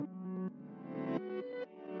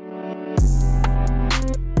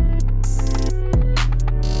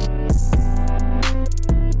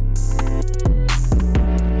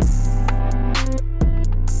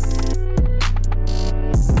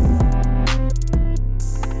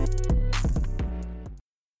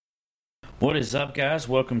What is up, guys?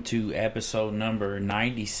 Welcome to episode number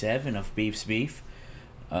 97 of Beef's Beef.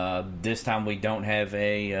 This time we don't have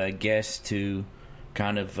a guest to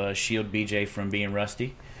kind of shield BJ from being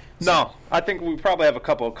rusty. No, I think we probably have a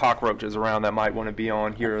couple of cockroaches around that might want to be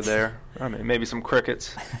on here or there. I mean, maybe some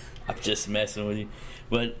crickets. I'm just messing with you.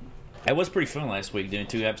 But it was pretty fun last week, doing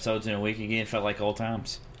 2 episodes in a week again. Felt like old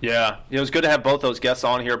times. Yeah, it was good to have both those guests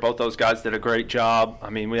on here. Both those guys did a great job. I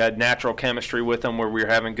mean, we had natural chemistry with them where we were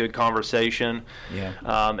having good conversation. Yeah.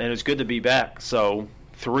 And it was good to be back. So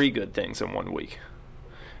 3 good things in 1 week.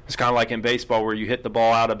 It's kind of like in baseball where you hit the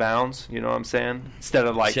ball out of bounds, you know what I'm saying? Instead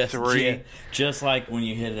of like 3. Yeah, just like when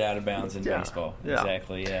you hit it out of bounds in baseball. Yeah.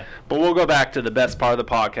 Exactly, yeah. But we'll go back to the best part of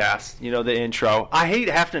the podcast, the intro. I hate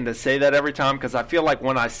having to say that every time because I feel like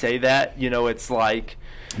when I say that, it's like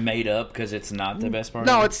made up because it's not the best part?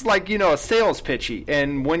 No, it's like, a sales pitchy.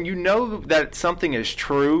 And when you know that something is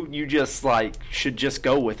true, you just should just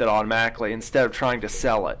go with it automatically instead of trying to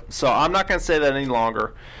sell it. So I'm not going to say that any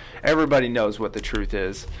longer. Everybody knows what the truth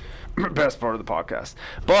is. Best part of the podcast.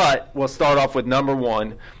 But we'll start off with number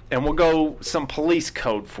 1, and we'll go some police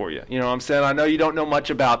code for you. You know what I'm saying? I know you don't know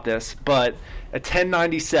much about this, but a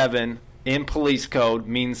 1097 in police code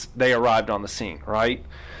means they arrived on the scene, right?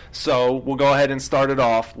 So we'll go ahead and start it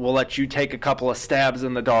off. We'll let you take a couple of stabs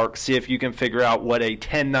in the dark, see if you can figure out what a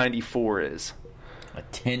 1094 is. A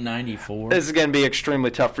 1094? This is going to be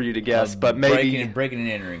extremely tough for you to guess, but maybe breaking and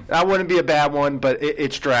entering. That wouldn't be a bad one, but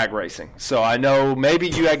it's drag racing. So I know maybe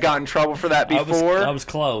you had gotten in trouble for that before. I was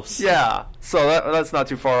close. Yeah, so that's not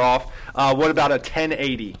too far off. What about a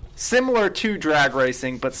 1080? Similar to drag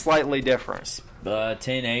racing, but slightly different.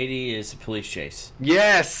 1080 is a police chase.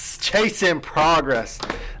 Yes, chase in progress.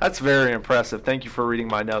 That's very impressive. Thank you for reading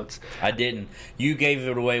my notes. I didn't. You gave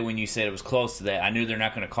it away when you said it was close to that. I knew they're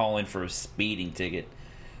not going to call in for a speeding ticket,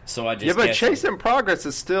 so I just but chase in progress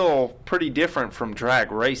is still pretty different from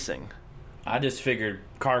drag racing. I just figured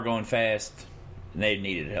car going fast, and they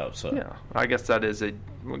needed help. So yeah, I guess that is a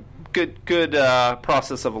good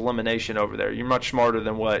process of elimination over there. You're much smarter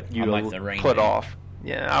than what you put off.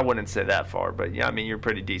 Yeah, I wouldn't say that far, but yeah, I mean, you're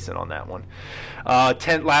pretty decent on that one.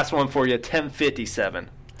 Last one for you, 1057.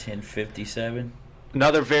 1057?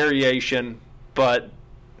 Another variation, but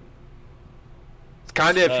it's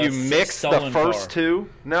kind of if you mix the first two.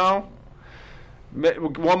 No?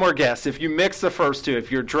 One more guess. If you mix the first two,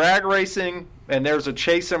 if you're drag racing and there's a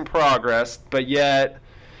chase in progress, but yet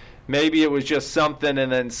maybe it was just something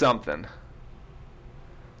and then something.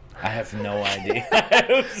 I have no idea.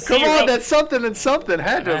 Come on, that something and something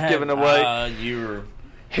had to have given away. You're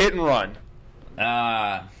hit and run.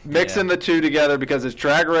 Mixing the two together because it's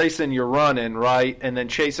drag racing, you're running, right? And then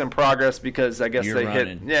chase in progress because I guess you're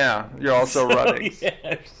running. Hit. Yeah, you're also running.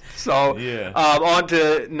 Yes. So, on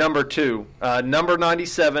to number 2. Number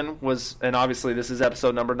 97 was, and obviously this is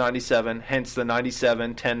episode number 97, hence the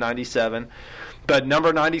 97, 1097. But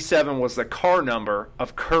number 97 was the car number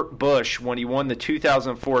of Kurt Busch when he won the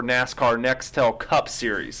 2004 NASCAR Nextel Cup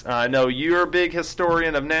Series. I know you're a big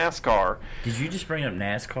historian of NASCAR. Did you just bring up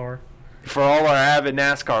NASCAR? For all our avid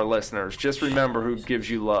NASCAR listeners, just remember who gives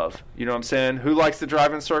you love. You know what I'm saying? Who likes to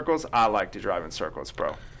drive in circles? I like to drive in circles,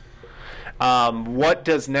 bro. What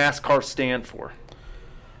does NASCAR stand for?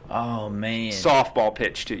 Oh, man. Softball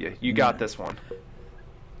pitch to you. You got this one.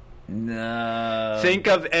 No. Think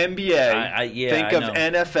of NBA. Think of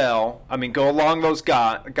NFL. I mean, go along those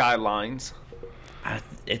guidelines. I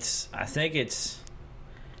think it's.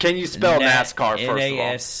 Can you spell NASCAR first of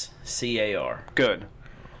all? NASCAR. Good.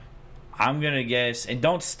 I'm gonna guess, and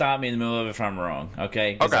don't stop me in the middle of it if I'm wrong.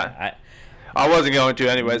 Okay. Okay. I wasn't going to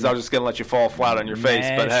anyways. I was just gonna let you fall flat on your face.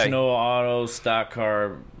 But hey, National Auto Stock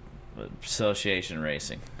Car Association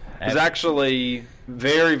Racing. It's actually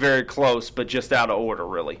very, very close, but just out of order,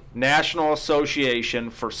 really. National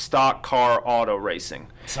Association for Stock Car Auto Racing.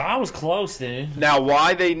 So I was close, dude. Now,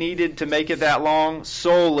 why they needed to make it that long?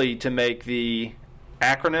 Solely to make the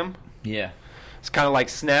acronym. Yeah. It's kind of like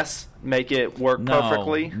SNES. Make it work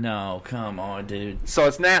perfectly. No, come on, dude. So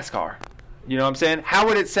it's NASCAR. You know what I'm saying? How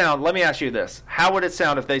would it sound? Let me ask you this. How would it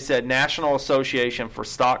sound if they said National Association for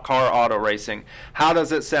Stock Car Auto Racing? How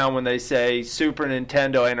does it sound when they say Super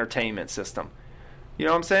Nintendo Entertainment System? You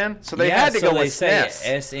know what I'm saying? So they had to go with SNES.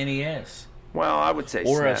 SNES. Well, I would say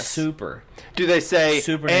or SNES. A Super. Do they say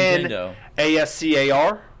Super Nintendo?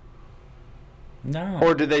 NASCAR? No.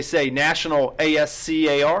 Or do they say National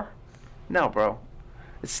ASCAR? No, bro.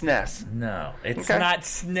 It's SNES. No, it's not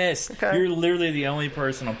SNES. Okay. You're literally the only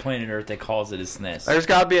person on planet Earth that calls it a SNES. There's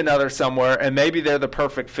got to be another somewhere, and maybe they're the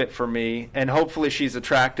perfect fit for me, and hopefully she's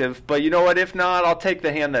attractive. But you know what? If not, I'll take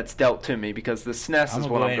the hand that's dealt to me because the SNES is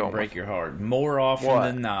what I'm going with. I'm going to break your heart. More often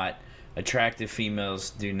than not, attractive females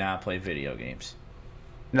do not play video games.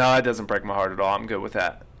 No, it doesn't break my heart at all. I'm good with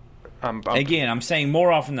that. Again, I'm saying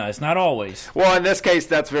more often than not. It's not always. Well, in this case,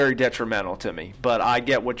 that's very detrimental to me. But I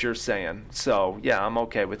get what you're saying. So, yeah, I'm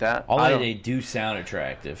okay with that. Although they do sound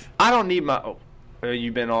attractive. I don't need my...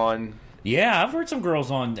 you've been on... Yeah, I've heard some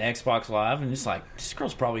girls on Xbox Live, and it's like, this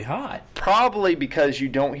girl's probably hot. Probably because you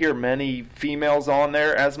don't hear many females on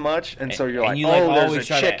there as much, and so you're like,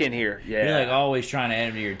 there's a chick in here. Yeah. You're like always trying to add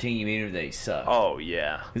them to your team, even if they suck. Oh,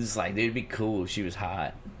 yeah. It's like, it'd be cool if she was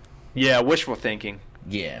hot. Yeah, wishful thinking.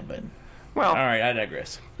 Yeah, but... Well, all right, I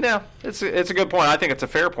digress. Yeah, it's a good point. I think it's a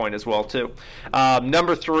fair point as well, too.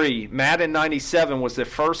 Number 3, Madden 97 was the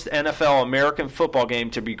first NFL American football game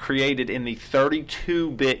to be created in the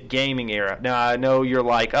 32-bit gaming era. Now, I know you're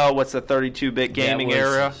like, oh, what's the 32-bit gaming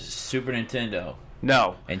era? Super Nintendo.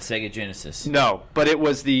 No. And Sega Genesis. No, but it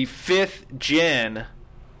was the 5th gen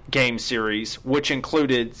game series, which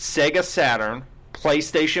included Sega Saturn,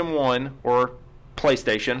 PlayStation 1, or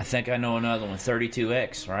PlayStation. I think I know another one,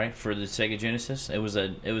 32X, right, for the Sega Genesis. It was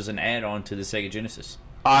an add-on to the Sega Genesis.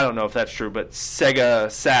 I don't know if that's true, but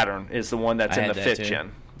Sega Saturn is the one that's in the 5th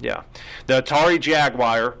gen. Yeah. The Atari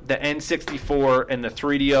Jaguar, the N64, and the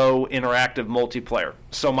 3DO interactive multiplayer.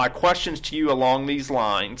 So my questions to you along these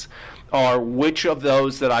lines are, which of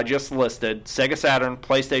those that I just listed, Sega Saturn,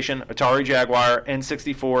 PlayStation, Atari Jaguar,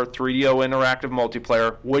 N64, 3DO interactive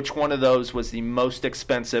multiplayer, which one of those was the most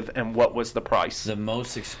expensive and what was the price? The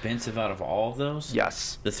most expensive out of all of those?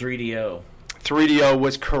 Yes. The 3DO. 3DO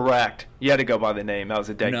was correct. You had to go by the name. That was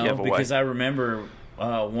a dead giveaway. No, because I remember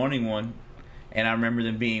wanting one, and I remember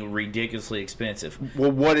them being ridiculously expensive.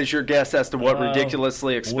 Well, what is your guess as to what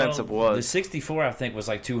ridiculously expensive was? The 64, I think, was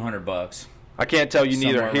like $200. I can't tell you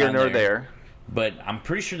neither here nor there. But I'm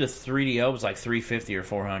pretty sure the 3DO was like $350 or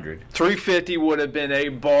 $400. $350 would have been a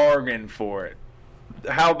bargain for it.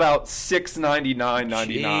 How about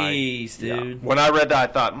 $699.99? Jeez, dude. Yeah. When I read that,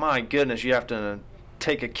 I thought, my goodness, you have to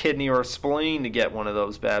take a kidney or a spleen to get one of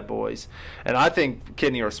those bad boys. And I think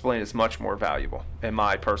kidney or spleen is much more valuable, in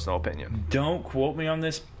my personal opinion. Don't quote me on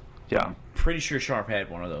this. Yeah. I'm pretty sure Sharp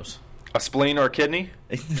had one of those. A spleen or a kidney?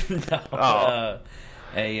 No.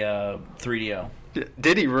 A 3DO.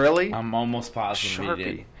 Did he really? I'm almost positive he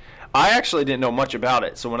did. I actually didn't know much about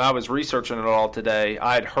it, so when I was researching it all today,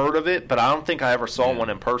 I had heard of it, but I don't think I ever saw one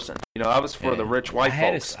in person. You know, I was for the rich white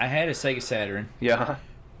folks. I had a Sega Saturn. Yeah.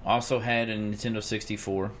 Also had a Nintendo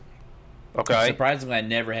 64. Okay. Surprisingly, I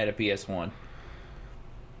never had a PS1.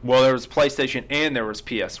 Well, there was PlayStation and there was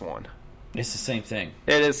PS1. It's the same thing.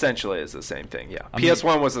 It essentially is the same thing, yeah.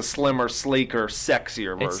 PS1 was a slimmer, sleeker,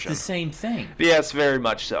 sexier version. It's the same thing. Yes, very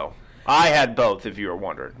much so. I had both, if you were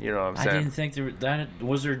wondering. You know what I'm saying? I didn't think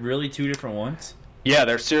was there really two different ones? Yeah,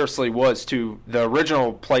 there seriously was two. The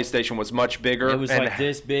original PlayStation was much bigger. It was like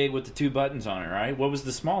this big with the two buttons on it, right? What was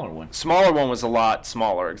the smaller one? Smaller one was a lot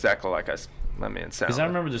smaller, exactly like because I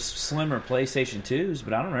remember the slimmer PlayStation 2s,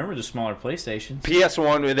 but I don't remember the smaller PlayStations.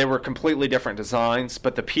 PS1, they were completely different designs,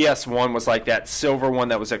 but the PS1 was like that silver one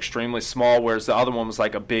that was extremely small, whereas the other one was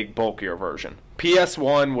like a big, bulkier version.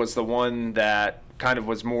 PS1 was the one that kind of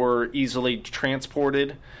was more easily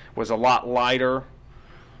transported, was a lot lighter,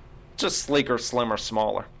 just sleeker, slimmer,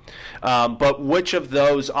 smaller. But which of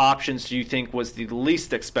those options do you think was the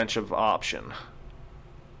least expensive option?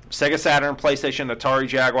 Sega Saturn, PlayStation, Atari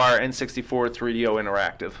Jaguar, N64, 3DO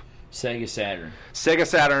Interactive. Sega Saturn. Sega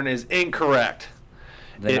Saturn is incorrect.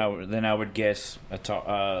 Then I would guess the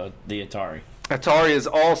Atari. Atari is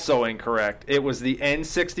also incorrect. It was the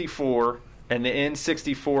N64, and the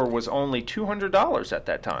N64 was only $200 at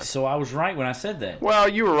that time. So I was right when I said that. Well,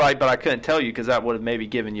 you were right, but I couldn't tell you because that would have maybe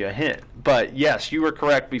given you a hint. But yes, you were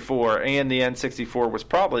correct before, and the N64 was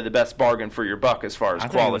probably the best bargain for your buck as far as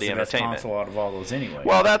quality entertainment. I think it was the best console out of all those anyway.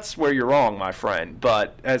 Well, that's where you're wrong, my friend.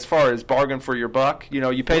 But as far as bargain for your buck, you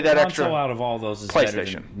know, you pay that extra. Console out of all those is PlayStation.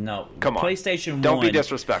 Better than, no, come on, PlayStation 1. Don't be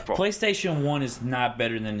disrespectful. PlayStation 1 is not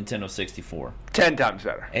better than Nintendo 64. 10 times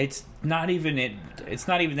better. It's not even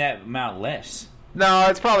that amount less. No,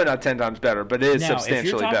 it's probably not 10 times better, but it is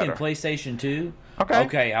substantially better. If you're talking PlayStation 2,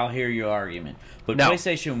 okay, I'll hear your argument. But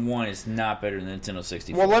PlayStation 1 is not better than Nintendo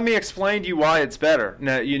 64. Well, let me explain to you why it's better.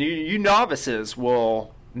 Now, you novices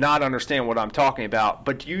will not understand what I'm talking about,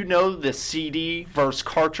 but do you know the CD versus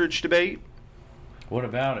cartridge debate? What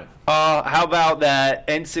about it? How about that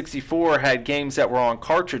N64 had games that were on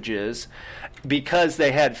cartridges because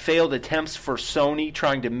they had failed attempts for Sony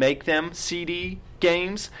trying to make them CD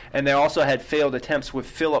games, and they also had failed attempts with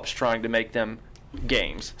Philips trying to make them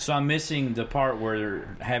games. So I'm missing the part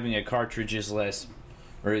where having a cartridge is less,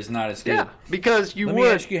 or is not as good. Yeah, because Let me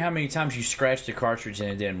ask you how many times you scratched the cartridge and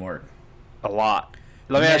it didn't work. A lot.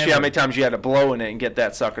 Let me ask you how many times you had to blow in it and get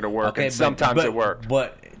that sucker to work. Okay, and sometimes it worked.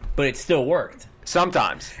 But it still worked.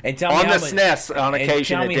 Sometimes. And tell me on how the much, SNES, on occasion, it didn't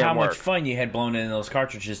work. Tell me how much fun you had blowing in those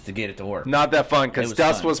cartridges to get it to work. Not that fun, because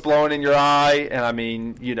dust was blowing in your eye, and I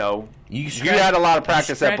mean, you had a lot of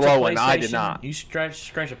practice at blowing. I did not. You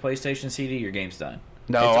scratch a PlayStation CD, your game's done.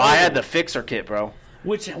 No, I had the fixer kit, bro.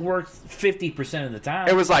 Which worked 50% of the time.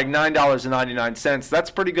 It was like $9.99. That's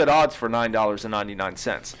pretty good odds for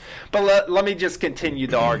 $9.99. But let me just continue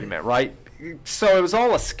the argument, right? So it was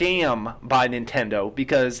all a scam by Nintendo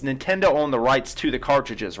because Nintendo owned the rights to the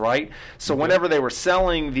cartridges, right? So whenever they were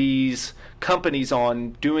selling these companies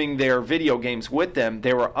on doing their video games with them,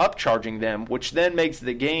 they were upcharging them, which then makes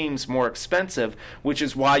the games more expensive, which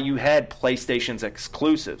is why you had PlayStation's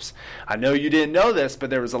exclusives. I know you didn't know this, but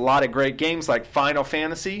there was a lot of great games like Final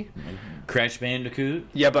Fantasy. Crash Bandicoot.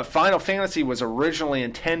 Yeah, but Final Fantasy was originally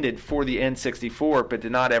intended for the N64, but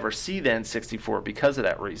did not ever see the N64 because of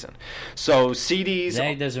that reason. So CDs...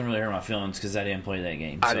 That doesn't really hurt my feelings because I didn't play that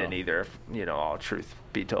game. I didn't either, all truth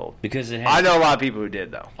be told. Because it I know a lot of people who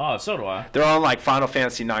did, though. Oh, so do I. They're on, like, Final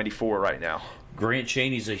Fantasy 94 right now. Grant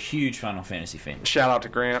Cheney's a huge Final Fantasy fan. Shout out to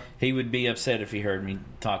Grant. He would be upset if he heard me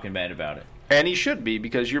talking bad about it. And he should be,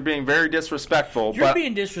 because you're being very disrespectful. You're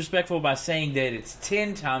being disrespectful by saying that it's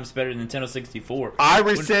 10 times better than Nintendo 64. I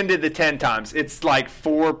rescinded the 10 times. It's like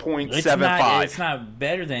 4.75. It's not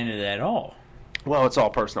better than it at all. Well, it's all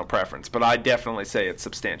personal preference, but I definitely say it's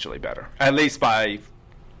substantially better. At least by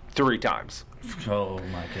 3 times. Oh,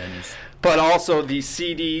 my goodness. But also, the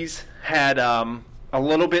CDs had a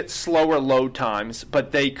little bit slower load times,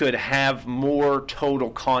 but they could have more total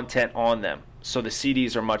content on them. So the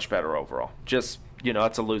CDs are much better overall. Just,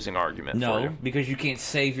 that's a losing argument for you. No, because you can't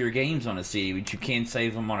save your games on a CD, but you can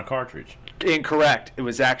save them on a cartridge. Incorrect. It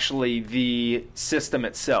was actually the system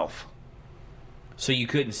itself. So you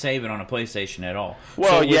couldn't save it on a PlayStation at all.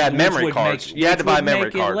 Well, you had memory cards. You had to buy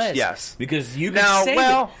memory cards, yes. Because you could save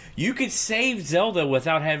it. You could save Zelda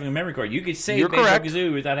without having a memory card. You could save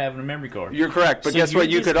Banjo-Kazooie without having a memory card. You're correct, but guess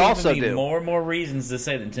what you could also do? More and more reasons to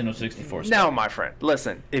say Nintendo 64. No, my friend,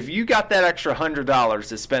 listen. If you got that extra $100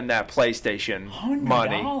 to spend that PlayStation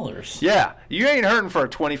money, $100? Yeah, you ain't hurting for a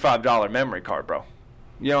 $25 memory card, bro.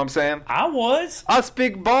 You know what I'm saying? I was. Us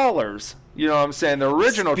big ballers. You know what I'm saying? The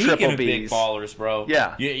original Speaking Triple of Bs. big ballers, bro.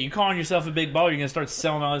 Yeah. You calling yourself a big baller, you're going to start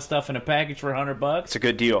selling all this stuff in a package for $100? It's a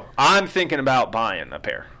good deal. I'm thinking about buying a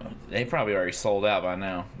pair. They probably already sold out by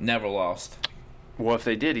now. Never lost. Well, if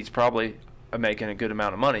they did, he's probably making a good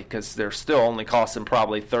amount of money because they're still only costing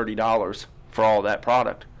probably $30 for all that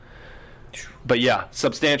product. But yeah,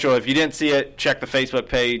 substantial. If you didn't see it, check the Facebook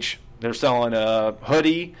page. They're selling a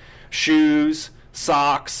hoodie, shoes,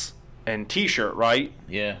 socks, and T-shirt, right?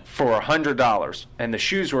 Yeah. For $100, and the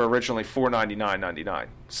shoes were originally $499.99.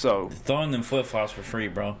 So throwing them flip flops for free,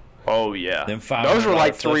 bro. Oh yeah, those were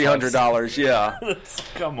like $300. Yeah.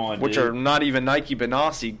 Come on, which dude. are not even Nike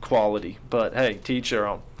Benassi quality, but hey, to each their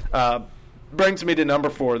own. Brings me to number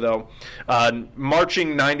 4, though.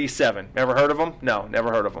 Marching 97. Ever heard of them? No,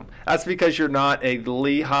 never heard of them. That's because you're not a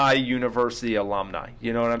Lehigh University alumni.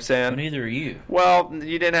 You know what I'm saying? Well, neither are you. Well,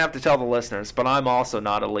 you didn't have to tell the listeners, but I'm also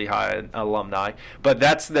not a Lehigh alumni. But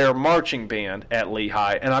that's their marching band at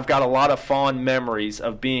Lehigh, and I've got a lot of fond memories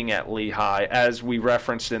of being at Lehigh, as we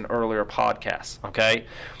referenced in earlier podcasts, okay?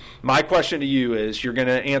 My question to you is, you're going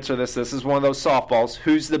to answer this. This is one of those softballs.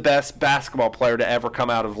 Who's the best basketball player to ever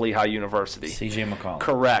come out of Lehigh University? C.J. McCollum.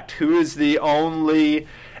 Correct. Who is the only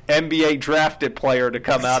NBA drafted player to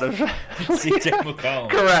come out of C.J.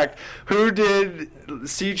 McCollum? Correct. Who did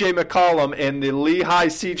C.J. McCollum and the Lehigh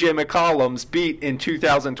C.J. McCollums beat in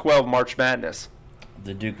 2012 March Madness?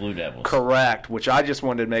 The Duke Blue Devils. Correct, which I just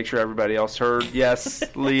wanted to make sure everybody else heard. Yes,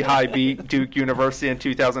 Lehigh beat Duke University in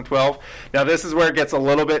 2012. Now, this is where it gets a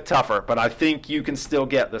little bit tougher, but I think you can still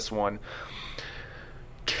get this one.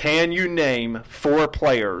 Can you name 4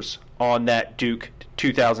 players on that Duke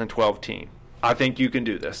 2012 team? I think you can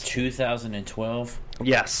do this. 2012?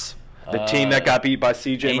 Yes. The team that got beat by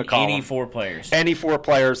C.J. McCollum. Any 4 players. Any 4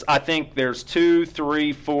 players. I think there's 2,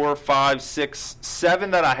 3, 4, 5, 6,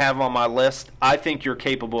 7 that I have on my list. I think you're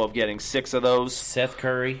capable of getting 6 of those. Seth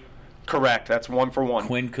Curry. Correct. That's 1 for 1.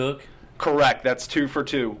 Quinn Cook. Correct. That's 2 for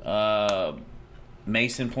 2.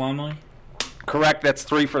 Mason Plumlee. Correct. That's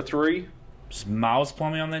 3 for 3. Was Miles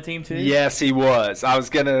Plumlee on that team too? Yes, he was. I was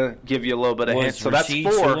going to give you a little bit of hint. So that's 4.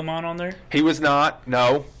 Was Suleiman on there? He was not.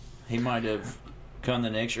 No. He might have come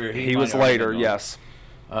the next year. He was later, yes.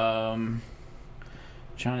 Trying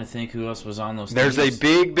to think who else was on those There's teams.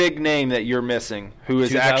 a big name that you're missing who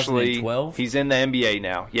is actually 2012? He's in the NBA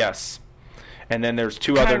now. Yes. And then there's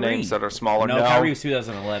 2 other names that are smaller. No, Kyrie was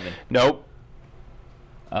 2011. Nope.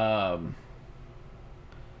 Was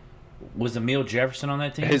Emil Jefferson on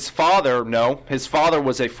that team? His father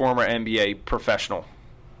was a former NBA professional.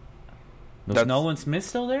 Was Nolan Smith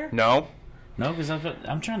still there? No. No, because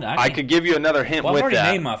I'm trying to. I could give you another hint well, with I've that.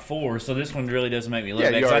 already named my 4, so this one really doesn't make me look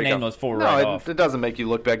bad. Because I named those 4 off. It doesn't make you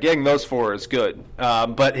look bad. Getting those 4 is good.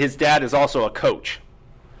 But his dad is also a coach.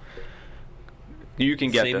 You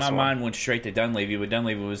can get this one. My mind went straight to Dunleavy, but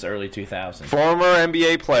Dunleavy was early 2000s. Former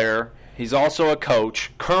NBA player. He's also a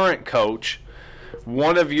coach, current coach.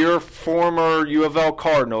 One of your former U of L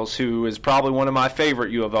Cardinals, who is probably one of my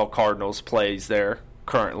favorite U of L Cardinals, plays there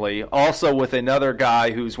currently. Also with another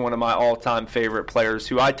guy who's one of my all-time favorite players,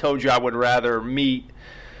 who I told you I would rather meet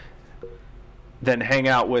than hang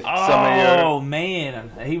out with some of your... Oh, man.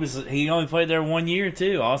 He only played there 1 year,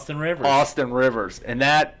 too. Austin Rivers. Austin Rivers. And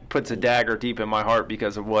that puts a dagger deep in my heart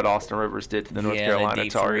because of what Austin Rivers did to the North Carolina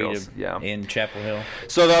Tar Heels. In Chapel Hill.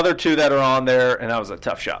 So the other 2 that are on there, and that was a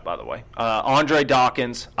tough shot, by the way. Andre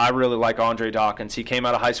Dawkins. I really like Andre Dawkins. He came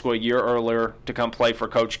out of high school a year earlier to come play for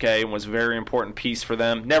Coach K and was a very important piece for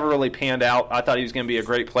them. Never really panned out. I thought he was going to be a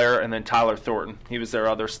great player. And then Tyler Thornton. He was their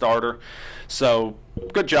other starter. So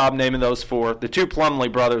good job naming those 4. The 2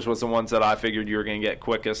 Plumlee brothers was the ones that I figured you were going to get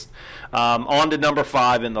quickest. On to number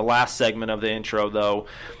 5 in the last segment of the intro, though.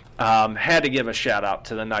 Had to give a shout out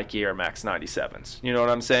to the Nike Air Max 97s. You know what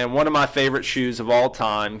I'm saying? One of my favorite shoes of all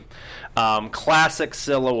time. Classic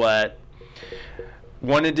silhouette.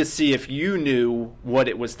 Wanted to see if you knew what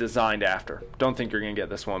it was designed after. Don't think you're going to get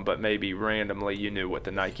this one, but maybe randomly you knew what the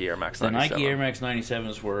Nike Air Max 97 The Nike Air Max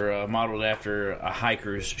 97s were modeled after a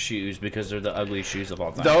hiker's shoes because they're the ugliest shoes of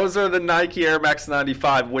all time. Those are the Nike Air Max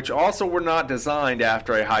 95, which also were not designed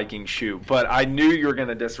after a hiking shoe, but I knew you were going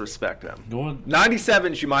to disrespect them.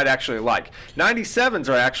 97s you might actually like. 97s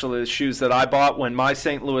are actually the shoes that I bought when my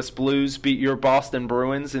St. Louis Blues beat your Boston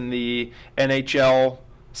Bruins in the NHL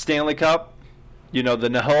Stanley Cup. You know, the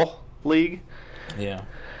Nihil League? Yeah.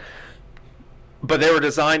 But they were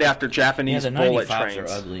designed after Japanese bullet trains. The 95s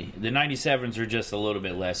are ugly. The 97s are just a little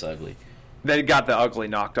bit less ugly. They got the ugly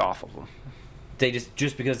knocked off of them. They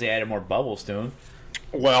just because they added more bubbles to them.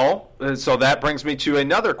 Well, so that brings me to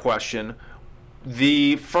another question.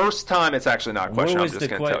 The first time, it's actually not a question, I'm just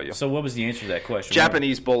going to tell you. So what was the answer to that question?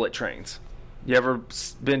 Japanese bullet trains. You ever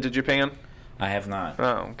been to Japan? I have not.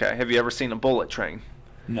 Oh, okay. Have you ever seen a bullet train?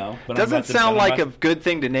 No. But doesn't sound like a good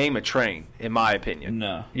thing to name a train, in my opinion.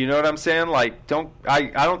 No. You know what I'm saying? Like,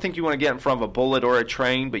 I don't think you want to get in front of a bullet or a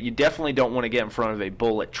train, but you definitely don't want to get in front of a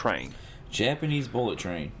bullet train. Japanese bullet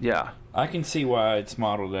train. Yeah. I can see why it's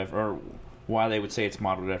modeled after, or why they would say it's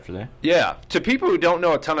modeled after that. Yeah. To people who don't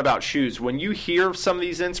know a ton about shoes, when you hear some of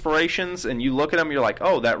these inspirations and you look at them, you're like,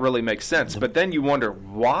 oh, that really makes sense. But then you wonder,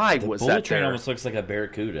 why was that there? The bullet train almost looks like a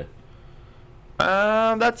Barracuda.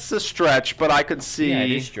 That's a stretch, but I could see. Yeah,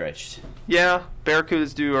 it is stretched. Yeah,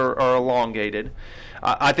 Barracudas are elongated.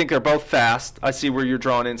 I think they're both fast. I see where you're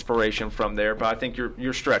drawing inspiration from there, but I think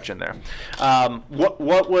you're stretching there.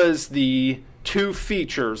 What was the 2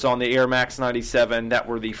 features on the Air Max 97 that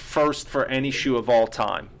were the first for any shoe of all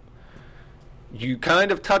time? You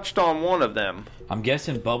kind of touched on one of them. I'm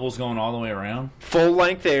guessing bubbles going all the way around. Full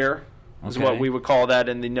length air is what we would call that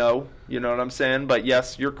in the know. You know what I'm saying? But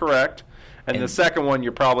yes, you're correct. And the second one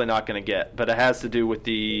you're probably not going to get, but it has to do with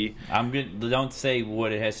the... Don't say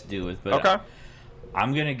what it has to do with, but okay.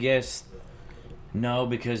 I'm going to guess no,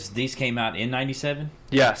 because these came out in 97?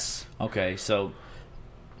 Yes. Okay, so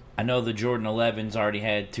I know the Jordan 11s already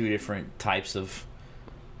had 2 different types of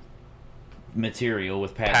material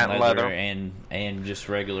with patent leather and just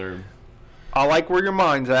regular... I like where your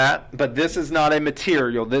mind's at, but this is not a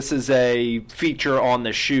material. This is a feature on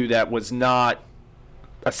the shoe that was not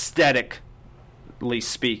aesthetically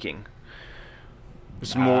speaking.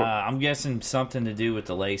 It's more. I'm guessing something to do with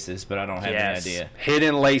the laces, but I don't have any idea.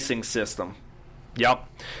 Hidden lacing system. Yep.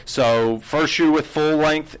 So first shoe with full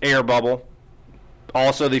length air bubble.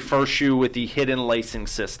 Also the first shoe with the hidden lacing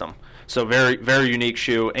system. So very, very unique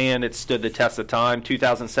shoe, and it stood the test of time.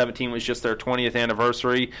 2017 was just their 20th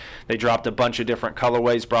anniversary. They dropped a bunch of different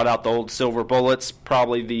colorways, brought out the old silver bullets,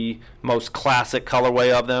 probably the most classic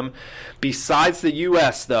colorway of them. Besides the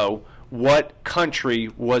U.S., though, what country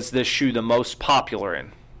was this shoe the most popular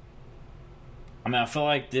in? I mean, I feel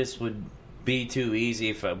like this would be too easy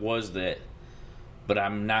if it was that, but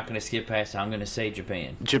I'm not going to skip past it. I'm going to say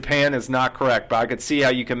Japan. Japan is not correct, but I could see how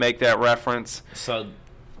you can make that reference. So...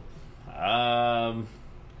 I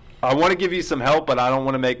want to give you some help, but I don't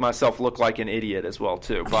want to make myself look like an idiot as well,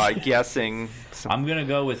 too, by guessing. I'm going to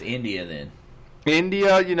go with India, then.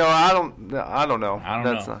 India, I don't know. I don't know.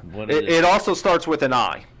 It also starts with an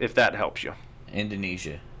I, if that helps you.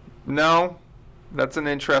 Indonesia. No. That's an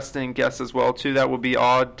interesting guess as well, too. That would be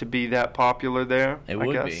odd to be that popular there. It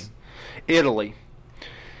would be. Italy.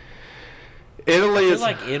 I feel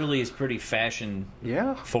like Italy is pretty fashion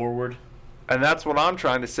forward. And that's what I'm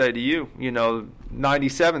trying to say to you.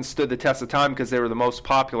 97 stood the test of time because they were the most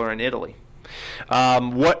popular in Italy.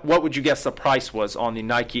 What would you guess the price was on the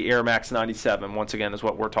Nike Air Max 97? Once again, is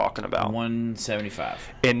what we're talking about. $175.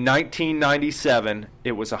 In 1997,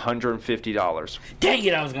 it was $150. Dang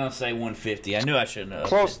it! I was gonna say $150. I knew I shouldn't have.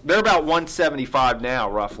 Close. They're about $175 now,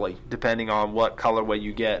 roughly, depending on what colorway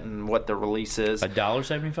you get and what the release is.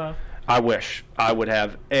 $1.75. I wish I would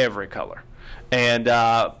have every color. And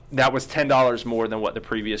that was $10 more than what the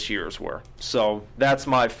previous years were. So that's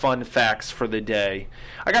my fun facts for the day.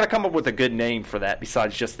 I got to come up with a good name for that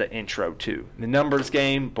besides just the intro, too. The numbers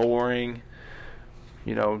game, boring.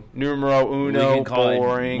 Numero uno,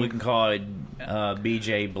 boring. We can call it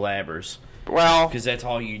BJ Blabbers. Well, because that's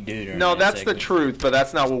all you do. No, that's the truth, but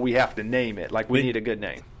that's not what we have to name it. Like, we need a good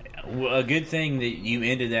name. A good thing that you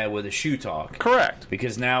ended that with a shoe talk. Correct.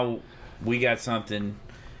 Because now we got something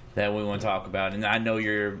that we want to talk about, and I know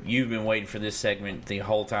you've been waiting for this segment the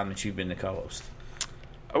whole time that you've been the co-host.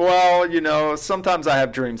 Well, sometimes I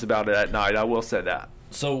have dreams about it at night. I will say that.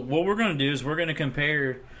 So what we're going to do is we're going to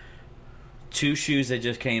compare two shoes that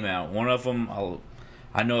just came out. One of them,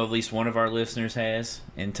 I know at least one of our listeners has,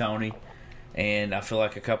 and Tony, and I feel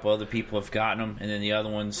like a couple other people have gotten them, and then the other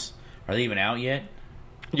ones, are they even out yet?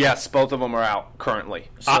 Yes, both of them are out currently.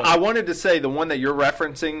 So, I wanted to say the one that you're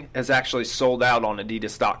referencing is actually sold out on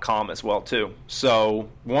Adidas.com as well, too. So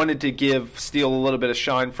wanted to steal a little bit of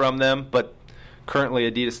shine from them, but currently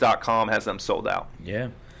Adidas.com has them sold out.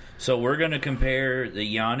 Yeah. So we're going to compare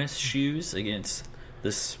the Giannis shoes against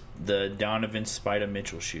the Donovan Spida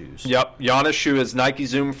Mitchell shoes. Yep. Giannis shoe is Nike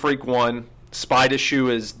Zoom Freak 1. Spida shoe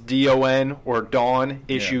is DON or Dawn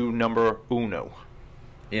issue number uno.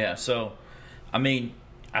 Yeah, so,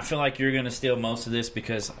 I feel like you're going to steal most of this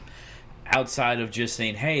because outside of just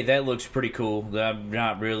saying, hey, that looks pretty cool, I'm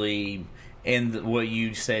not really in what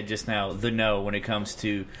you said just now, when it comes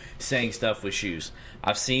to saying stuff with shoes.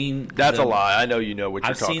 That's a lie. I know you know what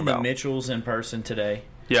you're talking about. I've seen the Mitchells in person today.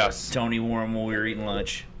 Yes. Tony wore them when we were eating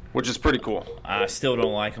lunch. Which is pretty cool. I still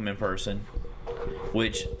don't like them in person,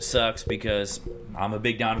 which sucks because I'm a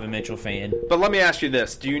big Donovan Mitchell fan. But let me ask you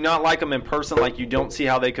this. Do you not like them in person, like you don't see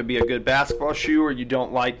how they could be a good basketball shoe, or you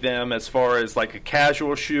don't like them as far as like a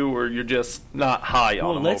casual shoe, or you're just not high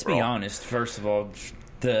on them let's overall? Be honest. First of all,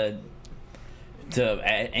 to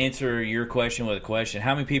answer your question with a question,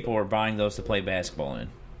 how many people are buying those to play basketball in?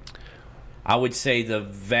 I would say the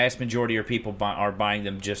vast majority of people are buying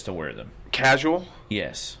them just to wear them. Casual?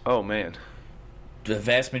 Yes. Oh, man. The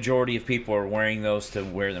vast majority of people are wearing those to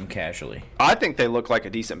wear them casually. I think they look like a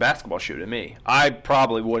decent basketball shoe to me. I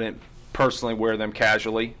probably wouldn't personally wear them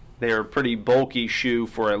casually. They're a pretty bulky shoe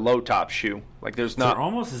for a low-top shoe. Like they're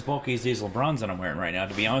almost as bulky as these LeBrons that I'm wearing right now.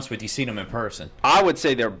 To be honest with you, seen them in person. I would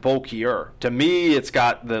say they're bulkier. To me, it's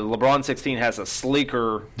got the LeBron 16 has a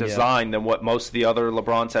sleeker design than what most of the other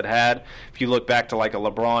LeBrons had. If you look back to like a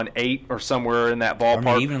LeBron 8 or somewhere in that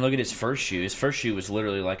ballpark. Even look at his first shoe. His first shoe was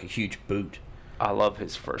literally like a huge boot. I love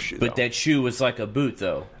his first shoe, but that shoe was like a boot,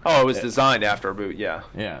 though. Oh, it was designed after a boot, yeah.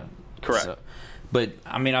 Yeah. Correct. But,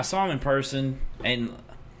 I saw him in person, and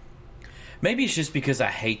maybe it's just because I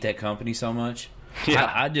hate that company so much.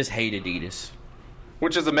 Yeah. I just hate Adidas.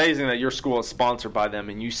 Which is amazing that your school is sponsored by them,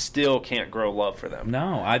 and you still can't grow love for them.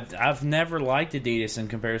 No, I've never liked Adidas in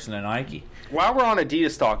comparison to Nike. While we're on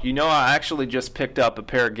Adidas talk, I actually just picked up a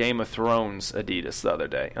pair of Game of Thrones Adidas the other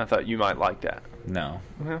day. I thought you might like that. No.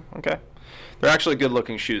 Okay. They're actually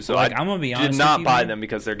good-looking shoes. So I'm going to be honest did not buy them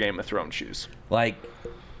because they're Game of Thrones shoes. Like,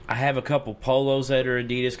 I have a couple polos that are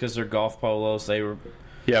Adidas because they're golf polos. They were...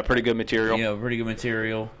 Yeah, pretty good material. Yeah, pretty good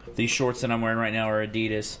material. These shorts that I'm wearing right now are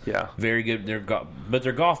Adidas. Yeah. Very good. But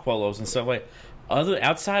they're golf polos and stuff like that.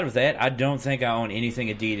 Outside of that, I don't think I own anything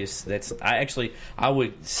Adidas. I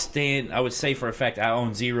would say for a fact I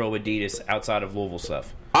own zero Adidas outside of Louisville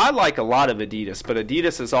stuff. I like a lot of Adidas, but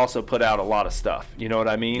Adidas has also put out a lot of stuff. You know what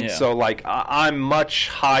I mean? Yeah. So, like, I'm much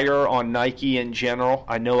higher on Nike in general.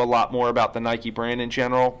 I know a lot more about the Nike brand in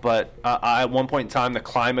general, but at one point in time, the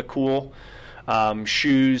Climate Cool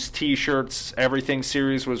shoes, T-shirts, everything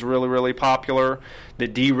series was really, really popular. The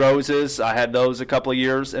D Roses, I had those a couple of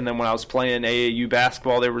years, and then when I was playing AAU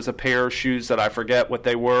basketball, there was a pair of shoes that I forget what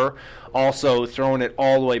they were. Also, throwing it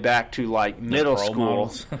all the way back to like middle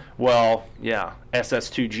school. Well, yeah,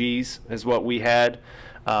 SS2Gs is what we had,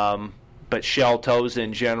 but shell toes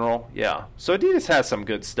in general, yeah. So Adidas has some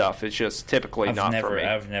good stuff. It's just typically not for me.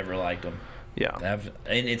 I've never liked them. Yeah,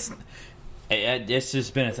 and it's. It's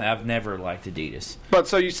just been a thing. I've never liked Adidas. But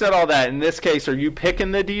so you said all that. In this case, are you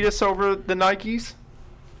picking the Adidas over the Nikes?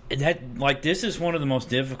 This is one of the most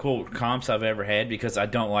difficult comps I've ever had because I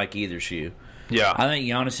don't like either shoe. Yeah. I think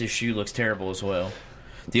Giannis' shoe looks terrible as well.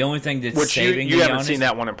 The only thing that's Which saving you haven't Giannis, seen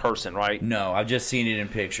that one in person, right? No, I've just seen it in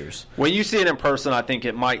pictures. When you see it in person, I think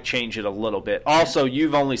it might change it a little bit. Also,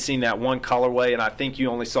 you've only seen that one colorway, and I think you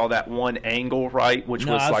only saw that one angle, right? Which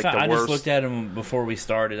was the worst. I just looked at them before we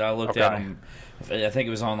started. I looked at them. I think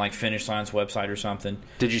it was on like Finish Line's website or something.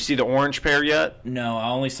 Did you see the orange pair yet? No, I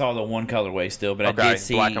only saw the one colorway still, but I did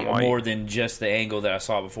see more than just the angle that I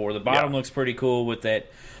saw before. The bottom looks pretty cool with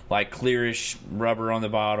that like clearish rubber on the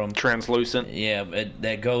bottom. Translucent. Yeah,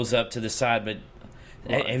 that goes up to the side. But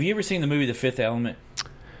have you ever seen the movie The Fifth Element?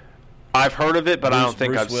 I've heard of it, but I don't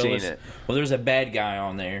think I've seen it. Well, there's a bad guy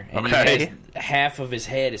on there, and he has, half of his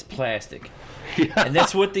head is plastic. Yeah. And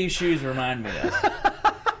that's what these shoes remind me of.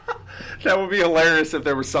 That would be hilarious if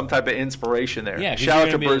there was some type of inspiration there. Yeah, shout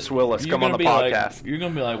out to Bruce Willis. Come on the podcast. You're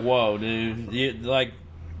going to be like, whoa, dude.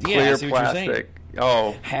 Clear plastic.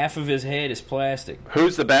 Oh. Half of his head is plastic.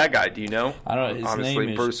 Who's the bad guy? Do you know? I don't know.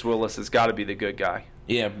 Honestly, Bruce Willis has got to be the good guy.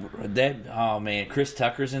 Yeah, oh man, Chris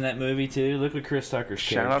Tucker's in that movie too. Look at Chris Tucker's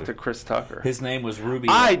character. Shout out to Chris Tucker. His name was Ruby.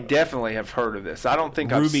 I definitely have heard of this. I don't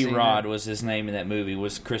think I've seen Ruby Rod was his name in that movie.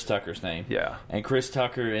 Was Chris Tucker's name? Yeah. And Chris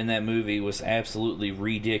Tucker in that movie was absolutely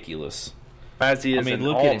ridiculous. As he is in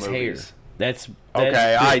all movies. Look at his hair. That's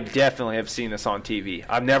okay. I definitely have seen this on TV.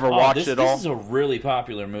 I've never watched it all. This is a really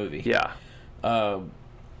popular movie. Yeah.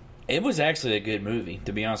 It was actually a good movie,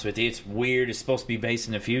 to be honest with you. It's weird. It's supposed to be based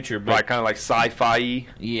in the future, but right, kind of like sci-fi-y.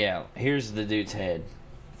 Yeah. Here's the dude's head.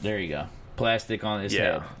 There you go. Plastic on his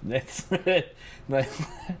head. That's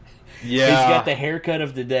yeah. He's got the haircut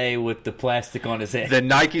of the day with the plastic on his head. The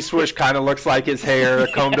Nike swoosh kind of looks like his hair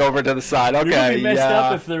combed over to the side. Okay, you're gonna be messed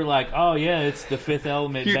up if they're like, oh yeah, it's the Fifth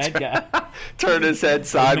Element bad guy. Turn his head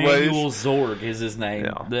sideways. Emmanuel Zorg is his name.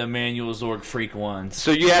 Yeah. The Emmanuel Zorg Freak ones. So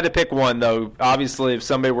you had to pick one though. Obviously, if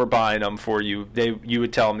somebody were buying them for you, you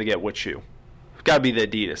would tell them to get which shoe? Got to be the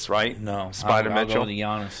Adidas, right? No, Spider Mitchell. I'll go to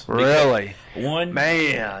Giannis. Really? One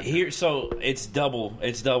man here. So it's double.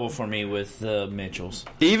 It's double for me with the Mitchells.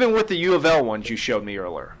 Even with the U of L ones you showed me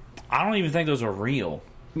earlier. I don't even think those are real.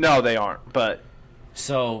 No, they aren't. But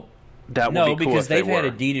so that would be cool because they've had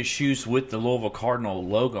Adidas shoes with the Louisville Cardinal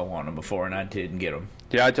logo on them before, and I didn't get them.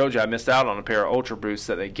 Yeah, I told you I missed out on a pair of Ultra Boosts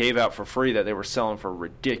that they gave out for free that they were selling for a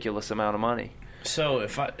ridiculous amount of money. So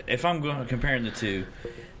if I'm going comparing the two.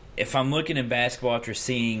 If I'm looking at basketball after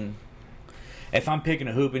seeing, if I'm picking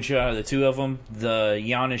a hoop and shoe out of the two of them, the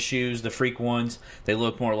Giannis shoes, the Freak ones, they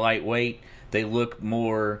look more lightweight. They look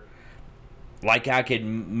more like I could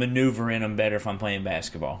maneuver in them better if I'm playing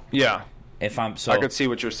basketball. Yeah. I could see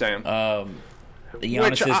what you're saying. The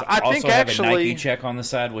Giannis also have a Nike check on the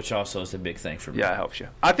side, which also is a big thing for me. Yeah, it helps you.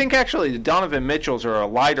 I think actually the Donovan Mitchells are a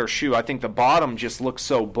lighter shoe. I think the bottom just looks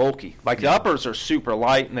so bulky. Like the uppers are super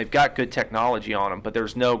light and they've got good technology on them, but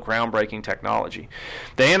there's no groundbreaking technology.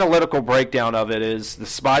 The analytical breakdown of it is the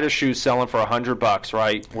Spider shoe's selling for $100,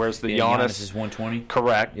 right? Whereas the Giannis is $120.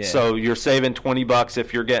 Correct. Yeah. So you're saving $20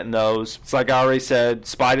 if you're getting those. It's like I already said,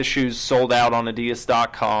 Spider shoes sold out on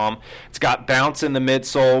Adidas.com. It's got bounce in the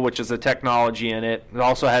midsole, which is a technology in it. It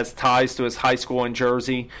also has ties to his high school in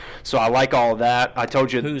Jersey, so I like all of that. I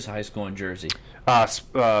told you who's high school in Jersey?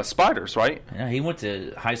 Spiders, right? Yeah, he went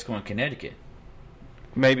to high school in Connecticut.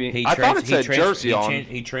 Maybe I thought it said Jersey on.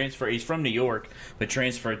 He transferred. He's from New York, but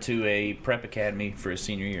transferred to a prep academy for his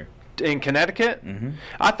senior year. In Connecticut? Mm-hmm.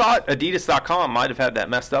 I thought Adidas.com might have had that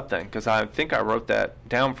messed up thing because I think I wrote that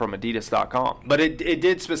down from Adidas.com. But it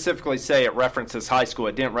did specifically say it references high school.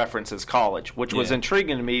 It didn't reference his college, which was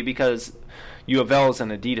intriguing to me because U of L is an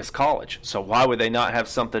Adidas college. So why would they not have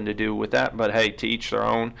something to do with that? But, hey, to each their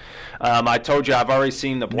own. I told you I've already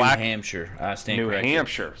seen the black. New Hampshire. I stand New corrected.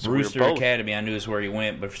 Hampshire. So Brewster Academy, I knew is where he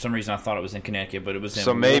went, but for some reason I thought it was in Connecticut, but it was in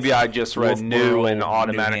So maybe I just read New and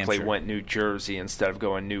automatically went New Jersey instead of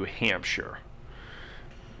going New Hampshire.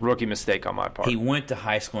 Rookie mistake on my part. He went to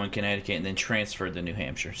high school in Connecticut and then transferred to New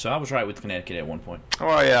Hampshire. So I was right with Connecticut at one point.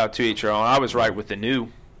 Oh, yeah, to each their own. I was right with the New.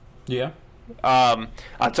 Yeah. I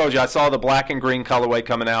told you I saw the black and green colorway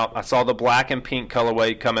coming out. I saw the black and pink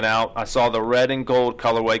colorway coming out. I saw the red and gold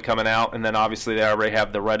colorway coming out, and then obviously they already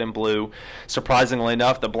have the red and blue. Surprisingly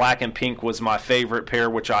enough, the black and pink was my favorite pair,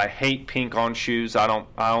 which I hate pink on shoes. I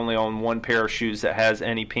only own one pair of shoes that has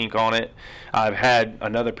any pink on it. I've had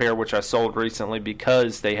another pair which I sold recently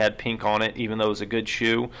because they had pink on it, even though it was a good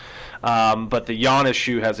shoe. But the Giannis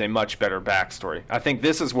shoe has a much better backstory. I think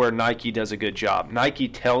this is where Nike does a good job. Nike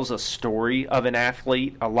tells a story of an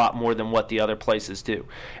athlete a lot more than what the other places do.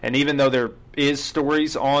 And even though there is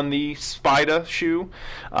stories on the Spida shoe,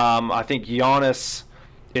 I think Giannis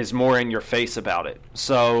is more in your face about it.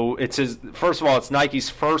 So first of all, it's Nike's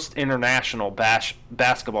first international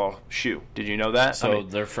basketball shoe. Did you know that? So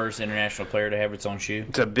their first international player to have its own shoe?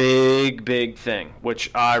 It's a big, big thing, which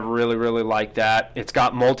I really, really like that. It's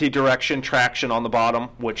got multi-direction traction on the bottom,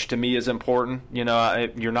 which to me is important. You know,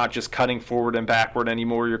 you're not just cutting forward and backward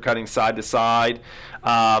anymore. You're cutting side to side.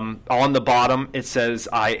 On the bottom, it says,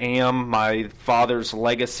 "I am my father's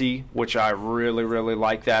legacy," which I really, really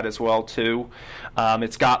like that as well, too.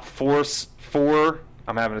 It's got four.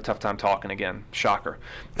 I'm having a tough time talking again. Shocker.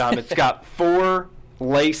 It's got 4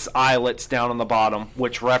 lace eyelets down on the bottom,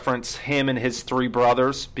 which reference him and his 3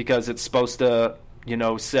 brothers, because it's supposed to,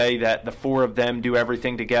 say that the 4 of them do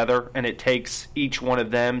everything together, and it takes each one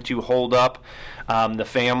of them to hold up the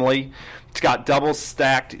family. It's got double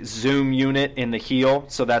stacked Zoom unit in the heel,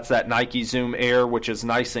 so that's that Nike Zoom Air, which is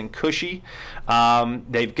nice and cushy.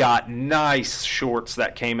 They've got nice shorts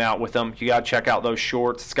that came out with them. You got to check out those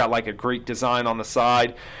shorts. It's got like a Greek design on the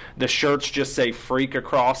side. The shirts just say Freak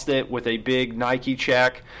across it with a big Nike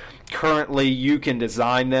check. Currently, you can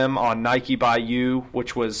design them on Nike by You,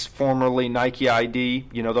 which was formerly Nike ID.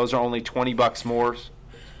 Those are only $20 more.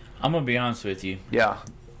 I'm going to be honest with you. Yeah.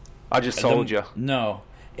 I just told you. No.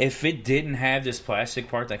 If it didn't have this plastic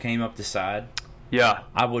part that came up the side, yeah,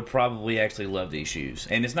 I would probably actually love these shoes.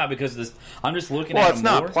 And it's not because of this. I'm just looking at them. Well, it's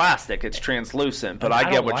not plastic; it's translucent. But I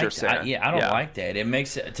get what you're saying. I don't like that. It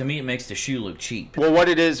makes the shoe look cheap. Well, what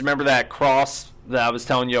it is, remember that cross that I was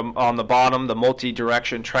telling you on the bottom, the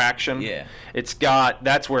multi-direction traction? Yeah.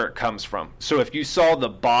 That's where it comes from. So if you saw the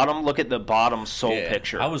bottom, look at the bottom sole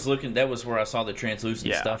picture. I was looking, that was where I saw the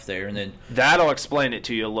translucent stuff there. And then that'll explain it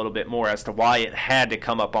to you a little bit more as to why it had to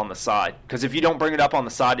come up on the side. Because if you don't bring it up on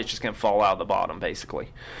the side, it's just going to fall out of the bottom, basically.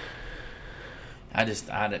 I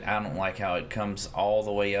don't like how it comes all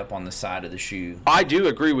the way up on the side of the shoe. I do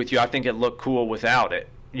agree with you. I think it looked cool without it.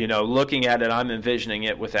 Looking at it, I'm envisioning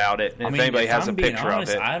it without it. And if anybody has a picture of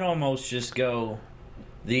it, I'd almost just go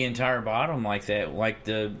the entire bottom like that, like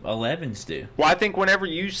the 11s do. Well, I think whenever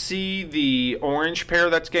you see the orange pair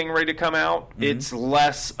that's getting ready to come out, it's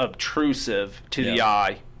less obtrusive to the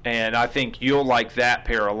eye. And I think you'll like that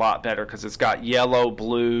pair a lot better because it's got yellow,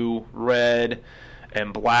 blue, red,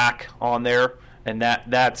 and black on there. And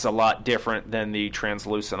that's a lot different than the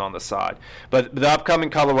translucent on the side. But the upcoming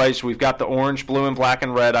colorways, we've got the orange, blue, and black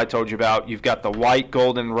and red I told you about. You've got the white,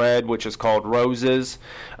 gold, and red, which is called Roses.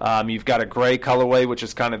 You've got a gray colorway, which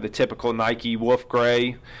is kind of the typical Nike Wolf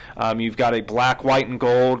Gray. You've got a black, white, and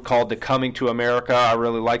gold called the Coming to America. I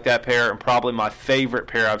really like that pair, and probably my favorite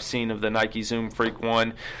pair I've seen of the Nike Zoom Freak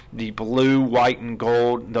one. The blue, white, and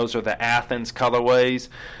gold, those are the Athens colorways.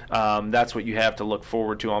 That's what you have to look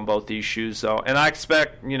forward to on both these shoes, though. And I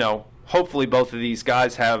expect, hopefully both of these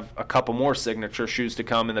guys have a couple more signature shoes to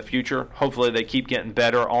come in the future. Hopefully they keep getting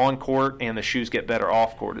better on court and the shoes get better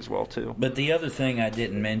off court as well, too. But the other thing I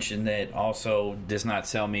didn't mention that also does not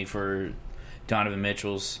sell me for Donovan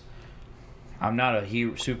Mitchell's, I'm not a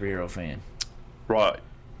superhero fan. Right.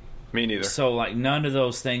 Me neither. So, none of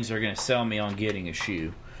those things are going to sell me on getting a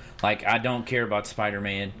shoe. I don't care about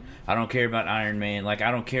Spider-Man. I don't care about Iron Man.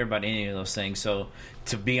 I don't care about any of those things. So,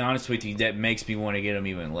 to be honest with you, that makes me want to get them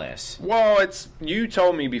even less. Well, you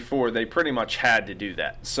told me before they pretty much had to do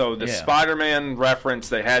that. So, the Spider-Man reference,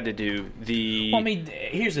 they had to do the... Well,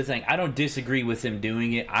 here's the thing. I don't disagree with them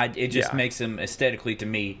doing it. It just makes them aesthetically, to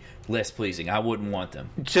me, less pleasing. I wouldn't want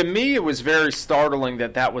them. To me, it was very startling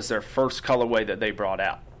that was their first colorway that they brought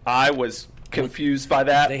out. I was confused by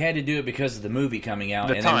that. They had to do it because of the movie coming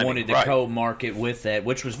out, and they wanted to co-market with that,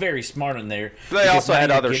 which was very smart on there. They also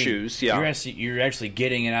had other shoes, You're actually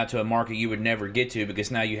getting it out to a market you would never get to,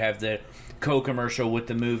 because now you have the co-commercial with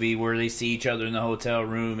the movie where they see each other in the hotel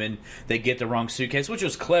room and they get the wrong suitcase, which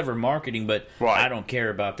was clever marketing, but I don't care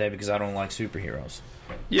about that because I don't like superheroes.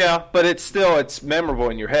 Yeah, but it's memorable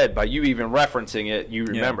in your head. By you even referencing it, you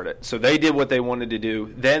remembered it. So they did what they wanted to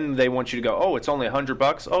do. Then they want you to go, oh, it's only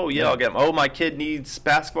 $100? Oh, yeah, I'll get them. Oh, my kid needs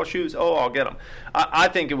basketball shoes? Oh, I'll get them. I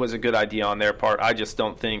think it was a good idea on their part. I just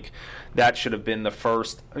don't think that should have been the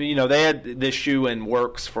first. They had this shoe in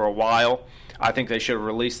works for a while. I think they should have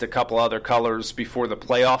released a couple other colors before the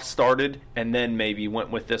playoffs started, and then maybe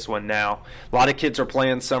went with this one now. A lot of kids are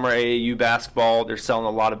playing summer AAU basketball. They're selling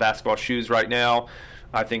a lot of basketball shoes right now.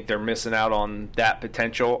 I think they're missing out on that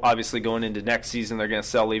potential. Obviously, going into next season, they're going to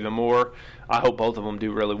sell even more. I hope both of them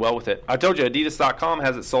do really well with it. I told you, Adidas.com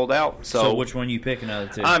has it sold out. So which one you picking out of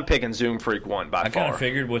the two? I'm picking Zoom Freak 1 by far. I kind of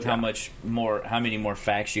figured with how many more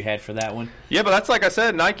facts you had for that one. Yeah, but that's like I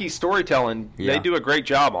said, Nike's storytelling. Yeah. They do a great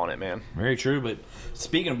job on it, man. Very true. But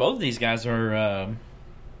speaking of both of these guys, are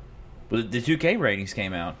the 2K ratings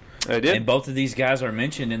came out. They did. And both of these guys are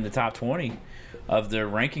mentioned in the top 20 of the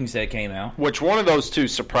rankings that came out. Which one of those two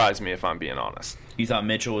surprised me, if I'm being honest? You thought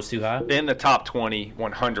Mitchell was too high? In the top 20,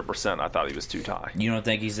 100%, I thought he was too high. You don't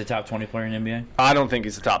think he's the top 20 player in the NBA? I don't think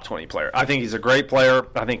he's a top 20 player. I think he's a great player.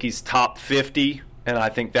 I think he's top 50, and I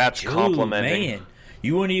think that's complimenting. Man,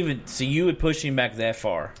 you wouldn't even – so you would push him back that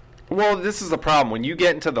far? Well, this is the problem. When you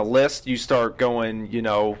get into the list, you start going,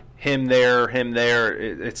 him there,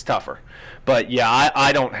 it's tougher. But, yeah,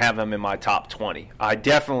 I don't have him in my top 20. I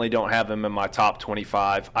definitely don't have him in my top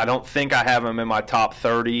 25. I don't think I have him in my top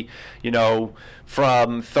 30.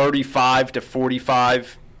 From 35 to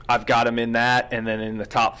 45, I've got him in that, and then in the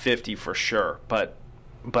top 50 for sure. But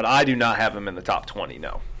I do not have him in the top 20,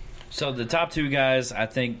 no. So the top two guys, I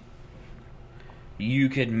think you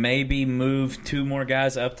could maybe move two more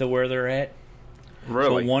guys up to where they're at.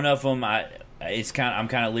 Really? But one of them, I'm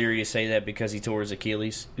kind of leery to say that because he tore his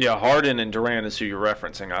Achilles. Yeah, Harden and Durant is who you're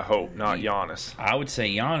referencing, I hope, not Giannis. I would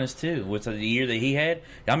say Giannis, too, with the year that he had.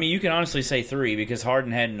 I mean, you can honestly say three because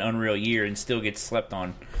Harden had an unreal year and still gets slept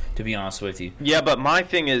on, to be honest with you. Yeah, but my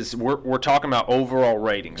thing is we're talking about overall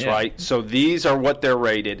ratings, right? So these are what they're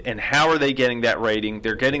rated, and how are they getting that rating?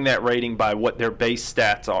 They're getting that rating by what their base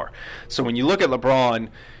stats are. So when you look at LeBron,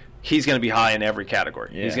 he's going to be high in every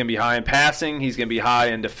category. Yeah. He's going to be high in passing. He's going to be high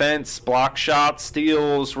in defense, block shots,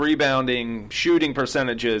 steals, rebounding, shooting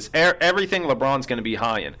percentages. Everything LeBron's going to be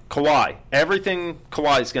high in. Kawhi, everything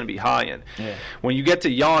Kawhi's going to be high in. Yeah. When you get to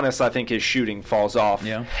Giannis, I think his shooting falls off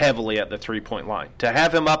heavily at the three-point line. To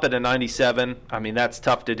have him up at a 97, I mean, that's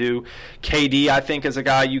tough to do. KD, I think, is a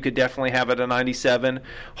guy you could definitely have at a 97.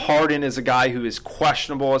 Harden is a guy who is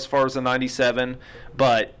questionable as far as a 97,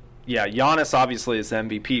 but yeah, Giannis obviously is the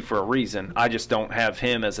MVP for a reason. I just don't have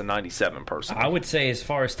him as a 97 person. I would say as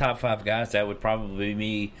far as top five guys, that would probably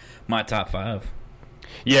be my top five.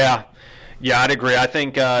 Yeah, I'd agree. I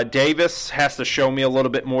think Davis has to show me a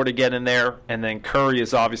little bit more to get in there, and then Curry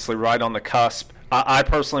is obviously right on the cusp. I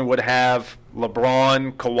personally would have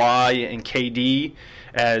LeBron, Kawhi, and KD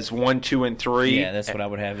as 1, 2, and 3. Yeah, that's what I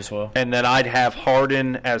would have as well. And then I'd have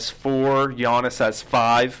Harden as 4, Giannis as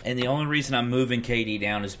 5. And the only reason I'm moving KD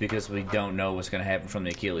down is because we don't know what's going to happen from the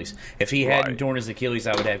Achilles. If he hadn't torn his Achilles,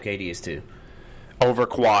 I would have KD as 2. Over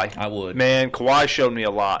Kawhi. I would. Man, Kawhi showed me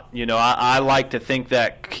a lot. I like to think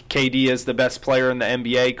that KD is the best player in the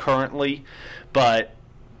NBA currently, but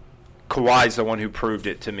Kawhi's the one who proved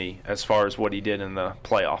it to me as far as what he did in the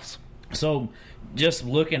playoffs. So, just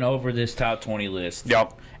looking over this top 20 list,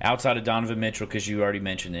 outside of Donovan Mitchell, because you already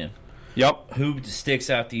mentioned him, who sticks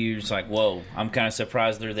out to you? It's like, whoa, I'm kind of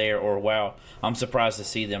surprised they're there, or wow, I'm surprised to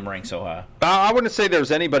see them rank so high. I wouldn't say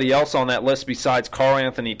there's anybody else on that list besides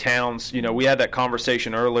Karl-Anthony Towns. We had that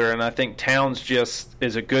conversation earlier, and I think Towns just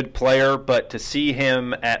is a good player, but to see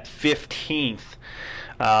him at 15th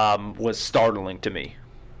was startling to me.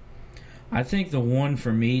 I think the one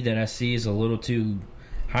for me that I see is a little too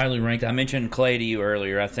highly ranked. I mentioned Clay to you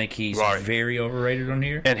earlier. I think he's very overrated on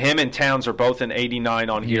here. And him and Towns are both in 89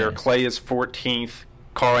 on here. Yes. Clay is 14th.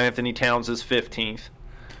 Karl-Anthony Towns is 15th.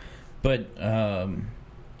 But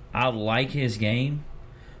I like his game,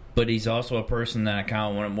 but he's also a person that I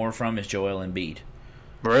kind of want more from is Joel Embiid.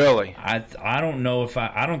 Really? I don't know if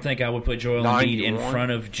I don't think I would put Joel Embiid in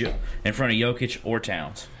front of Jokic or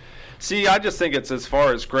Towns. See, I just think it's as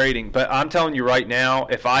far as grading. But I'm telling you right now,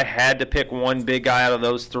 if I had to pick one big guy out of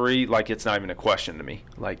those three, it's not even a question to me.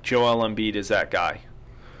 Joel Embiid is that guy.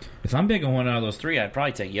 If I'm picking one out of those three, I'd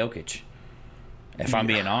probably take Jokic, if I'm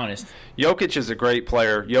being honest. Jokic is a great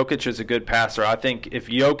player. Jokic is a good passer. I think if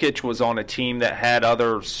Jokic was on a team that had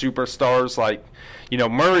other superstars,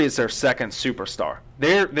 Murray is their second superstar.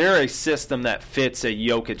 They're a system that fits a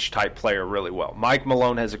Jokic-type player really well. Mike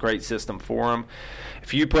Malone has a great system for him.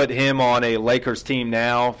 If you put him on a Lakers team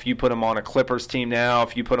now, if you put him on a Clippers team now,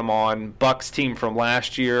 if you put him on Bucks team from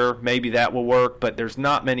last year, maybe that will work, but there's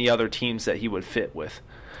not many other teams that he would fit with.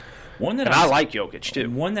 And I like Jokic, too.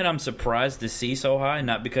 One that I'm surprised to see so high,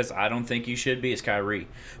 not because I don't think you should be, is Kyrie.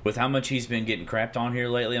 With how much he's been getting crapped on here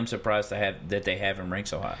lately, I'm surprised that they have him ranked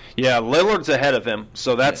so high. Yeah, Lillard's ahead of him,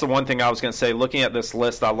 so that's the one thing I was going to say. Looking at this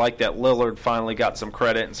list, I like that Lillard finally got some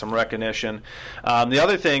credit and some recognition. The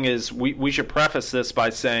other thing is we should preface this by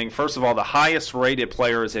saying, first of all, the highest-rated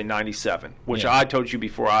player is a 97, which I told you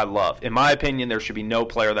before I love. In my opinion, there should be no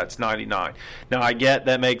player that's 99. Now, I get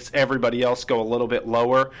that makes everybody else go a little bit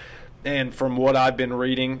lower. And from what I've been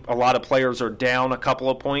reading, a lot of players are down a couple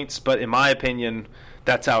of points. But in my opinion,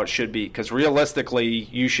 that's how it should be. Because realistically,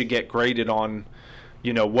 you should get graded on,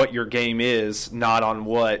 what your game is, not on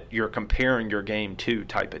what you're comparing your game to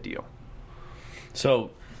type of deal. So,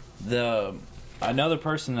 another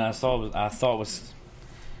person that I thought was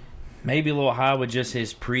maybe a little high with just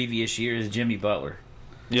his previous year is Jimmy Butler.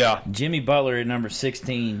 Yeah. Jimmy Butler at number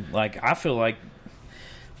 16, I feel like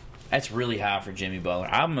that's really high for Jimmy Butler.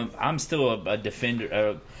 I'm still a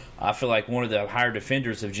defender. I feel like one of the higher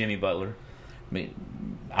defenders of Jimmy Butler. I mean,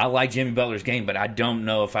 I like Jimmy Butler's game, but I don't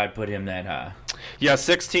know if I'd put him that high. Yeah,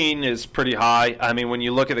 16 is pretty high. I mean, when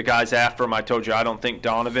you look at the guys after him, I told you I don't think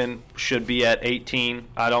Donovan should be at 18.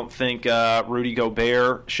 I don't think Rudy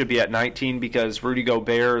Gobert should be at 19 because Rudy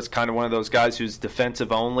Gobert is kind of one of those guys who's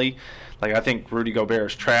defensive only. I think Rudy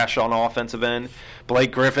Gobert is trash on offensive end.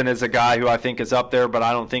 Blake Griffin is a guy who I think is up there, but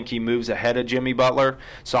I don't think he moves ahead of Jimmy Butler.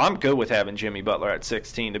 So I'm good with having Jimmy Butler at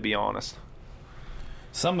 16, to be honest.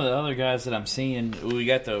 Some of the other guys that I'm seeing, we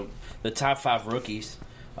got the top 5 rookies.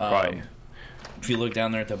 Right. If you look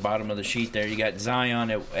down there at the bottom of the sheet there, you got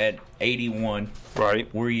Zion at 81.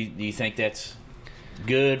 Right. Do you think that's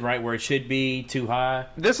good, right where it should be, too high?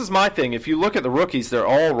 This is my thing. If you look at the rookies, they're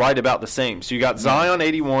all right about the same. So you got Zion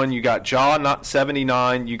 81, you got Ja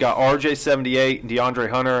 79, you got RJ 78, and DeAndre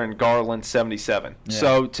Hunter and Garland 77. Yeah.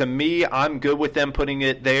 So to me, I'm good with them putting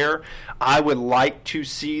it there. I would like to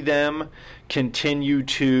see them continue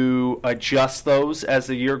to adjust those as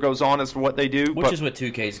the year goes on as to what they do. Which is what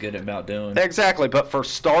 2K is good about doing. Exactly. But for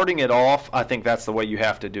starting it off, I think that's the way you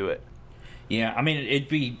have to do it. Yeah, I mean,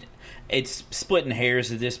 it's splitting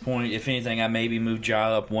hairs at this point. If anything, I maybe move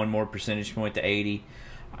Ja up one more percentage point to 80.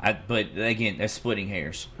 But, again, that's splitting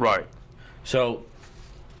hairs. Right. So,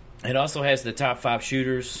 it also has the top 5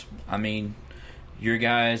 shooters. I mean, your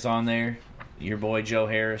guy is on there. Your boy Joe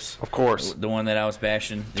Harris. Of course. The one that I was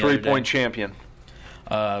bashing. 3-point champion.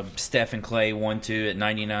 Steph and Clay 1-2 at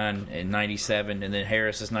 99 and 97. And then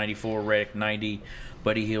Harris is 94, Redick 90.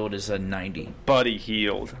 Buddy Hield is a 90. Buddy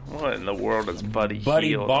Hield. What in the world is Buddy Hield?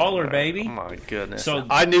 Buddy baller, baby. Oh, my goodness. So,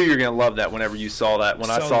 I knew you were going to love that whenever you saw that.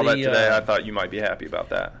 When I saw that today, I thought you might be happy about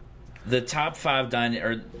that. The top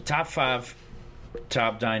 5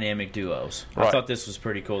 top dynamic duos. Right. I thought this was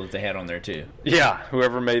pretty cool that they had on there, too. Yeah,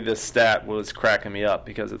 whoever made this stat was cracking me up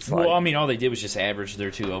because it's like... Well, I mean, all they did was just average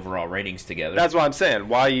their 2 overall ratings together. That's what I'm saying.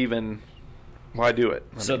 Why do it?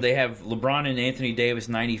 So they have LeBron and Anthony Davis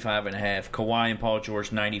 95.5, Kawhi and Paul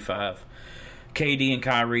George 95, KD and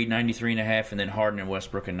Kyrie 93.5, and then Harden and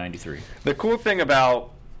Westbrook at 93. The cool thing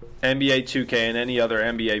about NBA 2K and any other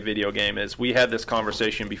NBA video game is we had this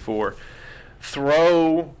conversation before.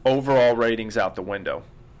 Throw overall ratings out the window.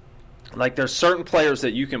 Like, there's certain players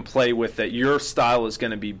that you can play with that your style is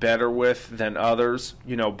going to be better with than others.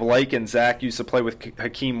 Blake and Zach used to play with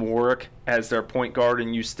Hakeem Warwick as their point guard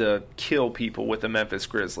and used to kill people with the Memphis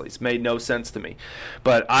Grizzlies. Made no sense to me.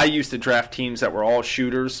 But I used to draft teams that were all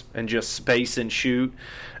shooters and just space and shoot.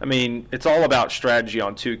 I mean, it's all about strategy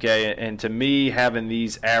on 2K, and to me, having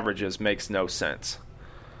these averages makes no sense.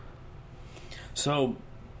 So...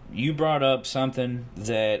 you brought up something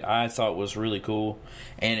that I thought was really cool,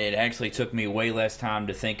 and it actually took me way less time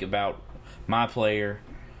to think about my player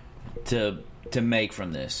to make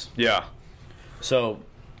from this. Yeah. So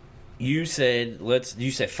you said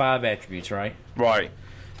 5 attributes, right? Right.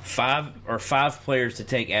 5 players to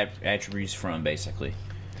take attributes from, basically.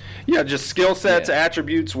 Yeah, just skill sets,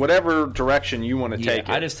 attributes, whatever direction you want to take it.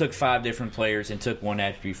 I just took 5 different players and took one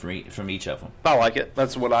attribute from each of them. I like it.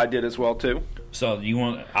 That's what I did as well, too. So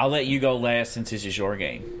I'll let you go last since this is your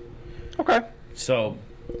game. Okay. So,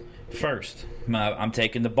 first, I'm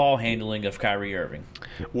taking the ball handling of Kyrie Irving.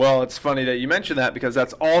 Well, it's funny that you mentioned that because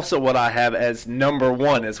that's also what I have as number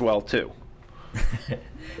 1 as well, too.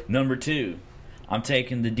 Number 2, I'm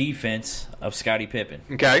taking the defense of Scottie Pippen.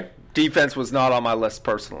 Okay. Defense was not on my list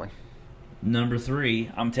personally. Number 3,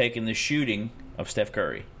 I'm taking the shooting of Steph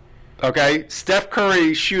Curry. Okay, Steph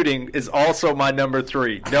Curry shooting is also my number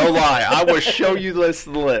 3. No lie. I will show you the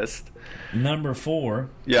list. Number 4,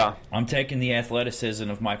 yeah, I'm taking the athleticism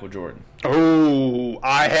of Michael Jordan. Oh,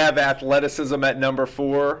 I have athleticism at number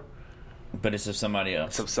 4. But it's of somebody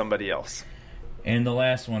else. It's of somebody else. And the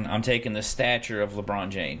last one, I'm taking the stature of LeBron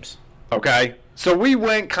James. Okay. So we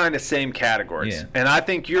went kind of same categories. Yeah. And I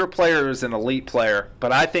think your player is an elite player.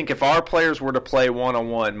 But I think if our players were to play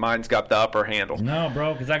one-on-one, mine's got the upper handle. No,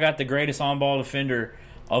 bro, because I got the greatest on-ball defender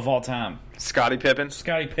of all time. Scottie Pippen?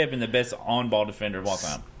 Scottie Pippen, the best on-ball defender of all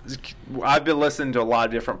time. I've been listening to a lot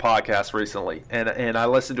of different podcasts recently, and I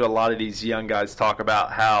listened to a lot of these young guys talk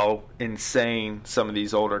about how insane some of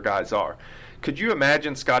these older guys are. Could you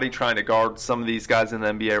imagine Scottie trying to guard some of these guys in the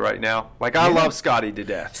NBA right now? Like, I love Scottie to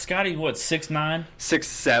death. Scottie, what, 6'9"?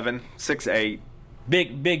 6'7", 6'8".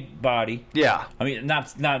 Big body. Yeah. I mean,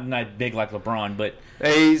 not big like LeBron, but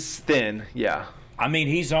he's thin, yeah. I mean,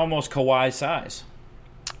 he's almost Kawhi size.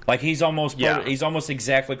 Like, he's almost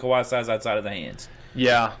exactly Kawhi size outside of the hands.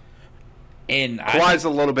 Yeah. And Kawhi's a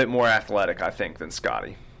little bit more athletic, I think, than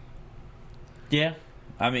Scottie. Yeah.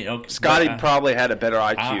 I mean, okay, Scottie probably had a better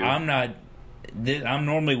IQ. I'm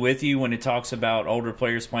normally with you when it talks about older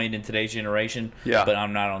players playing in today's generation, but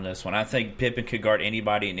I'm not on this one. I think Pippen could guard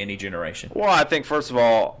anybody in any generation. Well, I think, first of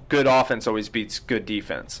all, good offense always beats good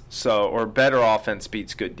defense. Or better offense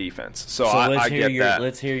beats good defense. So I get that.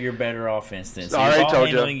 Let's hear your better offense then. So I already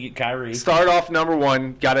told you. Kyrie. Start off number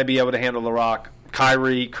one, got to be able to handle the rock.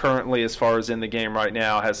 Kyrie, currently, as far as in the game right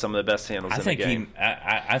now, has some of the best handles in the game.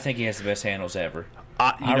 I think he has the best handles ever.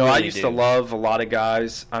 I used to love a lot of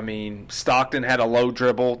guys. I mean, Stockton had a low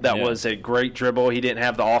dribble. That was a great dribble. He didn't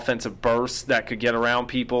have the offensive burst that could get around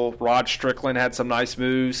people. Rod Strickland had some nice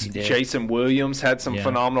moves. Jason Williams had some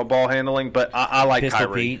phenomenal ball handling. But I like Pistol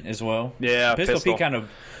Kyrie. Pete as well. Yeah, Pistol Pete kind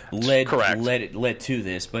of led to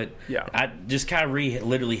this. But yeah. Kyrie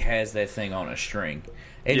literally has that thing on a string.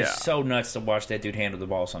 It is so nuts to watch that dude handle the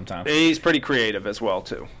ball sometimes. He's pretty creative as well,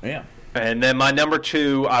 too. Yeah. And then my number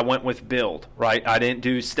two, I went with build, right? I didn't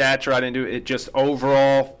do stature. I didn't do it. Just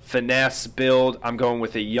overall finesse build. I'm going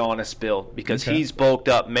with a Giannis build because he's bulked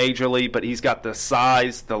up majorly, but he's got the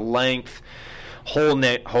size, the length, whole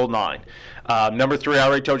nine. Number three, I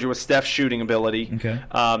already told you, was Steph's shooting ability. Okay.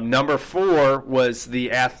 Number four was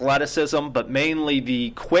the athleticism, but mainly the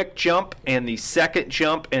quick jump and the second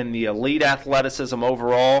jump and the elite athleticism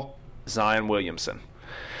overall, Zion Williamson.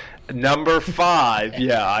 Number five,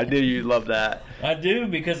 I knew you'd love that. I do,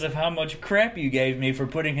 because of how much crap you gave me for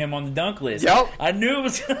putting him on the dunk list. Yep. I knew it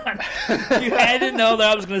was. You had to know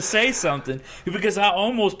that I was going to say something, because I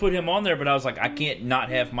almost put him on there, but I was like, I can't not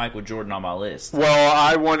have Michael Jordan on my list. Well,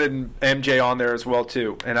 I wanted MJ on there as well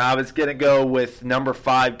too, and I was going to go with number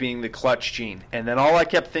five being the clutch gene. And then all I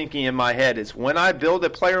kept thinking in my head is, when I build a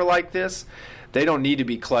player like this, they don't need to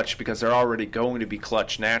be clutch because they're already going to be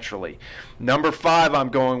clutch naturally. Number five, I'm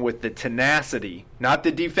going with the tenacity, not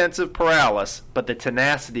the defensive paralysis, but the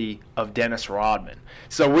tenacity of Dennis Rodman.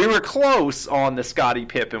 So we were close on the Scottie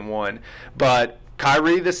Pippen one, but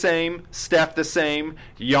Kyrie the same, Steph the same,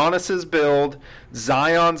 Giannis's build,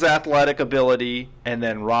 Zion's athletic ability, and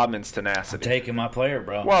then Rodman's tenacity. I'm taking my player,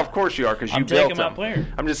 bro. Well, of course you are, because you built him. I'm taking my player.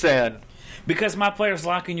 I'm just saying. Because my player's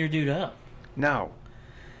locking your dude up. No.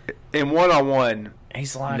 In one-on-one,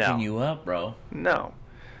 he's locking you up, bro. No.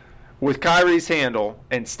 With Kyrie's handle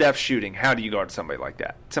and Steph's shooting, how do you guard somebody like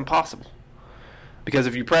that? It's impossible. Because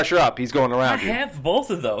if you pressure up, he's going around you. I have both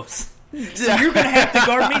of those. So you're going to have to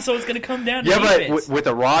guard me, so it's going to come down to defense. But with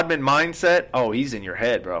a Rodman mindset, he's in your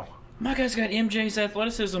head, bro. My guy's got MJ's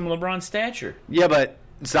athleticism, LeBron's stature. Yeah, but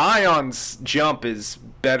Zion's jump is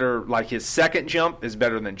better. Like, his second jump is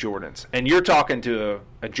better than Jordan's. And you're talking to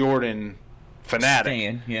a Jordan fanatic.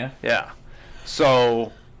 Stan, yeah. Yeah.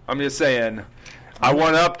 So, I'm just saying, I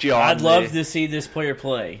one-upped you on I'd love to see this player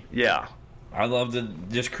play. Yeah. I'd love to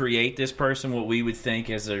just create this person, what we would think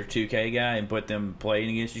as their 2K guy, and put them playing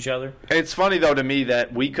against each other. It's funny, though, to me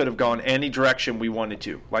that we could have gone any direction we wanted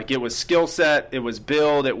to. Like, it was skill set, it was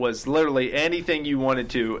build, it was literally anything you wanted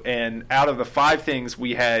to. And out of the 5 things,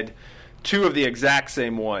 we had 2 of the exact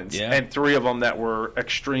same ones, and 3 of them that were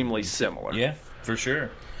extremely similar. Yeah, for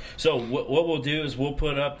sure. So what we'll do is we'll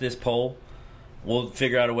put up this poll. We'll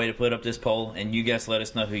figure out a way to put up this poll, and you guys let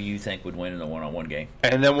us know who you think would win in a one-on-one game.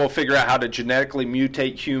 And then we'll figure out how to genetically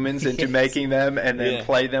mutate humans into making them and then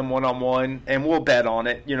play them one-on-one, and we'll bet on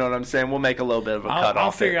it. You know what I'm saying? We'll make a little bit of a cut off.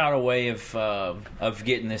 I'll figure out a way of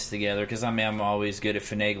getting this together, because I'm always good at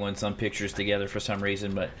finagling some pictures together for some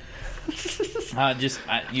reason, but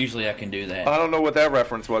usually I can do that. I don't know what that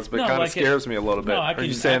reference was, but it kind of scares me a little bit. Are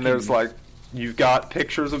you saying there's like... You've got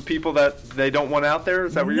pictures of people that they don't want out there?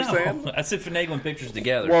 Is that what you're saying? I said finagling pictures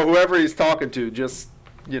together. Well, whoever he's talking to, just,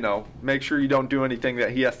 make sure you don't do anything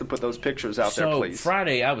that he has to put those pictures out there, please. So,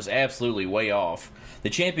 Friday, I was absolutely way off. The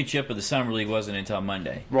championship of the Summer League wasn't until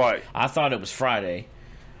Monday. Right. I thought it was Friday.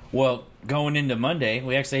 Well, going into Monday,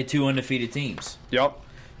 we actually had 2 undefeated teams. Yep.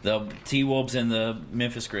 The T-Wolves and the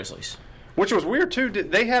Memphis Grizzlies. Which was weird, too.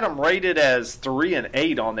 They had them rated as 3 and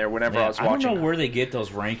 8 on there whenever I was watching. I don't know where they get those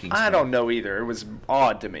rankings I from. don't know either. It was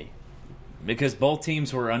odd to me. Because both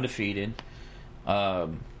teams were undefeated. The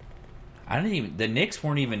Knicks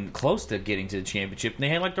weren't even close to getting to the championship, and they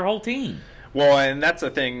had like their whole team. Well, and that's the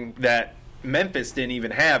thing that Memphis didn't even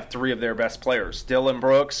have 3 of their best players: Dylan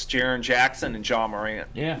Brooks, Jaren Jackson, and John Morant.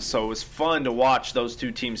 Yeah. So it was fun to watch those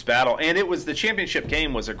 2 teams battle, and it was the championship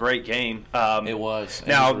game was a great game. It was.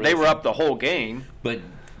 Now really they were fun. up the whole game, but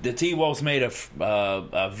the T-Wolves made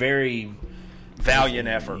a very valiant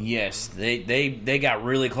effort. Yes, they got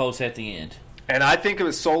really close at the end. And I think it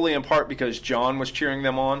was solely in part because John was cheering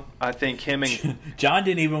them on. I think him and John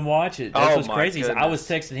didn't even watch it. That's what's my crazy. I was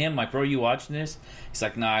goodness. texting him like, "Bro, you watching this?" He's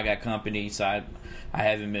like, "No, I got company, so I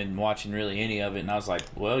haven't been watching really any of it." And I was like,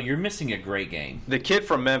 "Well, you're missing a great game." the kid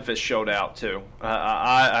from Memphis showed out too.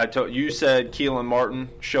 I told you said Keelan Martin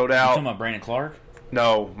showed You out. talking about Brandon Clark?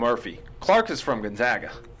 No, Murphy. Clark is from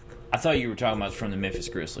Gonzaga. I thought you were talking about from the Memphis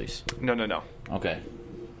Grizzlies. No. Okay,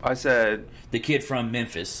 I said the kid from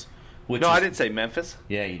Memphis. Which no. is, I didn't say Memphis.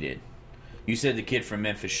 Yeah, you did. You said the kid from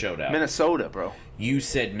Memphis showed out. Minnesota, bro. You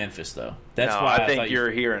said Memphis though. That's no, why I think thought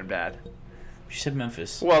you're hearing bad. You said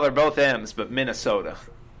Memphis. Well, they're both M's, but Minnesota.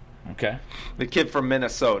 Okay. The kid from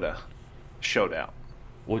Minnesota showed out.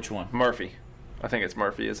 Which one? Murphy. I think it's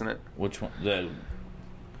Murphy, isn't it? Which one? The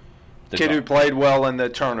Kid who played well in the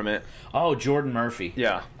tournament. Oh, Jordan Murphy.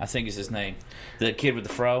 Yeah. I think is his name. The kid with the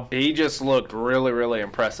fro. He just looked really, really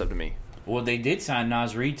impressive to me. Well, they did sign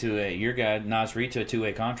Naz Reid to a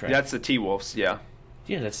 2-way contract. That's the T-Wolves, yeah.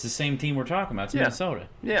 Yeah, that's the same team we're talking about. It's Yeah. Minnesota.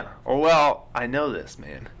 Yeah. Oh, well, I know this,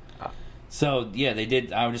 man. So yeah, they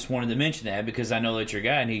did. I just wanted to mention that because I know that's your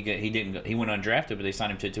guy, and he went undrafted, but they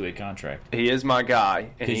signed him to a 2-way contract He is my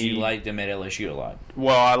guy. because you liked him at LSU a lot.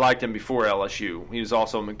 Well, I liked him before LSU. He was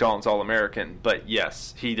also a McDonald's All-American. But,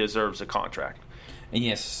 yes, he deserves a contract. And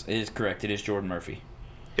yes, it is correct. It is Jordan Murphy.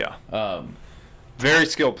 Yeah. Very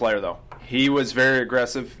skilled player, though. He was very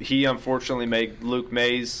aggressive. He unfortunately made Luke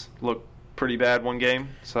Mays look pretry bad one game,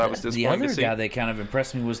 so that was The disappointing other to see. guy that kind of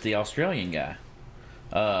impressed me was the Australian guy.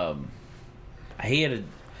 He had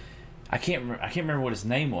I can't remember what his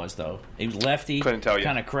name was though. He was lefty, Couldn't tell you.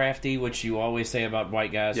 kind of crafty, which you always say about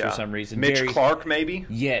white guys Yeah. for some reason. Mitch Clark, maybe?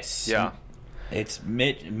 Yes. Yeah. It's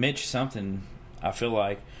Mitch something. I feel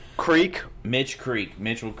like Creek? Mitchell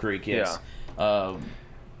Creek. Yes.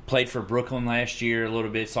 Played for Brooklyn last year a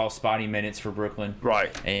little bit. Saw spotty minutes for Brooklyn. Right.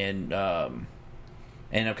 And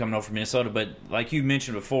ended up coming over from Minnesota. But like you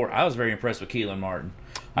mentioned before, I was very impressed with Keelan Martin.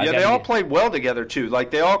 Yeah, they all played well together too.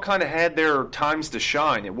 Like they all kind of had their times to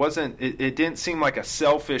shine. It wasn't. It didn't seem like a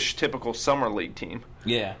selfish, typical summer league team.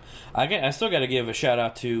 Yeah, I still got to give a shout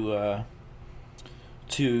out to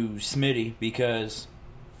Smitty because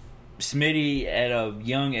Smitty at a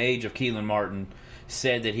young age of Keelan Martin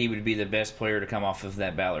said that he would be the best player to come off of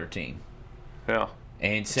that Ballard team. Yeah,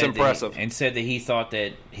 and it's said impressive. Said that he thought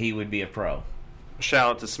that he would be a pro. Shout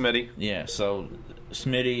out to Smitty. Yeah, so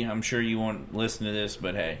Smitty, I'm sure you won't listen to this,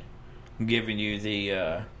 but hey, I'm giving you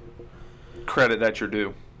the credit that you're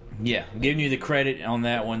due. Yeah, I'm giving you the credit on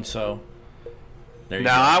that one. So there you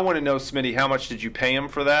now go. I want to know, Smitty, how much did you pay him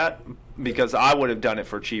for that? Because I would have done it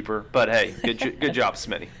for cheaper. But hey, good job,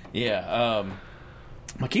 Smitty. Yeah,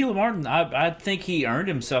 Keelan Martin, I think he earned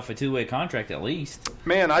himself a 2-way contract at least.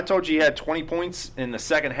 Man, I told you he had 20 points in the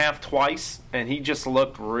second half twice, and he just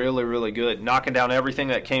looked really, really good. Knocking down everything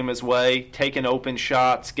that came his way, taking open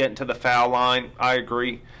shots, getting to the foul line. I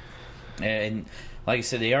agree. And like I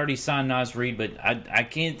said, they already signed Naz Reid, but I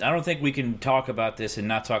don't think we can talk about this and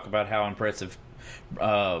not talk about how impressive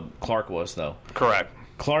Clark was, though. Correct.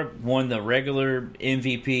 Clark won the regular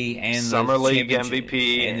MVP and Summer the League championship-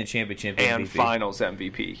 MVP and the championship and MVP. Finals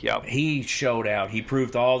MVP. Yep. He showed out. He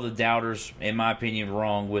proved all the doubters, in my opinion,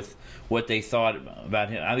 wrong with what they thought about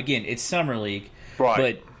him. Again, it's Summer League, Right.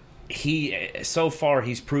 but so far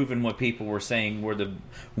he's proven what people were saying were the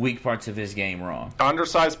weak parts of his game wrong.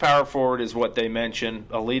 Undersized power forward is what they mentioned.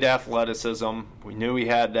 Elite athleticism. We knew he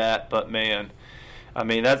had that, but man, I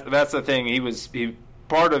mean that's the thing. He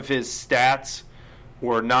part of his stats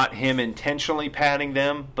were not him intentionally padding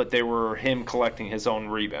them, but they were him collecting his own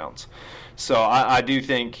rebounds. So I do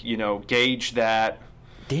think, gauge that.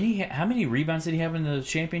 How many rebounds did he have in the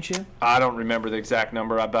championship? I don't remember the exact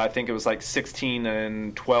number, but I think it was like 16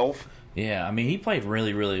 and 12. Yeah, I mean, he played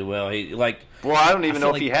really, really well. Well, I don't even know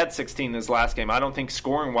if like he had 16 in his last game. I don't think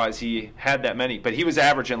scoring-wise he had that many, but he was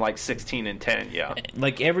averaging like 16 and 10, yeah.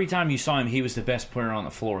 Like, every time you saw him, he was the best player on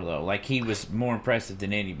the floor, though. Like, he was more impressive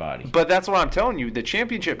than anybody. But that's what I'm telling you. The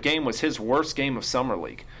championship game was his worst game of Summer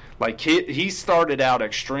League. Like, he started out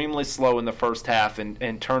extremely slow in the first half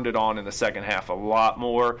and turned it on in the second half a lot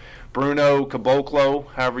more. Bruno Caboclo,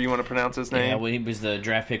 however you want to pronounce his name. Yeah, well, he was the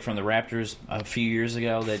draft pick from the Raptors a few years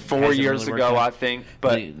ago. 4 years ago, I think.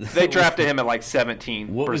 But they drafted him at like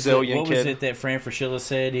 17. Brazilian kid. What was it that Fran Fraschilla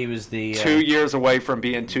said? He was the 2 years away from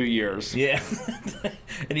being 2 years. Yeah.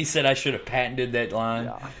 And he said I should have patented that line.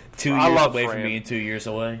 Yeah. 2 years away from being 2 years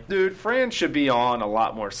away. Dude, Fran should be on a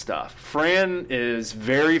lot more stuff. Fran is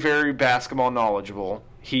very, very basketball knowledgeable.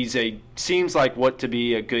 Seems like what to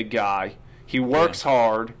be a good guy. He works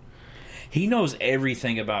hard. He knows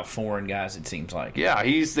everything about foreign guys, it seems like. Yeah,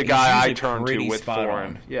 he's the guy I turn to with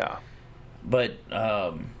foreign. Yeah. But,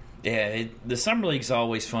 the Summer League's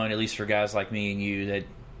always fun, at least for guys like me and you that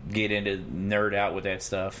get into nerd out with that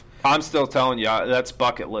stuff. I'm still telling you, that's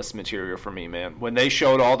bucket list material for me, man. When they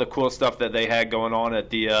showed all the cool stuff that they had going on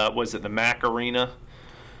at the, was it the Mac Arena?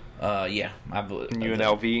 Yeah.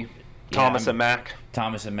 UNLV? Thomas and Mack?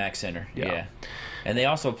 Thomas and Mack Center, yeah. And they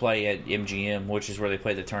also play at MGM, which is where they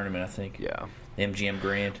play the tournament, I think. Yeah. MGM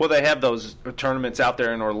Grand. Well, they have those tournaments out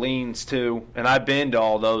there in Orleans, too. And I've been to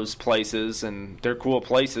all those places, and they're cool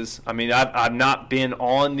places. I mean, I've not been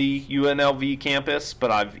on the UNLV campus,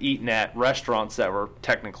 but I've eaten at restaurants that were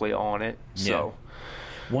technically on it. So,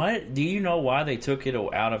 do you know why they took it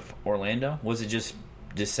out of Orlando? Was it just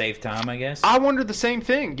save time, I guess? I wondered the same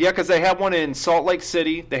thing. Yeah, because they had one in Salt Lake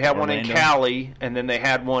City, they had one in Cali, and then they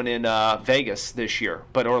had one in Vegas this year.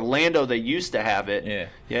 But Orlando, they used to have it.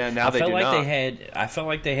 Yeah. Now they do not. I felt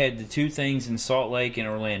like they had the two things in Salt Lake and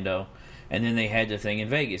Orlando, and then they had the thing in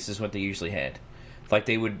Vegas. Is what they usually had. Like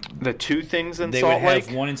they would the two things in Salt Lake. They would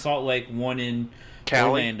have one in Salt Lake, one in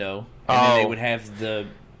Orlando, and then they would have the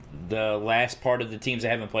last part of the teams that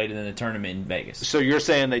haven't played, and then the tournament in Vegas. So you're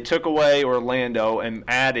saying they took away Orlando and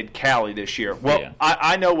added Cali this year. Well,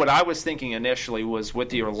 I know what I was thinking initially was with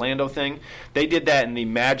the Orlando thing, they did that in the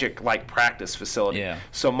Magic practice facility. Yeah.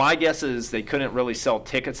 So my guess is they couldn't really sell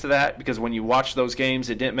tickets to that because when you watch those games,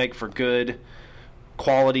 it didn't make for good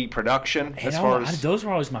quality production. Those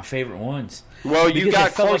were always my favorite ones. Well, you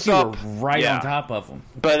got close up, you were right on top of them.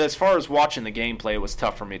 But as far as watching the gameplay, it was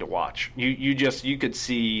tough for me to watch. You could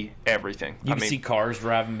see everything. You could see cars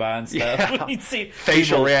driving by and stuff. Yeah. You'd see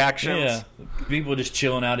facial reactions. Yeah, people just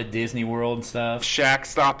chilling out at Disney World and stuff. Shaq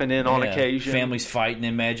stopping in on occasion. Families fighting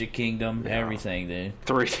in Magic Kingdom. Yeah. Everything, dude.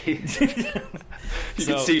 3D. You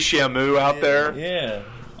can see Shamu out there. Yeah,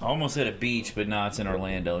 almost at a beach, but no, it's in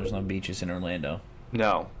Orlando. There's no beaches in Orlando.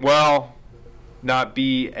 No. Well, not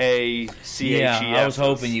BACHES. Yeah, I was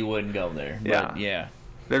hoping you wouldn't go there. But yeah.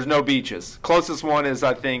 There's no beaches. Closest one is,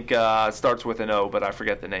 I think, starts with an O, but I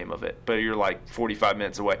forget the name of it. But you're like 45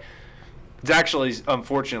 minutes away. It's actually,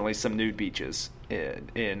 unfortunately, some nude beaches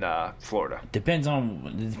in Florida. Depends.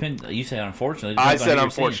 You said unfortunately. I said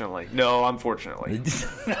unfortunately. No, unfortunately.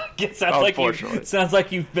 Sounds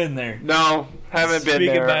like you've been there. No, haven't been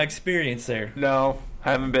there. Speaking by experience there. No.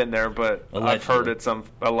 Haven't been there, but allegedly. I've heard it's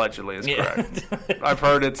allegedly is correct. I've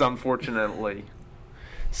heard it's unfortunately.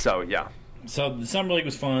 So, yeah. So, the Summer League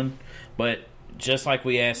was fun, but just like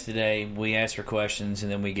we asked today, we asked for questions,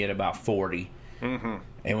 and then we get about 40. Mm-hmm.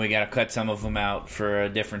 And we got to cut some of them out for a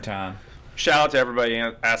different time. Shout out to everybody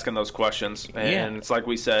asking those questions. And it's like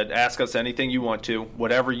we said, ask us anything you want to,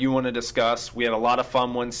 whatever you want to discuss. We had a lot of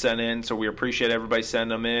fun ones sent in, so we appreciate everybody sending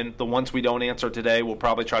them in. The ones we don't answer today, we'll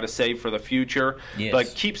probably try to save for the future. Yes.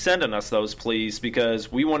 But keep sending us those, please,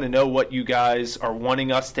 because we want to know what you guys are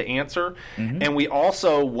wanting us to answer. Mm-hmm. And we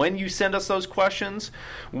also, when you send us those questions,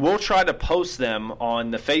 we'll try to post them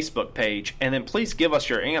on the Facebook page. And then please give us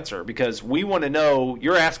your answer, because we want to know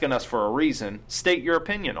you're asking us for a reason. State your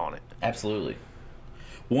opinion on it. Absolutely.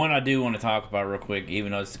 One I do want to talk about real quick,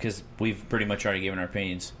 even though it's because we've pretty much already given our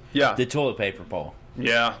opinions. Yeah. The toilet paper poll.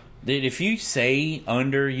 Yeah. Dude, if you say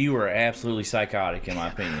under, you are absolutely psychotic, in my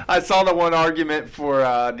opinion. I saw the one argument for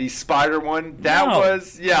the spider one. That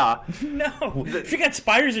was, yeah. No. If you got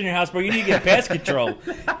spiders in your house, bro, you need to get pest control.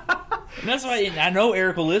 And that's why I know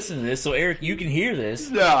Eric will listen to this, so Eric, you can hear this.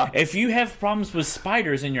 Yeah. If you have problems with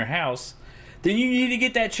spiders in your house, then you need to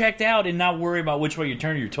get that checked out and not worry about which way you're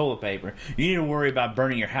turning your toilet paper. You need to worry about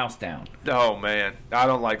burning your house down. Oh, man. I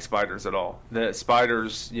don't like spiders at all. The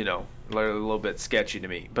spiders, a little bit sketchy to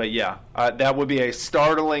me. But yeah, that would be a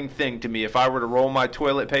startling thing to me if I were to roll my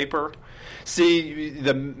toilet paper. See,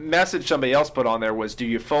 the message somebody else put on there was, do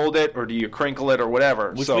you fold it or do you crinkle it or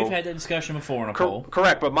whatever? Which we've had that discussion before in a poll.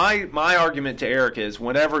 Correct, but my argument to Eric is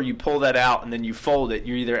whenever you pull that out and then you fold it,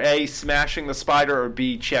 you're either A, smashing the spider, or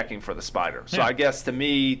B, checking for the spider. So I guess to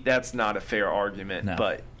me, that's not a fair argument,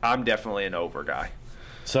 but I'm definitely an over guy.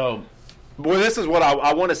 So... Well, this is what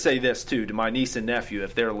I want to say this, too, to my niece and nephew,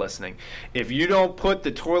 if they're listening. If you don't put the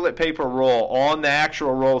toilet paper roll on the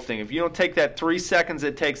actual roll thing, if you don't take that 3 seconds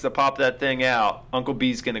it takes to pop that thing out, Uncle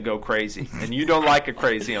B's going to go crazy. And you don't like a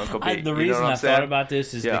crazy Uncle B. The reason I thought about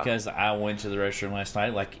this is because I went to the restroom last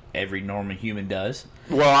night, like every normal human does.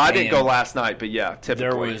 Well, I didn't go last night, but yeah,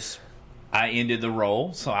 typically. I ended the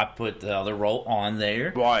roll, so I put the other roll on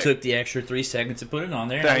there. Right. Took the extra 3 seconds to put it on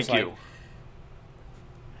there. Thank you.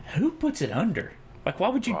 Who puts it under? Like, why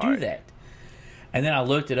would you do that? And then I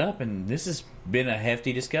looked it up, and this has been a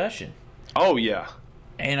hefty discussion. Oh, yeah.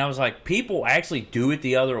 And I was like, people actually do it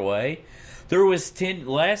the other way. There was 10,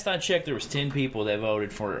 last I checked, there was 10 people that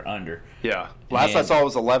voted for under. Yeah. Last I saw it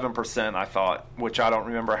was 11%, I thought, which I don't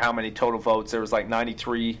remember how many total votes. There was like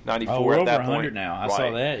 93, 94 we're at that over 100 point. now. I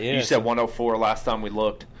saw that, yeah. You said 104 last time we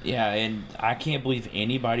looked. Yeah, and I can't believe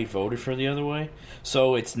anybody voted for the other way.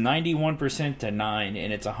 So it's 91% to 9,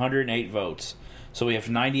 and it's 108 votes. So we have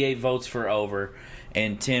 98 votes for over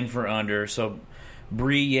and 10 for under. So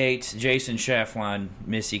Bree Yates, Jason Schaffline,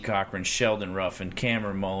 Missy Cochran, Sheldon Ruffin,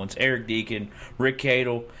 Cameron Mullins, Eric Deacon, Rick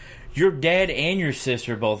Cadle. Your dad and your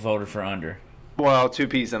sister both voted for under. Well, 2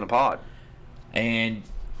 peas in a pod. And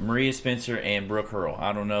Maria Spencer and Brooke Hurl.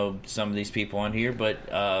 I don't know some of these people on here,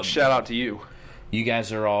 but... shout out to you. You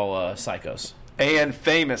guys are all psychos. And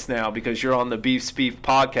famous now because you're on the Beef Speef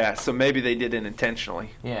podcast, so maybe they did it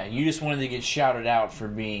intentionally. Yeah, you just wanted to get shouted out for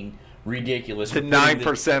being ridiculous. The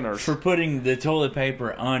 9%ers. For putting the toilet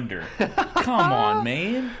paper under. Come on,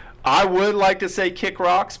 man. I would like to say kick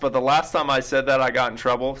rocks, but the last time I said that, I got in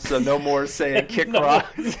trouble. So no more saying kick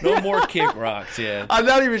rocks. No more kick rocks, yeah. I'm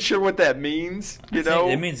not even sure what that means, you know?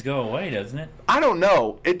 It means go away, doesn't it? I don't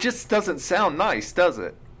know. It just doesn't sound nice, does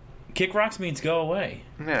it? Kick rocks means go away.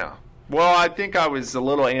 Yeah. Well, I think I was a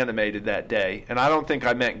little animated that day, and I don't think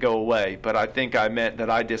I meant go away, but I think I meant that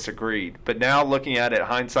I disagreed. But now looking at it,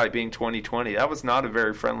 hindsight being 20/20, that was not a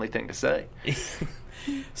very friendly thing to say.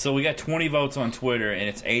 So we got 20 votes on Twitter, and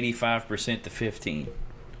it's 85% to 15.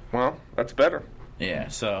 Well, that's better. Yeah,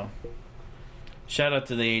 so shout out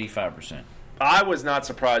to the 85%. I was not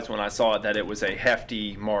surprised when I saw it that it was a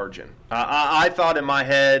hefty margin. I thought in my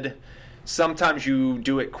head... Sometimes you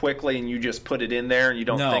do it quickly and you just put it in there and you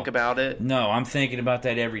don't think about it. No, I'm thinking about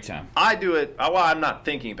that every time. I do it. Well, I'm not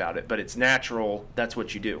thinking about it, but it's natural. That's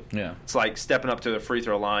what you do. Yeah. It's like stepping up to the free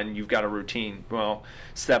throw line. You've got a routine. Well,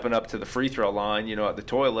 stepping up to the free throw line, at the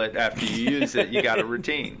toilet after you use it, you got a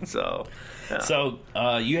routine. So, yeah. So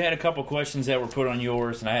you had a couple questions that were put on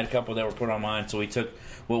yours, and I had a couple that were put on mine. So we took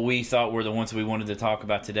what we thought were the ones we wanted to talk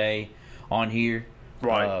about today on here.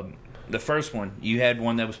 Right. The first one, you had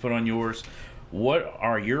one that was put on yours. What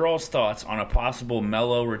are your all's thoughts on a possible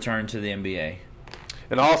Melo return to the NBA?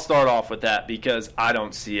 And I'll start off with that because I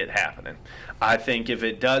don't see it happening. I think if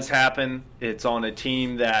it does happen, it's on a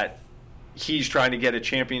team that he's trying to get a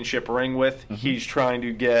championship ring with. Mm-hmm. He's trying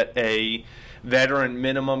to get a veteran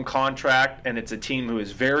minimum contract, and it's a team who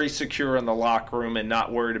is very secure in the locker room and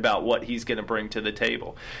not worried about what he's going to bring to the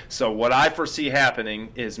table. So what I foresee happening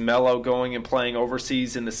is Melo going and playing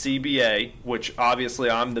overseas in the CBA, which obviously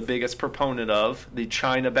I'm the biggest proponent of. The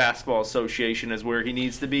China Basketball Association is where he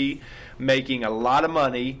needs to be, making a lot of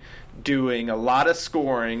money, doing a lot of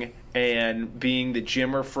scoring, and being the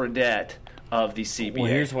Jimmer Fredette of the CBA. Well,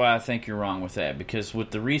 here's why I think you're wrong with that. Because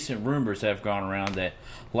with the recent rumors that have gone around that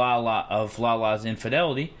Lala's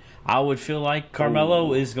infidelity, I would feel like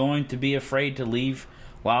Carmelo is going to be afraid to leave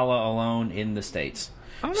Lala alone in the States.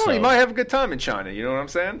 I don't know. He might have a good time in China. You know what I'm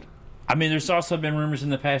saying? I mean, there's also been rumors in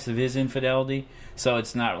the past of his infidelity, so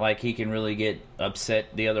it's not like he can really get upset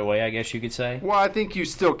the other way, I guess you could say. Well, I think you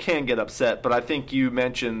still can get upset, but I think you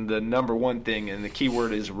mentioned the number one thing, and the key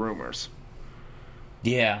word is rumors.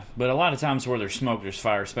 Yeah, but a lot of times where there's smoke, there's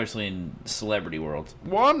fire, especially in the celebrity world.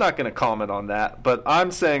 Well, I'm not going to comment on that, but I'm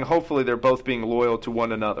saying hopefully they're both being loyal to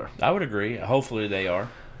one another. I would agree. Hopefully they are.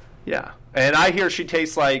 Yeah. And I hear she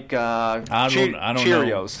tastes like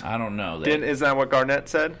Cheerios. I don't know. Isn't that what Garnett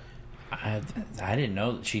said? I didn't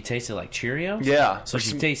know that she tasted like Cheerios? Yeah. So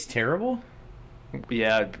she tastes terrible?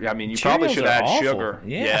 Yeah, I mean, you Cheerios probably should add awful. Sugar.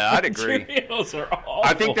 Yeah, I'd agree. Cheerios are awful.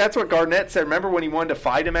 I think that's what Garnett said. Remember when he wanted to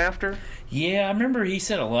fight him after? Yeah, I remember he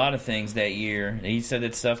said a lot of things that year. He said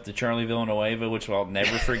that stuff to Charlie Villanueva, which I'll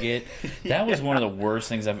never forget. That was one of the worst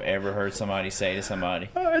things I've ever heard somebody say to somebody.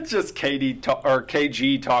 It's just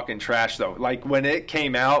KG talking trash, though. Like, when it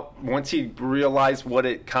came out, once he realized what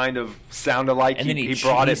it kind of sounded like, And then he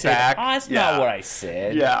brought it said, back. Oh, that's not what I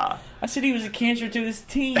said. Yeah. I said he was a cancer to his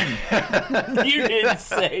team. You didn't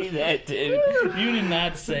say that, dude. You did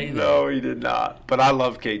not say that. No, he did not. But I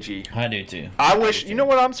love KG. I do, too. I wish, you know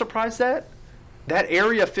what I'm surprised at? That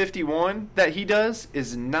Area 51 that he does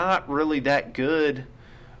is not really that good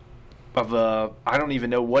of a, I don't even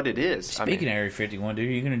know what it is. Speaking of Area 51, dude,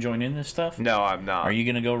 are you going to join in this stuff? No, I'm not. Are you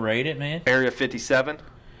going to go raid it, man? Area 57?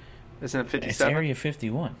 Isn't it 57? It's Area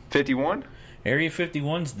 51. 51? Area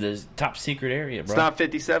 51's the top secret area, bro. It's not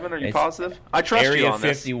 57? Are you positive? I trust Area you on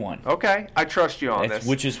this. 51. Okay, I trust you on this.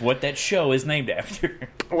 Which is what that show is named after.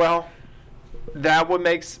 Well, that would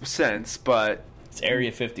make sense, but... It's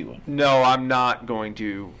Area 51. No, I'm not going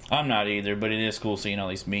to... I'm not either, but it is cool seeing all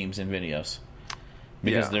these memes and videos.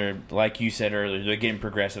 Because they're, like you said earlier, they're getting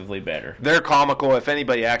progressively better. They're comical. If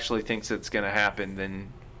anybody actually thinks it's going to happen,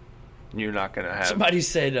 then you're not going to have... Somebody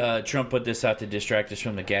said Trump put this out to distract us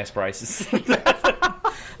from the gas prices.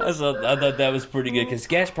 I thought that was pretty good, because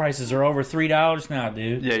gas prices are over $3 now,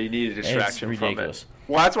 dude. Yeah, you need a distraction it's ridiculous. from it.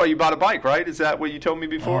 Well, that's why you bought a bike, right? Is that what you told me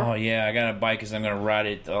before? Oh, yeah, I got a bike because I'm going to ride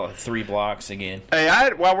it 3 blocks again. Hey,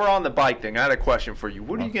 while we're on the bike thing, I had a question for you.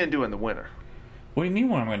 What are you going to do in the winter? What do you mean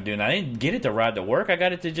what I'm going to do? I didn't get it to ride to work. I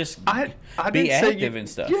got it to just I be active and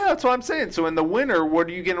stuff. Yeah, that's what I'm saying. So in the winter, what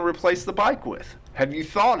are you going to replace the bike with? Have you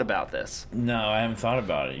thought about this? No, I haven't thought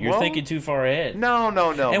about it. You're thinking too far ahead. No,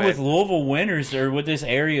 And man. with Louisville winters, or with this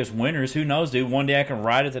area's winters, who knows, dude? One day I can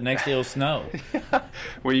ride it, the next day it'll snow.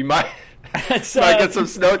 Well, you might... So, might get some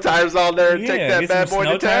snow tires on there and take that bad boy to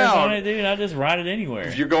snow tires town. on it, dude. I'll just ride it anywhere.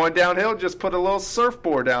 If you're going downhill, just put a little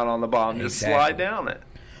surfboard down on the bottom. Just slide down it.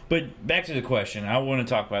 But back to the question. I want to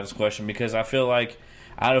talk about this question because I feel like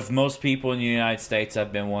out of most people in the United States,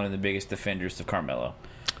 I've been one of the biggest defenders of Carmelo.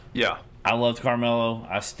 Yeah. I loved Carmelo.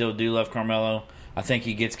 I still do love Carmelo. I think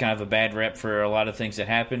he gets kind of a bad rep for a lot of things that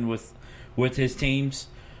happened with his teams.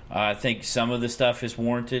 I think some of the stuff is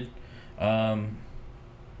warranted.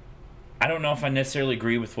 I don't know if I necessarily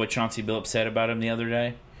agree with what Chauncey Billups said about him the other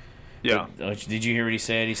day. Yeah. Did you hear what he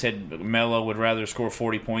said? He said Melo would rather score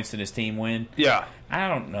 40 points than his team win. Yeah. I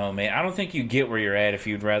don't know, man. I don't think you get where you're at if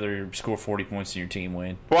you'd rather score 40 points than your team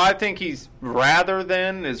win. Well, I think he's rather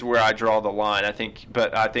than is where I draw the line. I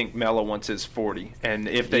think Melo wants his 40, and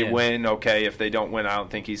if they win, okay. If they don't win, I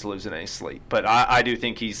don't think he's losing any sleep. But I do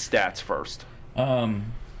think he's stats first.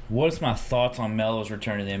 What's my thoughts on Melo's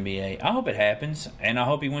return to the NBA? I hope it happens, and I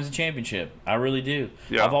hope he wins a championship. I really do.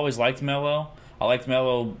 Yeah. I've always liked Melo. I liked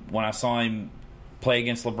Melo when I saw him play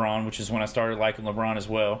against LeBron, which is when I started liking LeBron as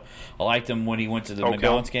well. I liked him when he went to the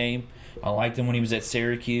McDonald's game. I liked him when he was at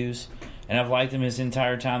Syracuse. And I've liked him his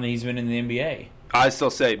entire time that he's been in the NBA. I still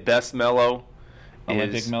say best Melo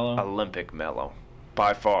Olympic Melo? Olympic Melo,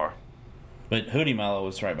 by far. But Hoodie Melo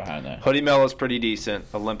was right behind that. Hoodie Melo is pretty decent.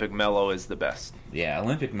 Olympic Melo is the best. Yeah,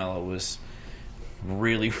 Olympic Melo was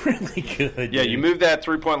really, really good. Yeah, dude. you move that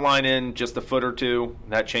three-point line in just a foot or two,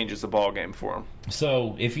 that changes the ball game for him.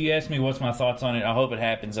 So, if you ask me what's my thoughts on it, I hope it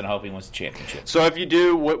happens, and I hope he wins the championship. So, if you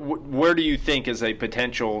do, where do you think is a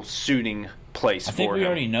potential suiting place for him? I think we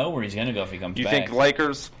already know where he's going to go if he comes back. You think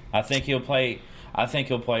Lakers? I think he'll play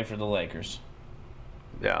for the Lakers.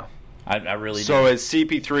 Yeah. I really do. So is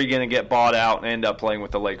CP3 going to get bought out and end up playing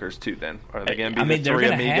with the Lakers too then? Are they going to be the three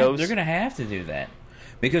amigos? They're going to have to do that.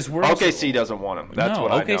 Because OKC doesn't want him. That's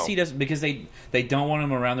what I know. OKC doesn't, because they don't want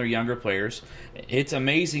him around their younger players. It's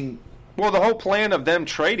amazing. Well, the whole plan of them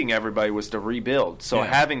trading everybody was to rebuild. So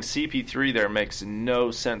having CP3 there makes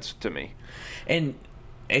no sense to me. And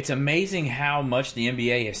it's amazing how much the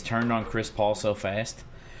NBA has turned on Chris Paul so fast.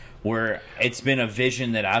 Where it's been a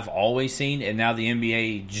vision that I've always seen, and now the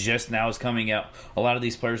NBA just now is coming out. A lot of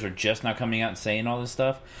these players are just now coming out and saying all this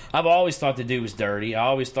stuff. I've always thought the dude was dirty. I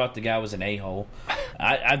always thought the guy was an a-hole.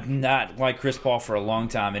 I've not liked Chris Paul for a long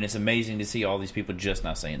time, and it's amazing to see all these people just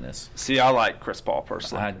now saying this. See, I like Chris Paul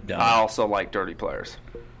personally. I don't. I also like dirty players.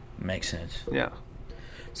 Makes sense. Yeah.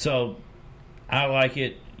 So, I like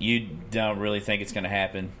it. You don't really think it's going to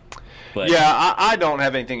happen. But yeah, I don't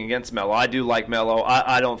have anything against Melo. I do like Melo.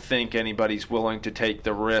 I don't think anybody's willing to take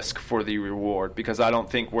the risk for the reward because I don't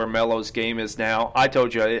think where Melo's game is now. I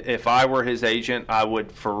told you, if I were his agent, I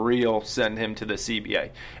would for real send him to the CBA.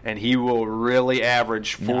 And he will really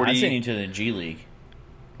average 40. No, I'd send him to the G League.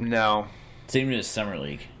 No. Send him to the Summer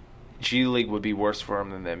League. G League would be worse for him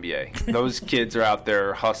than the NBA. Those kids are out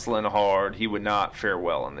there hustling hard. He would not fare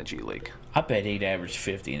well in the G League. I bet he'd average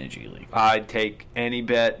 50 in the G League. I'd take any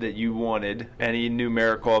bet that you wanted, any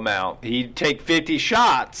numerical amount. He'd take 50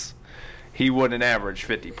 shots. He wouldn't average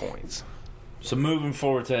 50 points. So moving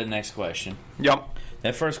forward to the next question. Yep.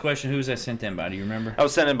 That first question, who was that sent in by? Do you remember? I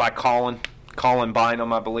was sent in by Colin. Colin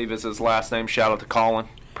Bynum, I believe is his last name. Shout out to Colin.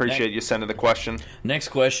 Appreciate you sending the question. Next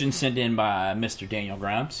question sent in by Mr. Daniel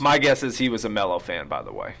Grimes. My guess is he was a Melo fan, by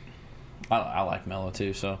the way. I like Melo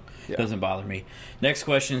too, so it doesn't bother me. Next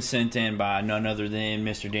question sent in by none other than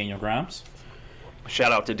Mr. Daniel Grimes.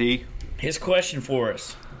 Shout out to D. His question for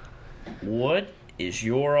us: what is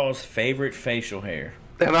your all's favorite facial hair?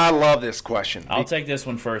 And I love this question. I'll take this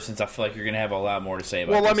one first since I feel like you're going to have a lot more to say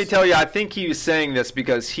about Well, this. let me tell you, I think he was saying this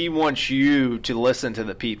because he wants you to listen to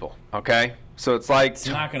the people, okay? So it's like... It's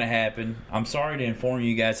not going to happen. I'm sorry to inform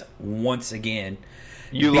you guys once again.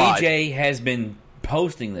 You BJ lied. has been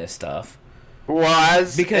posting this stuff. Well,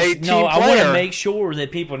 as Because, a team no, I player, want to make sure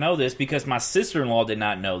that people know this because my sister-in-law did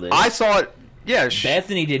not know this. I saw it... Yeah,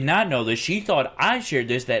 Bethany did not know this. She thought I shared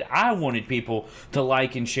this, that I wanted people to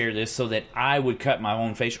like and share this so that I would cut my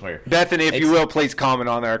own facial hair. Bethany, if you will, please comment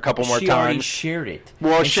on there a couple more She already times. shared it.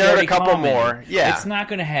 Well, And she share it a already couple commented. more. Yeah. It's not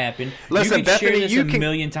going to happen. Listen, you can share Bethany, this you a can-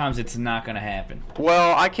 million times. It's not going to happen.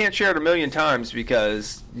 Well, I can't share it a million times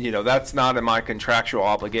because, that's not in my contractual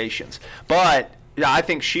obligations. But... yeah, I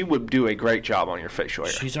think she would do a great job on your facial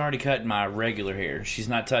hair. She's already cutting my regular hair. She's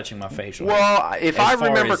not touching my facial hair. Well, if As I far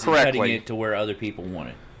remember as cutting correctly... it to where other people want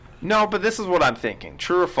it. No, but this is what I'm thinking.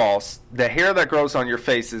 True or false, the hair that grows on your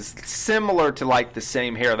face is similar to like the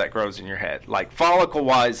same hair that grows in your head. Like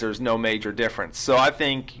follicle-wise, there's no major difference. So I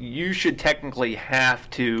think you should technically have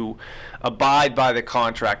to abide by the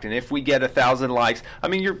contract. And if we get 1,000 likes, I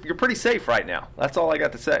mean, you're pretty safe right now. That's all I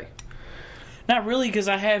got to say. Not really, because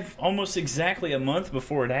I have almost exactly a month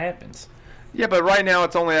before it happens. Yeah, but right now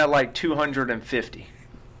it's only at like 250.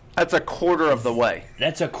 That's a quarter of the way.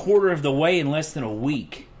 That's a quarter of the way in less than a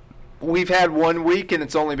week. We've had 1 week and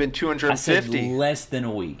it's only been I 250. said less than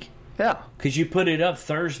a week. Yeah. Because you put it up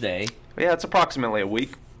Thursday. Yeah, it's approximately a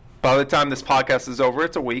week. By the time this podcast is over,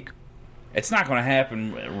 it's a week. It's not going to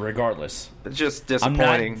happen regardless. It's just I'm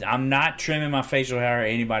disappointing. not trimming my facial hair.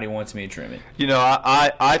 Anybody wants me to trim it.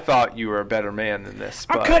 I thought you were a better man than this.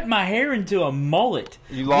 I'm But cutting my hair into a mullet.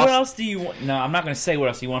 You lost- What else do you want? No, I'm not going to say what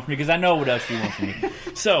else you want from me because I know what else you want from me.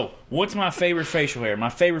 So, what's my favorite facial hair? My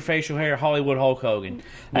favorite facial hair, Hollywood Hulk Hogan.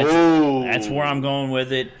 Whoa. That's where I'm going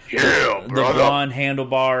with it. Yeah, The brother. blonde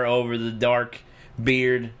handlebar over the dark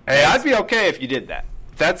beard. Hey, I'd be okay if you did that.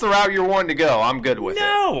 If that's the route you're wanting to go, I'm good with it.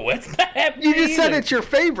 No, it's not happening. You just said either. it's your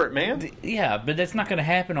favorite, man. Yeah, but that's not going to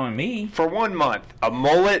happen on me. For 1 month, a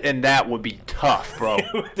mullet and that would be tough, bro.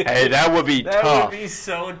 Hey, that would be That tough. would be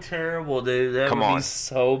so terrible, dude. That Come would on. be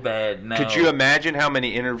so bad. No. Could you imagine how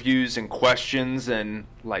many interviews and questions and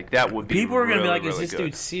like that would be? People are going to be really, like, "Is really this good.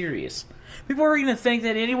 dude serious?" People are going to think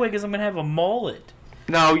that anyway because I'm going to have a mullet.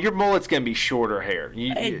 No, your mullet's gonna be shorter hair.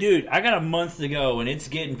 Hey, dude, I got a month to go, and it's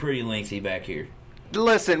getting pretty lengthy back here.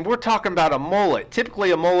 Listen, we're talking about a mullet.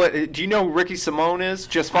 Typically, a mullet. Do you know who Ricky Simone is?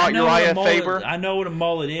 Just fought Uriah Faber. I know what a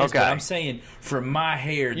mullet is, Okay. but I'm saying for my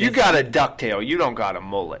hair, You got a ducktail. You don't got a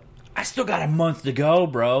mullet. I still got a month to go,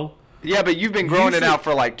 bro. Yeah, but you've been growing it Usually- out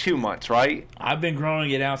for like 2 months, right? I've been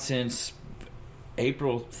growing it out since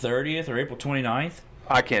April 30th or April 29th.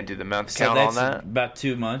 I can't do the month So count on that's that. about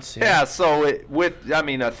 2 months. Yeah, so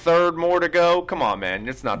a third more to go. Come on, man,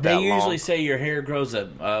 it's not that They long. usually say your hair grows a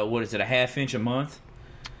half inch a month.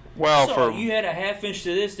 Well, So you had a half inch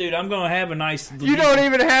to this, dude. I'm gonna have a nice. you don't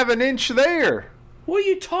even have an inch there. What are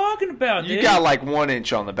you talking about, You dude? got like 1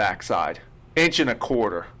 inch on the backside,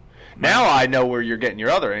 1.25 inches. Now I know where you're getting your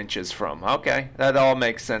other inches from. Okay, that all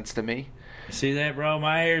makes sense to me. See that, bro?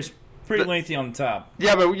 My hair's pretty lengthy on the top.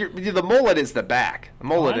 Yeah, but the mullet is the back. The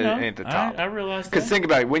mullet I know. ain't the top. I realize that. Because think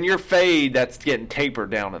about it, when you're fade, that's getting tapered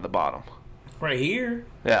down at the bottom. Right here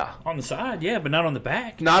Yeah. on the side, yeah, but not on the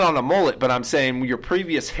back. Not on a mullet, but I'm saying your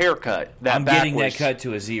previous haircut, that I'm back getting was that cut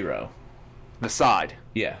to a 0. the side.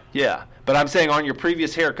 Yeah. Yeah. But I'm saying on your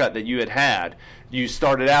previous haircut that you had, you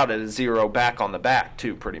started out at a 0 back on the back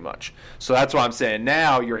too, pretty much. So that's why I'm saying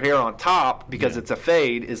now your hair on top, because it's a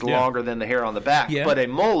fade, is Yeah. longer than the hair on the back. Yeah. But a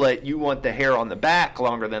mullet, you want the hair on the back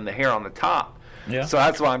longer than the hair on the top. Yeah. So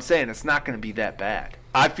that's why I'm saying it's not going to be that bad.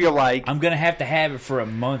 I feel like I'm gonna have it for a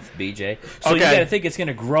month, BJ. So you Okay. gotta think it's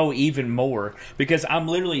gonna grow even more because I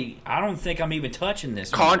don't think I'm even touching this.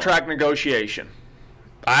 contract negotiation.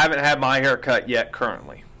 I haven't had my hair cut yet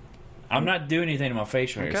currently. I'm not doing anything to my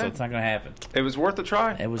facial hair, Okay. so it's not going to happen. It was worth a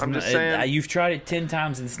try. I'm just saying. You've tried it 10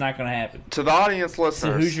 times and it's not going to happen. To the audience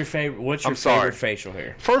listeners. So who's your favorite? What's your favorite facial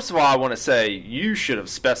hair? First of all, I want to say you should have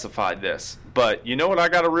specified this. But you know what I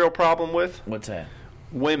got a real problem with? What's that?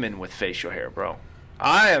 Women with facial hair, bro.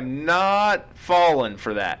 I am not falling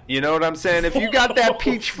for that. You know what I'm saying? If you got that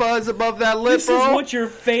peach fuzz above that lip, This bro. is what's your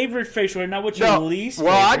favorite facial hair, not what's your least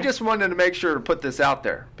favorite. Well, I just wanted to make sure to put this out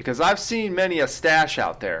there because I've seen many a stash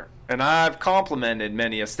out there, and I've complimented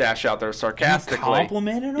many a stash out there sarcastically. You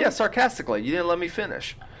complimented them? Yeah, sarcastically. You didn't let me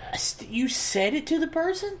finish. You said it to the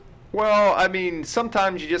person? Well, I mean,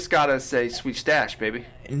 sometimes you just gotta say "sweet stash, baby."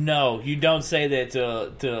 No, you don't say that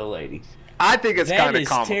to a lady. I think it's kind That of is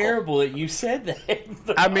comical. terrible that you said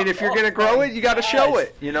that. I mean, if you're gonna grow it, you got to show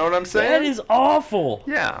it. You know what I'm saying? That is awful.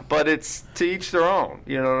 Yeah, but it's to each their own.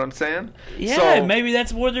 You know what I'm saying? Yeah, So, maybe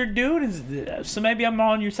that's what they're doing. So maybe I'm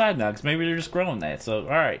on your side now, because maybe they're just growing that. So, all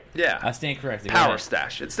right. Yeah. I stand corrected. Go power ahead.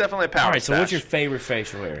 stash. It's definitely a power All right, stash. so what's your favorite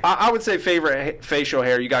facial hair? I would say favorite facial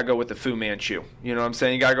hair, you got to go with the Fu Manchu. You know what I'm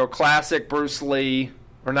saying? You got to go classic Bruce Lee,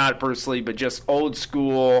 or not Bruce Lee, but just old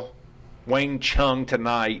school Wing Chun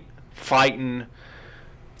tonight, fighting,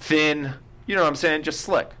 thin, you know what I'm saying? Just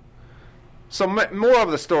slick. So more of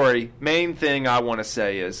the story, main thing I want to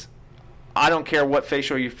say is I don't care what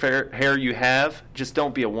facial hair you have, just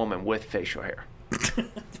don't be a woman with facial hair.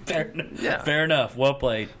 Fair enough. Well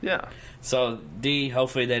played. Yeah. So, D,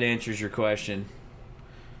 hopefully that answers your question.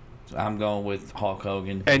 I'm going with Hulk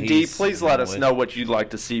Hogan. And D, please let us know what you'd like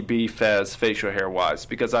to see Beef as facial hair wise,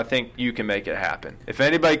 because I think you can make it happen. If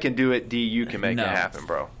anybody can do it, D, you can make it happen,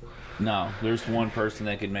 bro. No, there's one person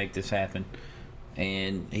that could make this happen,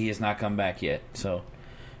 and he has not come back yet. So,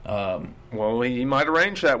 well, he might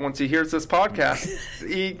arrange that once he hears this podcast.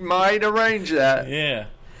 He might arrange that. yeah.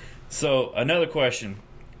 So, another question.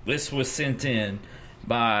 This was sent in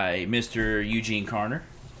by Mr. Eugene Carner.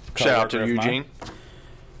 Shout out to Eugene.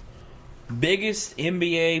 Biggest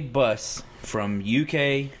NBA bust from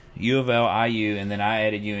UK, U of L, IU, and then I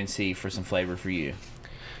added UNC for some flavor for you.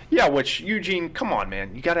 Yeah, which, Eugene, come on,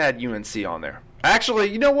 man. You got to add UNC on there. Actually,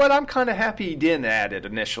 you know what? I'm kind of happy he didn't add it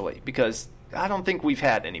initially, because I don't think we've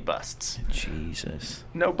had any busts. Jesus.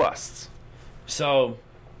 No busts. So,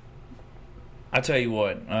 I'll tell you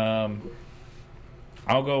what.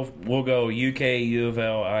 We'll go UK, U of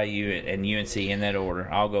L, IU, and UNC in that order.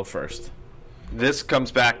 I'll go first. This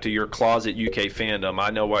comes back to your closet UK fandom. I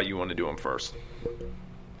know why you want to do them first.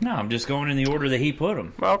 No, I'm just going in the order that he put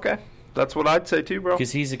them. Well, okay. That's what I'd say too, bro.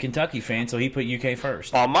 Because he's a Kentucky fan, so he put UK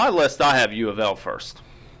first. On my list, I have U of L first.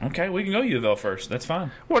 Okay, we can go U of L first. That's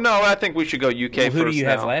fine. Well, no, I think we should go UK first. Who do you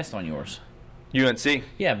now. have last on yours? UNC.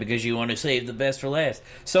 Yeah, because you want to save the best for last.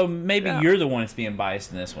 So maybe you're the one that's being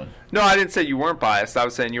biased in this one. No, I didn't say you weren't biased. I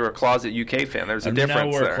was saying you were a closet UK fan. There's a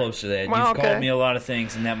difference nowhere there. close to that. Well, You've called me a lot of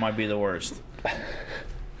things, and that might be the worst.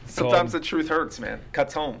 Sometimes the truth hurts, man.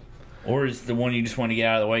 Cuts home. Or is the one you just want to get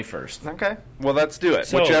out of the way first? Okay. Well, let's do it.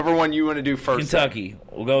 So, whichever one you want to do first. Kentucky.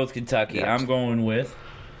 We'll go with Kentucky. Yeah. I'm going with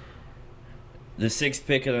the 6th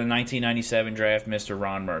pick of the 1997 draft, Mr.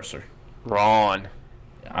 Ron Mercer. Ron.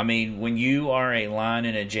 I mean, when you are a line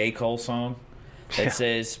in a J. Cole song that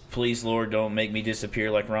says, "Please, Lord, don't make me disappear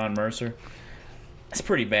like Ron Mercer," that's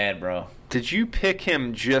pretty bad, bro. Did you pick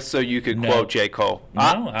him just so you could quote J. Cole? No,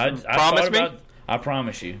 I promise thought me. I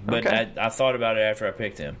promise you. But Okay. I thought about it after I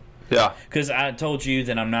picked him. Yeah. Because I told you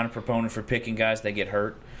that I'm not a proponent for picking guys that get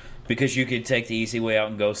hurt, because you could take the easy way out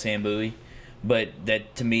and go Sam Bowie. But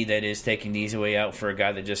that, to me, that is taking the easy way out for a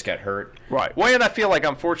guy that just got hurt. Right. Well, and I feel like,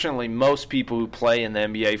 unfortunately, most people who play in the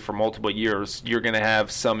NBA for multiple years, you're going to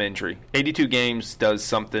have some injury. 82 games does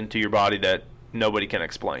something to your body that nobody can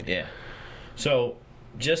explain. Yeah. So,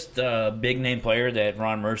 just a big-name player that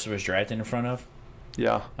Ron Mercer was drafted in front of.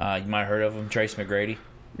 Yeah. You might have heard of him, Trace McGrady.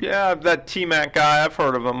 Yeah, that T-Mac guy, I've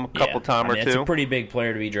heard of him a couple times or two. It's a pretty big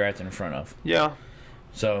player to be drafted in front of. Yeah.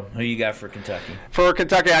 So, who you got for Kentucky? For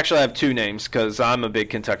Kentucky, actually, I have two names because I'm a big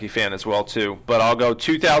Kentucky fan as well, too. But I'll go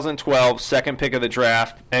 2012, second pick of the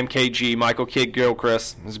draft, MKG, Michael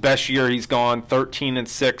Kidd-Gilchrist. His best year, he's gone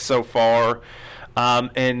 13-6 so far.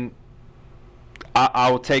 And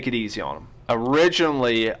I will take it easy on him.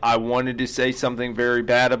 Originally, I wanted to say something very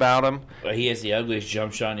bad about him. He has the ugliest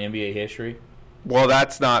jump shot in NBA history. Well,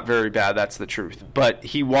 that's not very bad. That's the truth. But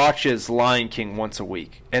he watches Lion King once a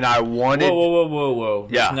week, and I wanted. Whoa!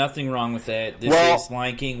 Yeah. There's nothing wrong with that. This is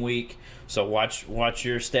Lion King week, so watch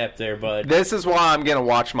your step there, bud. This is why I'm gonna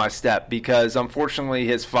watch my step, because unfortunately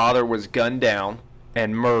his father was gunned down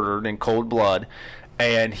and murdered in cold blood,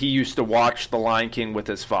 and he used to watch The Lion King with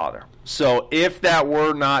his father. So if that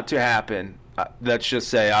were not to happen, let's just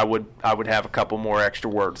say I would have a couple more extra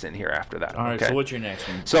words in here after that. All right, okay? so what's your next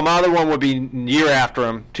one? So my other one would be year after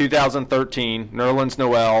him, 2013, Nerlens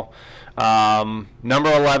Noel, number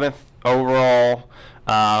 11th overall,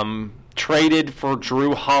 traded for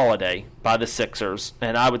Drew Holiday by the Sixers,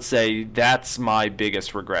 and I would say that's my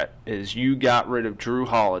biggest regret, is you got rid of Drew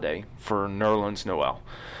Holiday for Nerlens Noel.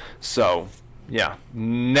 So, yeah,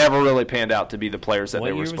 never really panned out to be the players that What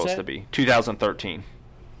they year were was supposed that? to be. 2013.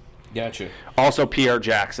 Gotcha. Also, Pierre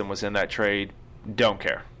Jackson was in that trade. Don't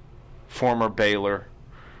care. Former Baylor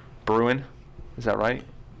Bruin. Is that right?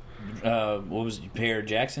 What was it, Pierre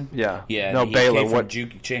Jackson? Yeah. Yeah. No, he Baylor.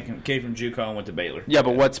 Came from JUCO and went to Baylor. Yeah,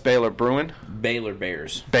 but what's Baylor Bruin? Baylor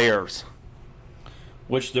Bears. Bears.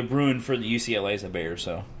 Which the Bruin for the UCLA is a bear,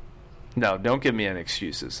 so. No, don't give me any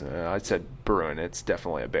excuses. I said Bruin. It's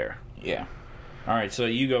definitely a bear. Yeah. All right, so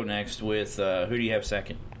you go next with who do you have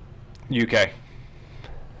second? UK.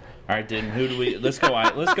 All right, then who do we? Let's go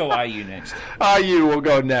IU next. IU will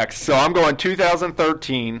go next. So I'm going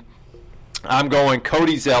 2013. I'm going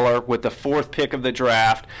Cody Zeller with the 4th pick of the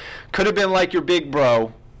draft. Could have been like your big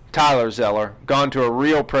bro, Tyler Zeller, gone to a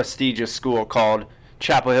real prestigious school called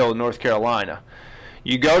Chapel Hill, North Carolina.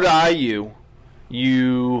 You go to IU,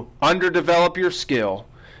 you underdevelop your skill,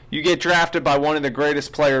 you get drafted by one of the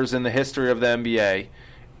greatest players in the history of the NBA,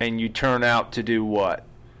 and you turn out to do what?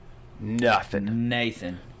 Nothing.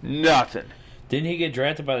 Nathan. Nothing. Didn't he get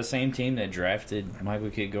drafted by the same team that drafted Michael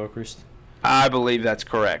Kidd-Gilchrist? I believe that's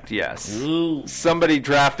correct, yes. Ooh. Somebody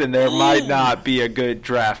drafting there might not be a good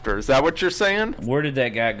drafter. Is that what you're saying? Where did that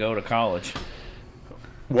guy go to college?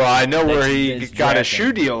 Well, I know where he That's got a drafting.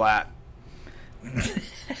 shoe deal at.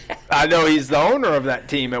 I know he's the owner of that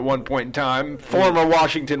team at one point in time. Former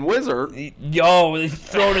Washington Wizard. Yo,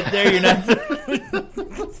 throwing it there, you're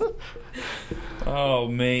not. Oh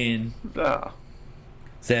man.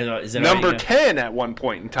 Is that Number all you got? 10 at one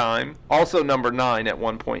point in time. Also number 9 at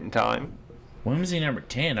one point in time When was he number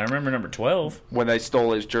 10? I remember number 12. when they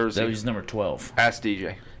stole his jersey. That was number 12. Ask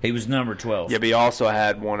DJ. He was number 12. Yeah, but he also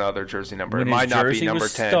had one other jersey number. When It his might not be jersey number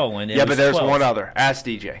was 10. stolen, it Yeah, was but there's 12. one other. Ask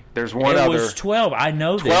DJ. There's one it other. was 12. I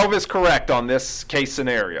know that. 12 is correct on this case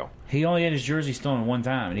scenario. He only had his jersey stolen one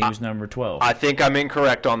time, and he was number 12. I think I'm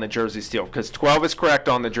incorrect on the jersey steal because 12 is correct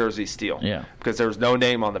on the jersey steal. Yeah. Because there's no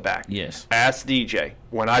name on the back. Yes. Ask DJ.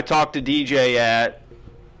 When I talked to DJ at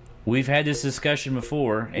We've had this discussion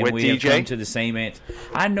before, and With we have DJ? come to the same answer.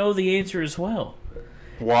 I know the answer as well.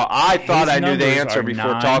 well, I thought His I knew the numbers answer are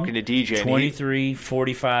before 9, talking to DJ. And 23,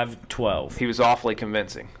 45, 12. he was awfully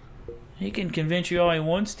convincing. He can convince you all he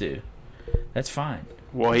wants to. That's fine.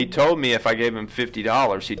 Well, he told me if I gave him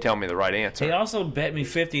 $50, he'd tell me the right answer. He also bet me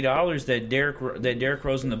 $50 that Derrick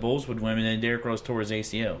Rose and the Bulls would win, and then Derrick Rose tore his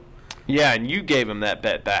ACL. Yeah, and you gave him that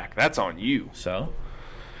bet back. That's on you. So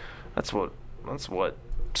That's what.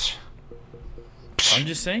 I'm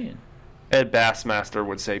just saying. Ed Bassmaster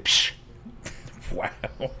would say. Psh. Wow,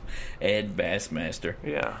 Ed Bassmaster.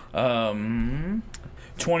 Yeah.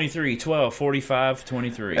 23, 12, 45,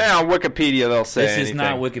 23. Yeah, on Wikipedia they'll say This anything. is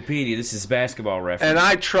not Wikipedia. This is Basketball Reference. And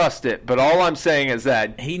I trust it, but all I'm saying is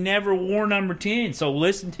that He never wore number 10, so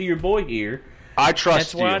listen to your boy here. I trust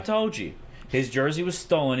That's you. what I told you. His jersey was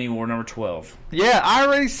stolen. He wore number 12. Yeah, I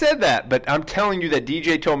already said that, but I'm telling you that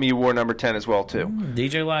DJ told me you wore number 10 as well, too.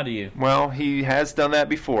 DJ lied to you. Well, he has done that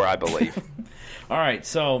before, I believe. All right,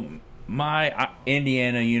 so my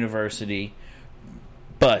Indiana University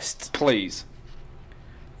bust. Please.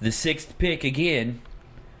 The 6th pick again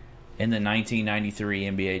in the 1993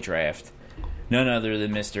 NBA draft. None other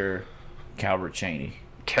than Mr. Calbert Chaney.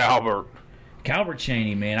 Calbert. Calbert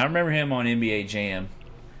Chaney, man. I remember him on NBA Jam.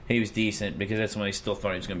 He was decent because that's when they still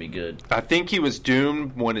thought he was going to be good. I think he was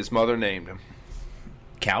doomed when his mother named him.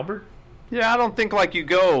 Calbert? Yeah, I don't think like you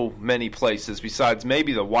go many places besides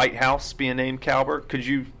maybe the White House being named Calbert. Could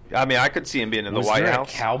you? I mean, I could see him being in the Was White there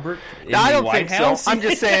House. a Calbert in I the don't White think House? so. I'm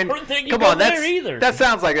just saying. I don't think you Come go on, there either. that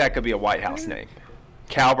sounds like that could be a White House name.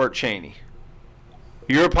 Calbert Chaney.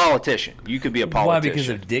 You're a politician. You could be a politician. Why? Because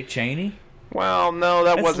of Dick Cheney? Well, no,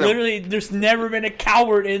 that That's wasn't. literally. There's never been a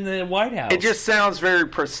Calbert in the White House. It just sounds very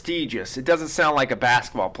prestigious. It doesn't sound like a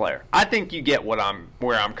basketball player. I think you get where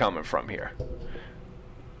I'm coming from here.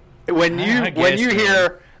 When I you guess,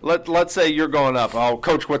 hear let's say you're going up, oh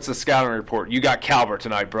coach, what's the scouting report? You got Calbert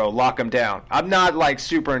tonight, bro. Lock him down. I'm not like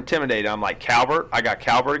super intimidated. I'm like, Calbert? I got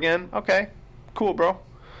Calbert again? Okay. Cool, bro.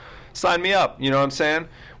 Sign me up. You know what I'm saying?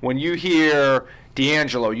 When you hear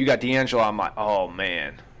D'Angelo, you got D'Angelo, I'm like, oh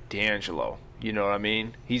man, D'Angelo. You know what I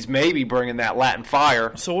mean? He's maybe bringing that Latin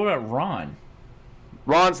fire. So what about Ron?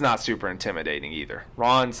 Ron's not super intimidating either.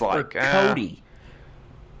 Ron's Or like Cody?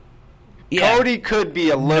 Yeah. Cody could be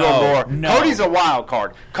a little more. No. Cody's a wild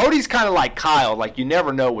card. Cody's kind of like Kyle. Like, you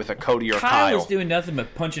never know with a Cody or Kyle. Kyle is doing nothing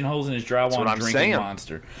but punching holes in his drywall and drinking saying.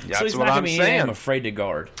 Monster. That's so he's what not I'm going to be saying. I'm afraid to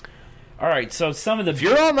guard. All right, so If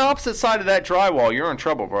you're on the opposite side of that drywall, you're in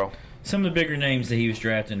trouble, bro. some of the bigger names that he was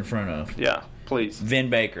drafted in front of. Yeah, please. Vin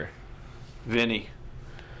Baker, Vinny.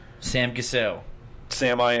 Sam Cassell,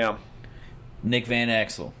 Sam I Am. Nick Van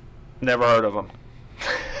Exel. Never heard of him.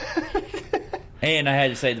 And I had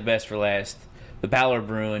to say the best for last. The Ballard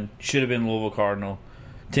Bruin should have been Louisville Cardinal,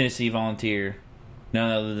 Tennessee Volunteer, none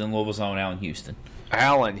other than Louisville's own Allen Houston.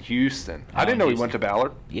 Allen Houston. I didn't know he went to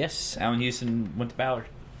Ballard. Yes, Allen Houston went to Ballard.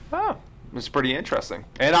 Oh, it's pretty interesting.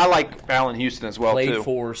 And I like Allen Houston as well, Played too.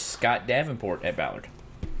 for Scott Davenport at Ballard.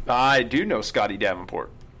 I do know Scotty Davenport.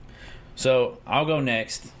 So I'll go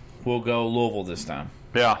next. We'll go Louisville this time.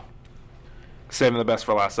 Yeah. Saving the best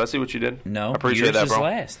for last. I see what you did. No, I appreciate yours that, is bro.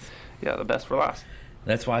 last. Yeah, the best for last.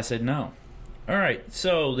 That's why I said no. All right,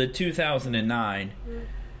 so the 2009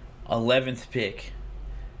 11th pick,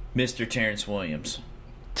 Mr. Terrence Williams.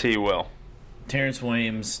 T. Will. Terrence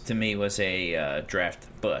Williams, to me, was a draft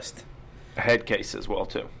bust. A head case as well,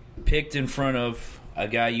 too. Picked in front of a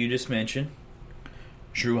guy you just mentioned,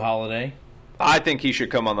 Drew Holiday, I think he should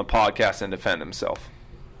come on the podcast and defend himself.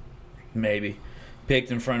 maybe.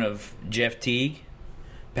 Picked in front of Jeff Teague,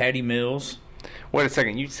 Patty Mills. Wait a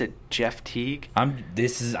second. You said Jeff Teague? I'm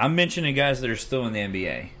mentioning guys that are still in the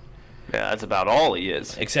NBA, Yeah, that's about all he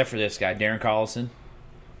is. except for this guy, Darren Collison.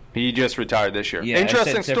 He just retired this year. Yeah,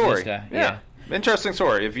 Interesting except for story. this guy. Yeah. Interesting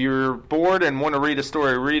story. If you're bored and want to read a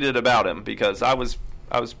story, read it about him, because I was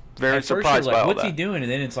very At first surprised you're by like, all what's that. he doing?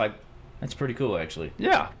 And then it's like, that's pretty cool, actually.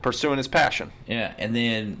 Yeah, pursuing his passion. Yeah, and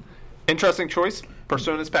then Interesting choice,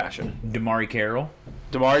 pursuing his passion. Damari Carroll.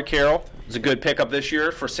 Damari Carroll is a good pickup this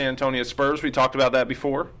year for San Antonio Spurs. We talked about that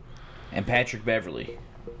before. And Patrick Beverly.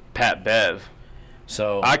 Pat Bev.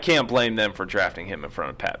 So I can't blame them for drafting him in front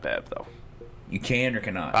of Pat Bev, though. you can or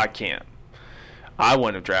cannot. I can't. I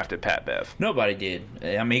wouldn't have drafted Pat Bev. Nobody did.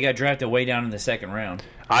 I mean, he got drafted way down in the second round.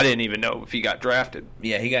 I didn't even know if he got drafted.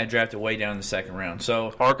 Yeah, he got drafted way down in the second round.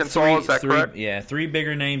 So Arkansas, is that correct? Yeah, three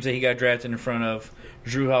bigger names that he got drafted in front of: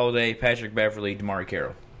 Drew Holiday, Patrick Beverly, Damari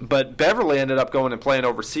Carroll. But Beverly ended up going and playing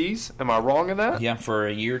overseas. Am I wrong in that? Yeah, for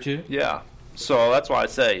a year or two. Yeah. So that's why I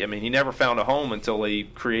say, I mean, he never found a home until he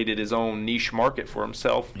created his own niche market for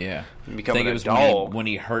himself. Yeah, And I becoming think it a was dog. when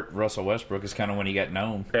he hurt Russell Westbrook. Is kind of when he got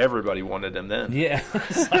known. Everybody wanted him then. Yeah,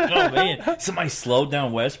 it's like, oh man, somebody slowed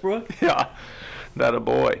down Westbrook. Yeah, that a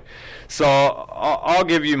boy. So I'll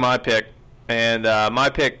give you my pick, and my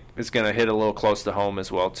pick is going to hit a little close to home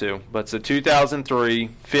as well too. But it's a 2003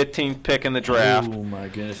 15th pick in the draft. Oh my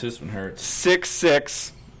goodness, this one hurts.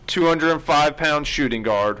 6'6", 205-pound shooting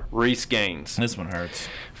guard Reese Gaines. This one hurts.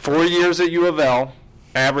 4 years at U of L,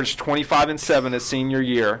 averaged 25 and 7 his senior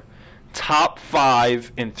year. Top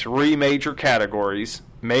 5 in 3 major categories.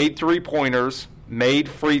 Made 3-pointers, made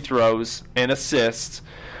free throws, and assists.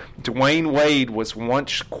 Dwayne Wade was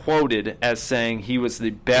once quoted as saying he was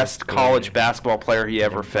the best college basketball player he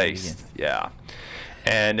ever faced. Yeah.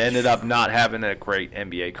 And ended up not having a great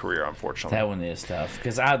NBA career, unfortunately. That one is tough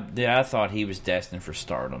because I thought he was destined for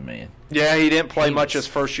stardom, man. Yeah, he didn't play He much was-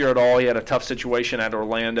 his first year at all. He had a tough situation at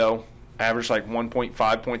Orlando. Averaged like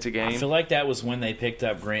 1.5 points a I game. feel like that was when they picked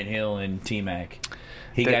up Grant Hill and T-Mac.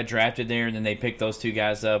 He They- got drafted there, and then they picked those two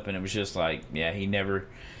guys up, and it was just like, yeah, he never.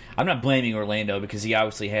 I'm not blaming Orlando because he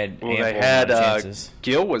obviously had Well, ample they had chances.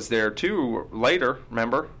 Gill was there too later.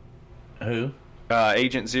 Remember, Who?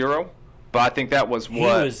 Agent Zero. But I think that was He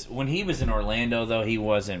what was when he was in Orlando, though. He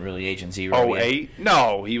wasn't really Agent Zero. yet. 08.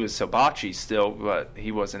 No, he was Hibachi still, but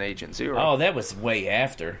he wasn't Agent Zero. Oh, that was way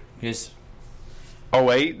after. Because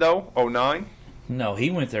 08 though. 09. no, he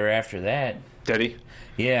went there after that. Did he?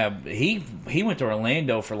 Yeah, he went to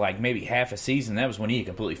Orlando for like maybe half a season. That was when he had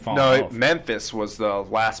completely fallen No, off. Memphis was the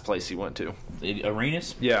last place he went to.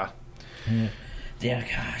 Arenas? Yeah. Yeah,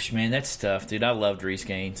 gosh, man, that's tough, dude. I loved Reese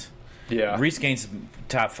Gaines. Yeah. Reese Gaines is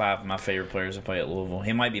top 5 of my favorite players to play at Louisville.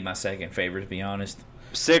 He might be my second favorite, to be honest.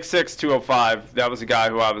 6'6", 205. That was a guy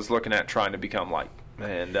who I was looking at trying to become like.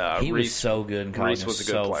 And He Reese was so good in college. Reese was a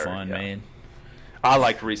good so player, fun, yeah. man. I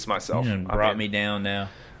liked Reese myself. You brought me down now.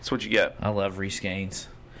 That's what you get. I love Reese Gaines.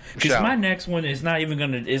 Because Shout. my next one is not even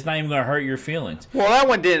gonna hurt your feelings. Well, that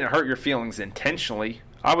one didn't hurt your feelings intentionally.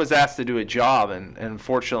 I was asked to do a job, and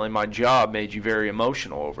unfortunately, my job made you very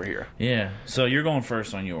emotional over here. Yeah. So you're going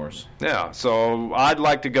first on yours. Yeah, so I'd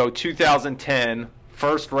like to go 2010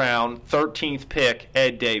 first round, 13th pick,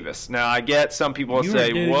 Ed Davis. Now, I get some people will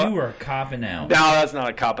say, what? You are copping out. No, that's not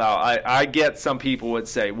a cop-out. I get some people would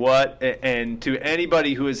say, what? And to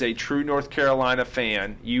anybody who is a true North Carolina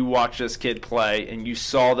fan, you watched this kid play, and you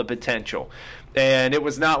saw the potential. And it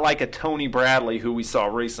was not like a Tony Bradley who we saw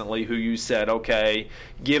recently who you said, okay,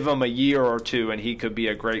 give him a year or two and he could be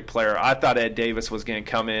a great player. I thought Ed Davis was going to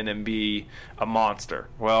come in and be a monster.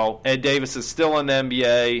 Well, Ed Davis is still in the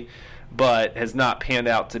NBA, but has not panned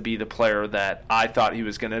out to be the player that I thought he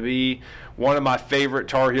was going to be. One of my favorite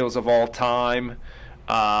Tar Heels of all time,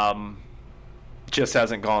 just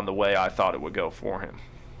hasn't gone the way I thought it would go for him.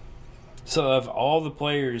 So of all the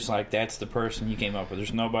players, like, that's the person you came up with.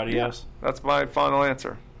 There's nobody else? That's my final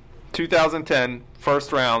answer. 2010,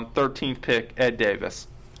 first round, 13th pick, Ed Davis.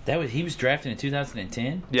 He was drafted in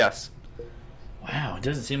 2010? Yes. Wow, it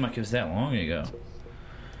doesn't seem like it was that long ago.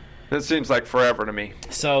 It seems like forever to me.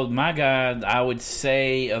 So my guy, I would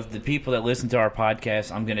say of the people that listen to our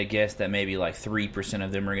podcast, I'm going to guess that maybe like 3%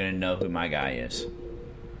 of them are going to know who my guy is.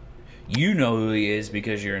 You know who he is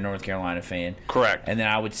because you're a North Carolina fan. Correct. And then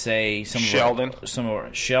I would say Sheldon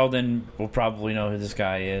will probably know who this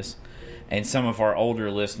guy is. And some of our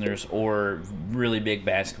older listeners or really big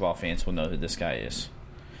basketball fans will know who this guy is.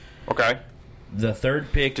 Okay. The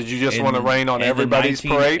third pick. Did you just want to rain on everybody's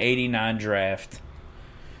parade? The 1989 draft.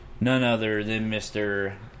 None other than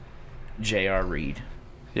Mr. J.R. Reed.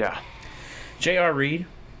 Yeah. J.R. Reed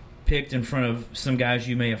picked in front of some guys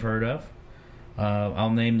you may have heard of. I'll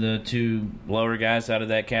name the two lower guys out of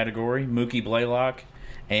that category, Mookie Blaylock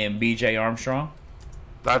and B.J. Armstrong.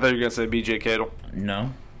 I thought you were going to say B.J. Cadle.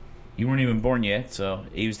 No. You weren't even born yet, so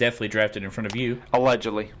he was definitely drafted in front of you.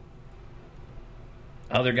 Allegedly.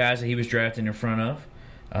 Other guys that he was drafted in front of,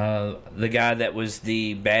 the guy that was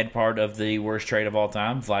the bad part of the worst trade of all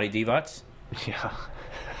time, Vlade Divac. Yeah.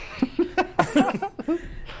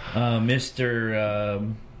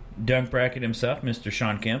 Mr. Dunk Bracket himself, Mr.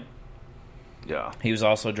 Sean Kemp. Yeah. He was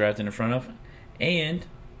also drafted in front of. And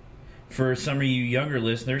for some of you younger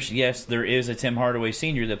listeners, yes, there is a Tim Hardaway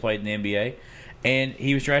Sr. that played in the NBA, and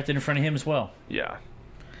he was drafted in front of him as well. Yeah.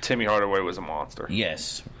 Timmy Hardaway was a monster.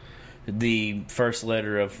 Yes. The first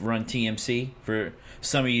letter of Run TMC. For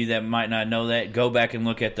some of you that might not know that, go back and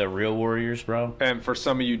look at the Real Warriors, bro. And for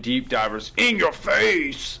some of you deep divers, in your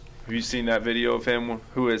face! Have you seen that video of him?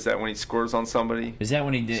 Who is that when he scores on somebody? Is that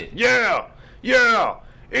when he did? Yeah! Yeah!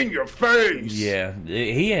 In your face. Yeah,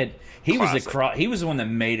 he was the one that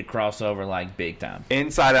made a crossover like big time.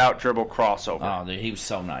 Inside out dribble crossover. Oh, dude, he was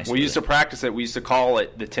so nice. We used to practice it. We used to call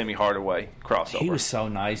it the Timmy Hardaway crossover. He was so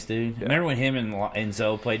nice, dude. Yeah. Remember when him and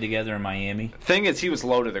Zoe played together in Miami? Thing is, he was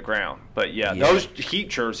low to the ground. But yeah, those Heat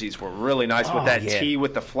jerseys were really nice with that T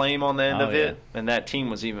with the flame on the end of it, and that team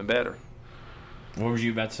was even better. What were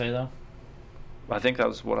you about to say though? I think that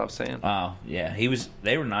was what I was saying. Oh, yeah.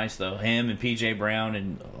 They were nice, though. Him and P.J. Brown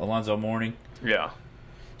and Alonzo Mourning. Yeah.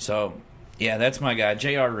 So, yeah, that's my guy,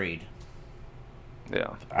 J.R. Reed.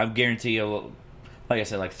 Yeah. I guarantee you, like I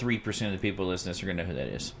said, like 3% of the people listening are going to know who that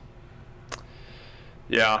is.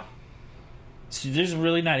 Yeah. So there's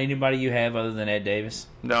really not anybody you have other than Ed Davis?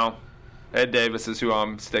 No. Ed Davis is who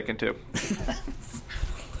I'm sticking to.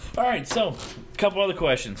 All right, so a couple other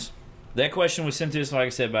questions. That question was sent to us, like I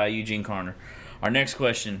said, by Eugene Carner. Our next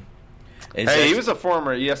question is... Hey, he was a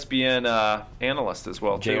former ESPN analyst as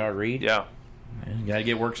well, too. J.R. Reed? Yeah. You got to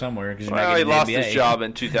get work somewhere. Well, he lost his job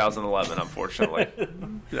in 2011, unfortunately.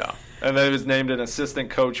 Yeah. And then he was named an assistant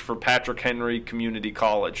coach for Patrick Henry Community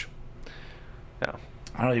College. Yeah.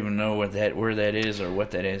 I don't even know where that is or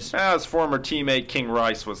what that is. His former teammate King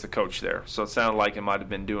Rice was the coach there, so it sounded like it might have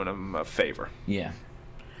been doing him a favor. Yeah.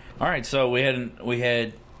 All right, so we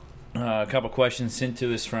had a couple questions sent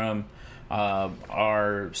to us from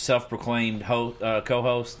our self-proclaimed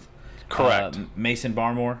co-host, correct, Mason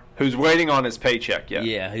Barmore, who's waiting on his paycheck.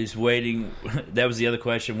 Yeah, who's waiting. That was the other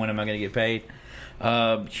question. When am I going to get paid?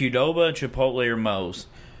 Qdoba, Chipotle, or Moe's?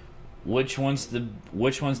 Which one's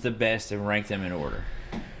the best, and rank them in order?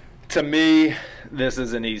 To me, this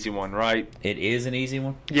is an easy one, right? It is an easy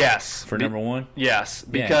one? Yes. For number one? Yes,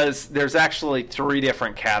 because there's actually 3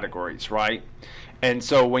 different categories, right? And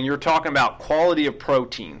so when you're talking about quality of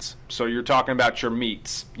proteins, so you're talking about your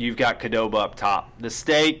meats, you've got Qdoba up top. The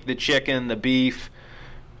steak, the chicken, the beef,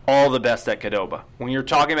 all the best at Qdoba. When you're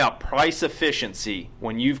talking about price efficiency,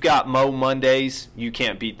 when you've got Mo Mondays, you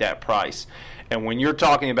can't beat that price. And when you're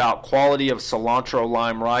talking about quality of cilantro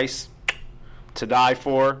lime rice, to die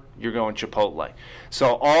for, you're going Chipotle.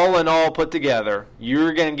 So all in all put together,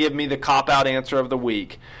 you're going to give me the cop-out answer of the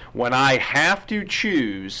week. When I have to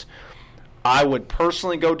choose, I would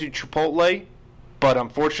personally go to Chipotle, But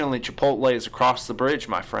unfortunately, Chipotle is across the bridge,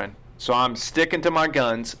 my friend. So I'm sticking to my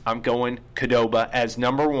guns. I'm going Qdoba as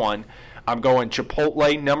number 1. I'm going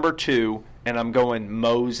Chipotle number 2. And I'm going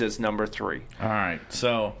Moe's as number 3. All right.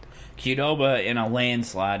 So Qdoba in a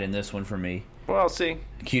landslide in this one for me. Well, see.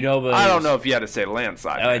 Qdoba I don't know if you had to say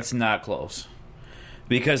landslide. It's not close.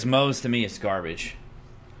 Because Moe's, to me, is garbage.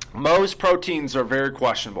 Moe's proteins are very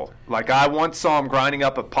questionable. Like, I once saw him grinding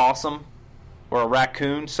up a possum or a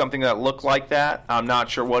raccoon, something that looked like that. I'm not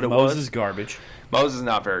sure what it was. Moe's is garbage. Moe's is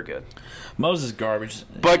not very good. Moe's is garbage.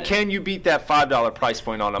 But can you beat that $5 price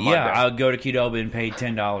point on a Monday? Yeah, I'll go to Qdoba and pay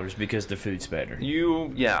 $10 because the food's better.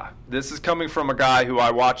 This is coming from a guy who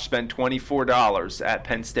I watched spend $24 at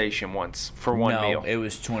Penn Station once for one meal. No, it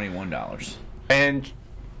was $21. And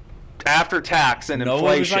after tax and inflation...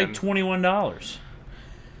 No, it was like $21.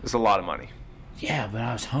 It's a lot of money. Yeah, but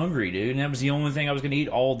I was hungry, dude, and that was the only thing I was going to eat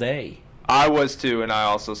all day. I was too, and I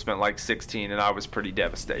also spent like $16, and I was pretty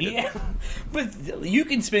devastated. Yeah, but you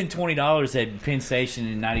can spend $20 at Penn Station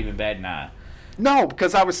and not even bat an eye. No,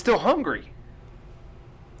 because I was still hungry.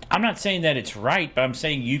 I'm not saying that it's right, but I'm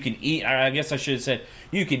saying you can eat. I guess I should have said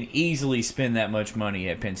you can easily spend that much money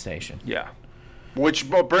at Penn Station. Yeah, which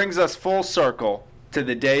brings us full circle to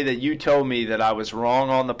the day that you told me that I was wrong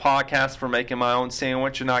on the podcast for making my own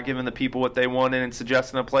sandwich and not giving the people what they wanted and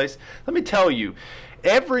suggesting a place. Let me tell you,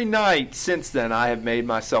 every night since then I have made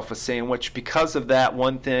myself a sandwich because of that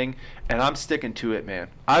one thing, and I'm sticking to it, man.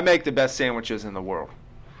 I make the best sandwiches in the world.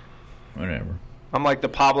 Whatever. I'm like the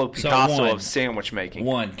Pablo Picasso one, of sandwich making.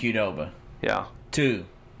 1, Qdoba. Yeah. 2,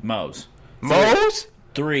 Moe's. Moe's?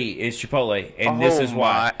 3 is Chipotle, and this is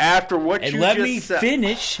why. After what and you let just me said,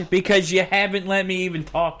 finish because you haven't let me even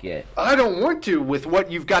talk yet. I don't want to with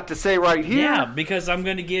what you've got to say right here. Yeah, because I'm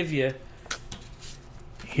going to give you.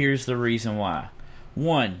 Here's the reason why.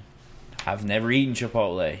 1, I've never eaten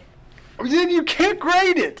Chipotle. Then you can't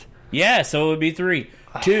grade it. Yeah, so it would be 3.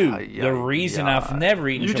 2, the reason I've never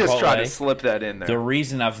eaten Chipotle. You just tried to slip that in there. The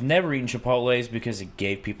reason I've never eaten Chipotle is because it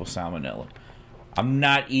gave people salmonella. I'm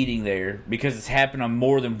not eating there because it's happened on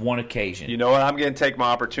more than one occasion. You know what? I'm going to take my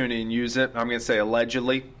opportunity and use it. I'm going to say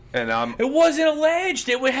allegedly, and It wasn't alleged.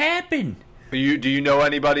 It would happen. Do you know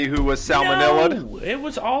anybody who was salmonella? No, it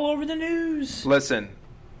was all over the news. Listen,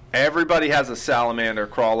 everybody has a salamander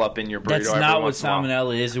crawl up in your burrito. That's not what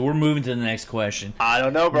salmonella is. We're moving to the next question. I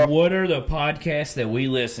don't know, bro. What are the podcasts that we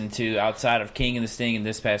listen to outside of King and the Sting in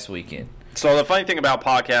this past weekend? So the funny thing about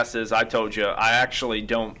podcasts is, I told you, I actually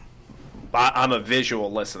don't. I'm a visual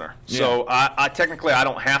listener. Yeah. So I technically I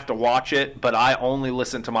don't have to watch it, but I only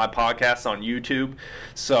listen to my podcasts on YouTube.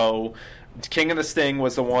 So King of the Sting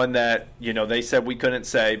was the one that, they said we couldn't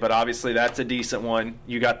say, but obviously that's a decent one.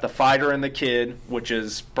 You got The Fighter and the Kid, which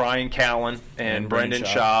is Brian Callen and Brendan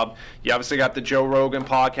Schaub. You obviously got the Joe Rogan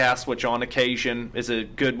podcast, which on occasion is a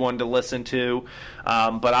good one to listen to.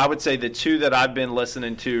 But I would say the 2 that I've been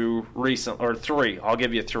listening to recently, or 3, I'll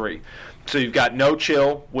give you 3. So you've got No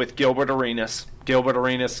Chill with Gilbert Arenas. Gilbert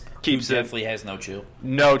Arenas keeps it. Definitely has no chill.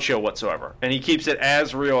 No chill whatsoever. And he keeps it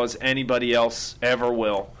as real as anybody else ever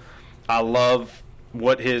will. I love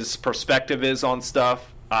what his perspective is on stuff.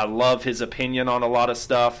 I love his opinion on a lot of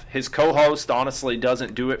stuff. His co-host honestly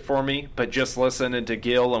doesn't do it for me, but just listening to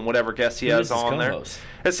Gil and whatever guest he has on there.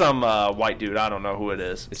 It's some white dude. I don't know who it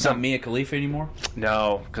is. It's not Mia Khalifa anymore?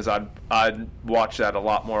 No, because I'd watch that a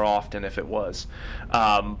lot more often if it was.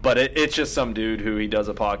 But it's just some dude who he does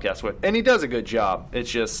a podcast with. And he does a good job. It's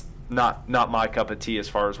just not my cup of tea as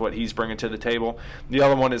far as what he's bringing to the table. The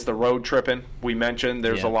other one is the Road Trippin'. We mentioned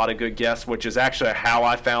there's a lot of good guests, which is actually how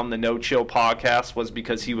I found the No Chill podcast, was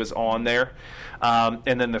because he was on there.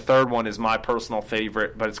 And then the third one is my personal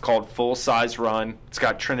favorite, but it's called Full Size Run. It's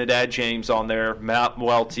got Trinidad James on there, Matt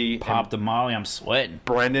Welty, Pop the Molly, I'm sweating.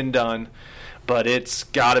 Brendan Dunn. But it's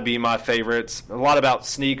got to be my favorite. It's a lot about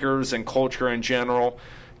sneakers and culture in general.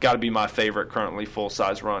 Got to be my favorite currently, Full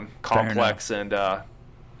Size Run. Complex and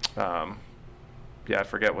I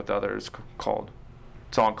forget what the other is called.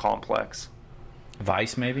 It's on Complex.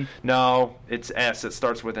 Vice, maybe? No, it's S. It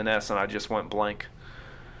starts with an S, and I just went blank.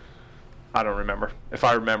 I don't remember. If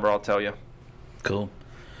I remember, I'll tell you. Cool.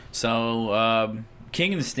 So,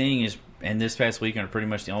 King and the Sting and this past weekend are pretty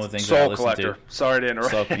much the only things Soul that I listened Collector. to. Sorry to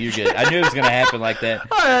interrupt. So, you're good. I knew it was going to happen like that.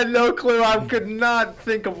 I had no clue. I could not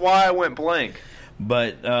think of why I went blank.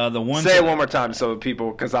 But the ones say it one more time so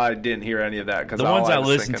people, because I didn't hear any of that. The ones I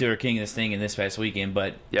listened to are King of the Sting in this past weekend,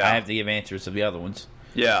 but yeah. I have to give answers to the other ones.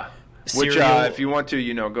 Yeah. Which, if you want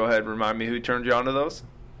to, go ahead and remind me who turned you on to those.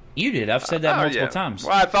 You did. I've said that multiple times.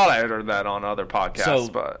 Well, I thought I had heard that on other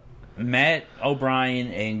podcasts, but Matt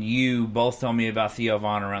O'Brien and you both told me about Theo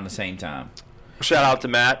Von around the same time. Shout out to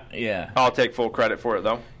Matt. Yeah. I'll take full credit for it,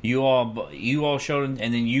 though. You all showed it,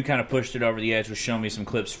 and then you kind of pushed it over the edge with showing me some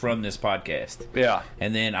clips from this podcast. Yeah.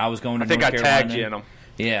 And then I was going to I think North I Carolina. tagged you in them.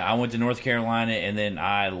 Yeah, I went to North Carolina, and then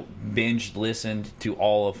I binge listened to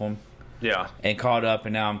all of them. Yeah. And caught up,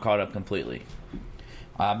 and now I'm caught up completely.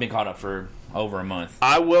 I've been caught up for over a month.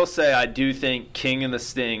 I will say I do think King and the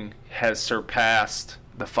Sting has surpassed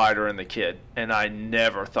The Fighter and the Kid, and I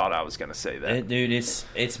never thought I was going to say that. Dude, it's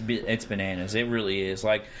bananas. It really is.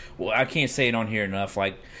 Like, well, I can't say it on here enough.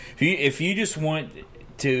 Like, if you just want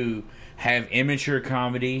to have immature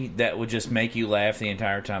comedy that would just make you laugh the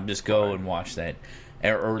entire time, just go and watch that,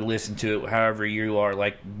 or listen to it. However you are.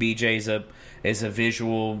 Like BJ's is a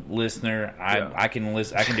visual listener. I can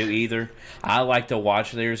listen. I can do either. I like to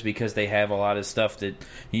watch theirs because they have a lot of stuff that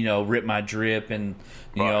Rip My Drip and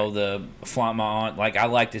the Flaunt My Aunt. Like, I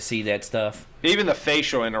like to see that stuff. Even the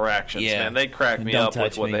facial interactions, man, they crack me up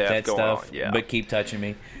with what they have going on. Yeah. But keep touching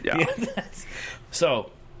me. Yeah.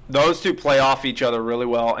 So those two play off each other really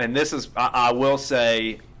well, and this is, I will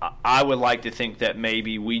say, I would like to think that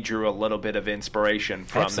maybe we drew a little bit of inspiration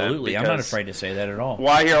from them. Absolutely. I'm not afraid to say that at all.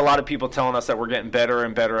 Well, I hear a lot of people telling us that we're getting better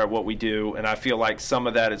and better at what we do, and I feel like some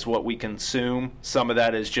of that is what we consume, some of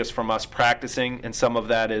that is just from us practicing, and some of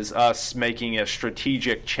that is us making a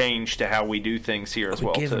strategic change to how we do things here as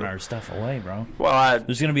well, We're giving too. our stuff away, bro. Well,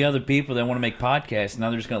 there's going to be other people that want to make podcasts, and now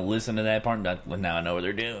they're just going to listen to that part and well, now I know what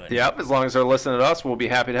they're doing. Yep, as long as they're listening to us, we'll be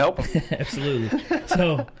happy to help them. Absolutely.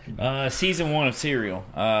 So, season 1 of Serial.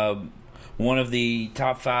 One of the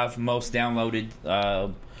top 5 most downloaded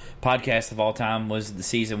podcasts of all time was the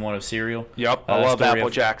season 1 of Serial. Yep, I love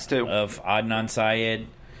Applejacks too. Of Adnan Syed.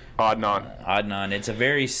 Adnan. It's a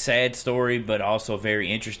very sad story, but also very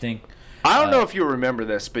interesting. I don't know if you remember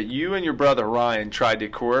this, but you and your brother Ryan tried to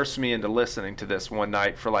coerce me into listening to this one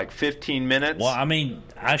night for like 15 minutes. Well, I mean,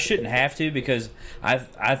 I shouldn't have to because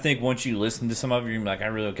I think once you listen to some of it, you're like, I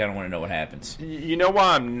really kind of want to know what happens. You know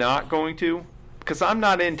why I'm not going to? Because I'm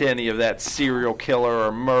not into any of that serial killer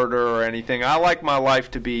or murder or anything. I like my life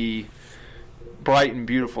to be bright and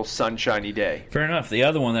beautiful, sunshiny day. Fair enough. The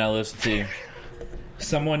other one that I listened to,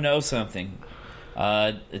 Someone Knows Something.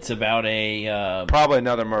 It's about a probably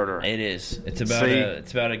another murder. It is. It's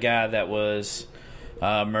about a guy that was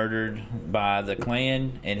murdered by the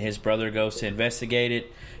Klan, and his brother goes to investigate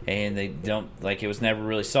it, and they don't it was never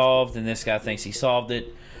really solved, and this guy thinks he solved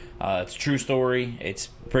it. It's a true story. It's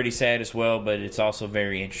pretty sad as well, but it's also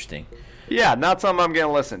very interesting. Yeah, not something I'm going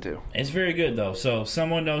to listen to. It's very good, though. So,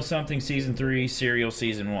 Someone Knows Something, Season 3, Serial,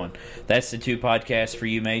 Season 1. That's the 2 podcasts for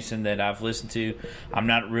you, Mason, that I've listened to. I'm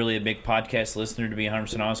not really a big podcast listener, to be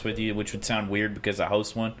 100% honest with you, which would sound weird because I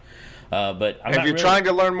host one. But if you're trying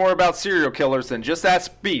to learn more about serial killers, then just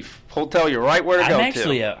ask Beef. He'll tell you right where to go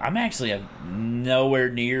to. I'm actually nowhere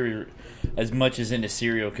near as much as into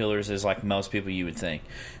serial killers as like most people you would think.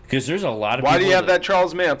 Because there's a lot of people. Why do you have that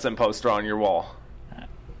Charles Manson poster on your wall?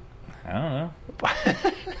 I don't know.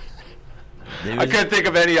 I couldn't think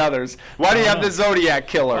of any others. Why do you have the Zodiac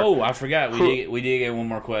Killer? Oh, I forgot. We did get one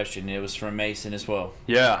more question. It was from Mason as well.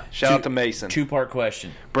 Yeah, shout out to Mason. 2-part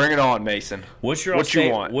question. Bring it on, Mason. What's your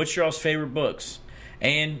all's favorite books?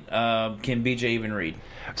 And can BJ even read?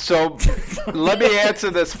 So let me answer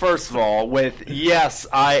this first of all with yes,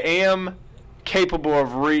 I am capable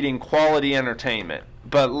of reading quality entertainment.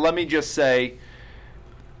 But let me just say,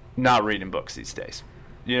 not reading books these days.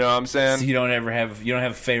 You know what I'm saying? So you don't have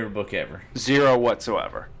a favorite book ever? Zero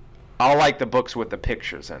whatsoever. I like the books with the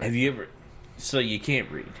pictures in it. Have you ever? So you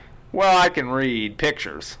can't read? Well, I can read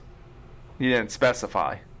pictures. You didn't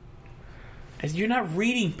specify. You're not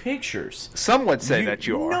reading pictures. Some would say that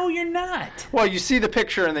you are. No, you're not. Well, you see the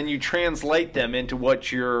picture and then you translate them into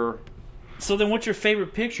what you're... So then what's your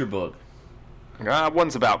favorite picture book?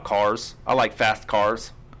 One's about cars. I like fast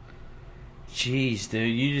cars. Jeez,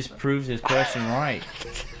 dude, you just proved this question right.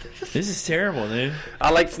 This is terrible, dude.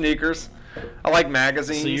 I like sneakers. I like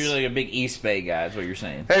magazines. So you're like a big East Bay guy, is what you're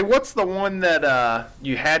saying. Hey, what's the one that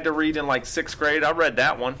you had to read in like 6th grade? I read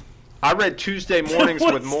that one. I read Tuesday Mornings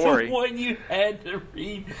with Maury. What's the one you had to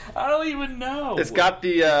read? I don't even know. It's got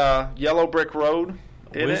the Yellow Brick Road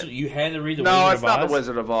in it. You had to read the Wizard of Oz? No, it's not the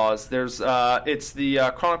Wizard of Oz. It's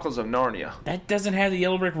the Chronicles of Narnia. That doesn't have the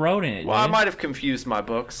Yellow Brick Road in it. Well, I might have confused my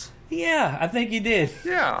books. Yeah, I think you did.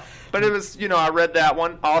 Yeah, but it was, I read that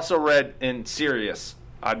one. I also read in Sirius.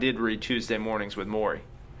 I did read Tuesday Mornings with Maury.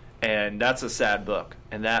 And that's a sad book.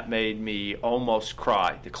 And that made me almost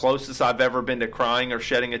cry. The closest I've ever been to crying or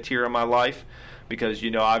shedding a tear in my life. Because,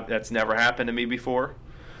 that's never happened to me before.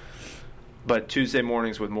 But Tuesday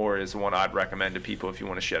Mornings with Maury is the one I'd recommend to people if you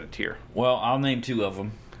want to shed a tear. Well, I'll name 2 of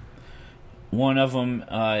them. One of them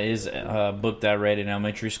is a book that I read in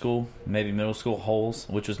elementary school, maybe middle school, Holes,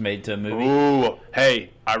 which was made to a movie. Ooh, hey,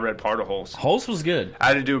 I read part of Holes. Holes was good. I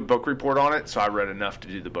had to do a book report on it, so I read enough to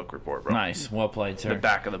do the book report, bro. Nice. Well played, sir. The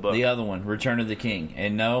back of the book. The other one, Return of the King.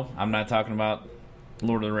 And no, I'm not talking about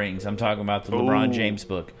Lord of the Rings. I'm talking about the LeBron James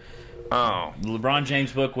book. Oh. The LeBron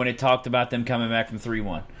James book when it talked about them coming back from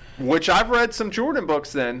 3-1. Which I've read some Jordan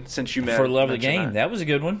books then, since you met. For Love of the Game. That was a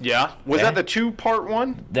good one. Yeah. Was that the 2-part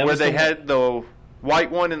one? That where was they the had the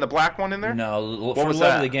white one and the black one in there? No, what For was Love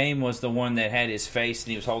that? of the Game was the one that had his face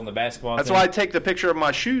and he was holding the basketball. That's thing. why I take the picture of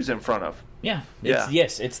my shoes in front of. Yeah. Yeah.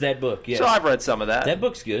 Yes, it's that book. Yes. So I've read some of that. That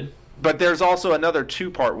book's good. But there's also another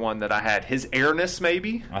 2-part one that I had. His Airness,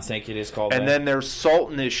 maybe? I think it is called And that. then there's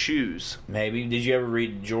Salt in His Shoes. Maybe. Did you ever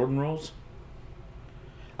read Jordan Rules?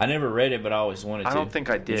 I never read it, but I always wanted to. I don't think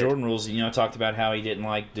I did. Jordan Rules, talked about how he didn't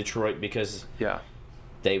like Detroit because Yeah.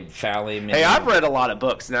 they foul him. Hey, I've read a lot of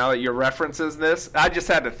books. Now that you're referencing this, I just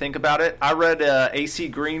had to think about it. I read a A.C.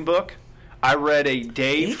 Green book. I read a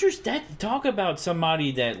Dave. Talk about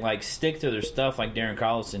somebody that like stick to their stuff like Darren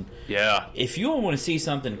Collison. Yeah. If you want to see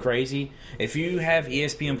something crazy, if you have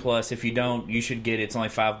ESPN Plus, if you don't, you should get it. It's only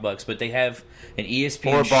 $5, but they have an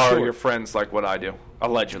ESPN Or borrow short. your friends like what I do,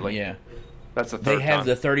 allegedly. Yeah, That's the they third have time.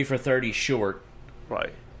 the 30 for 30 short, Right.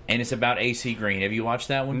 and it's about AC Green. Have you watched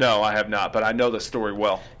that one? No, I have not, but I know the story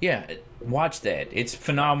well. Yeah, watch that. It's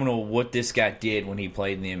phenomenal what this guy did when he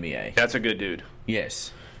played in the NBA. That's a good dude.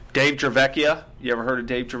 Yes. Dave Trevecchia. You ever heard of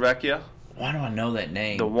Dave Trevecchia? Why do I know that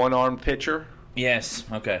name? The one-armed pitcher. Yes.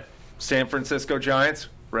 Okay. San Francisco Giants.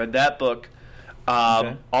 Read that book.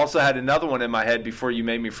 Okay. Also had another one in my head before you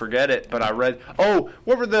made me forget it, but I read. Oh,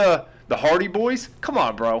 what were the Hardy Boys? Come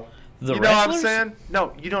on, bro. The you know what I'm Wrestlers? saying?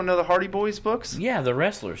 No, you don't know the Hardy Boys books? Yeah, the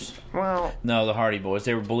Wrestlers. Well, No, the Hardy Boys.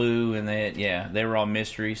 They were blue, and they were all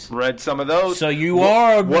mysteries. read some of those. So you What-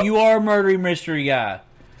 are a murdery mystery guy.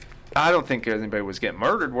 I don't think anybody was getting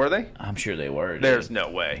murdered, were they? I'm sure they were. dude. There's no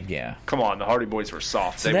way. Yeah. Come on, the Hardy Boys were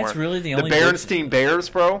soft. So they that's weren't. really the only The books- Berenstein Bears,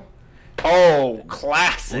 bro. Oh,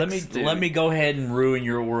 classics. dude. Let me go ahead and ruin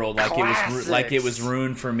your world like it was Classics.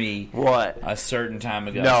 ruined for me What? a certain time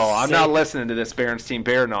ago. No, I'm Say- not listening to this Berenstein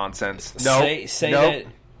Bear nonsense. No. Say nope. that.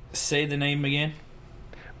 Say the name again.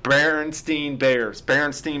 Berenstein Bears.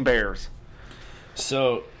 Berenstein Bears.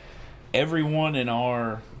 So, everyone in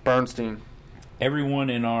our Bernstein.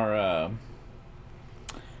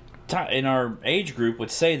 in our age group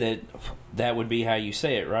would say that would be how you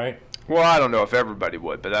say it, right? Well, I don't know if everybody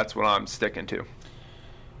would, but that's what I'm sticking to.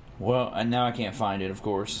 Well, and now I can't find it, of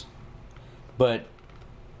course. But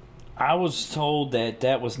I was told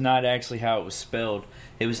that was not actually how it was spelled.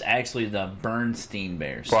 It was actually the Bernstein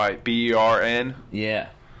Bears. Right, B-E-R-N. Yeah.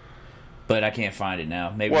 But I can't find it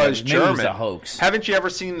now. Maybe, Well, it's maybe it was German. a hoax. Haven't you ever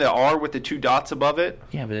seen the R with the 2 dots above it?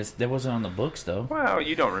 Yeah, but that wasn't on the books, though. Well,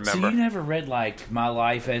 you don't So remember. you never read, like, My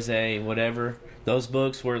Life as a whatever? Those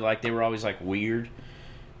books where, like, they were always, like, weird?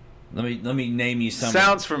 Let me name you some.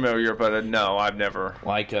 Sounds familiar, but no, I've never.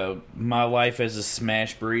 Like, My Life as a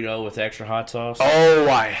Smashed Burrito with extra hot sauce. Oh,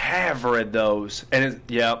 I have read those. And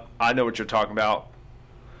yep, I know what you're talking about.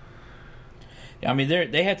 I mean,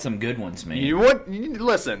 they had some good ones, man.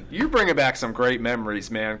 Listen, you're bringing back some great memories,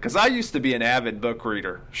 man, because I used to be an avid book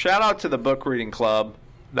reader. Shout out to the book reading club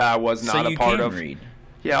that I was not so a part you of. can read.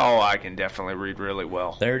 Yeah, oh, I can definitely read really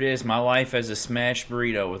well. There it is. My Life as a Smashed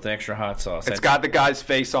Burrito with extra hot sauce. It's got the guy's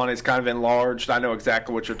face on it. It's kind of enlarged. I know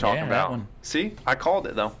exactly what you're talking Yeah, that about. one. See? I called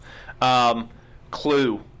it, though.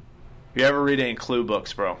 Clue. You ever read any Clue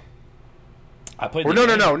books, bro? I played. Or the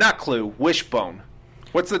no, game. not Clue. Wishbone.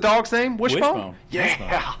 What's the dog's name? Wishbone? Wishbone.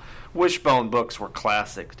 Yeah. Wishbone books were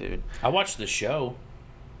classic, dude. I watched the show.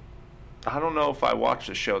 I don't know if I watched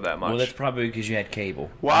the show that much. Well, that's probably because you had cable.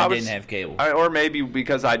 Well, I was- didn't have cable. Or maybe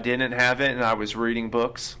because I didn't have it and I was reading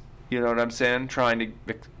books. You know what I'm saying? Trying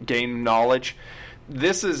to gain knowledge.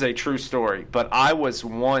 This is a true story, but I was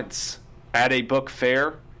once at a book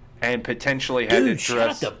fair and potentially had Dude, to shout out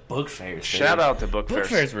dress. to book fairs. Shout dude. out to book fairs. Book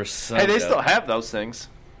fairs were so Hey, they dope. still have those things.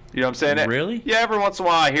 You know what I'm saying? Really? Yeah, every once in a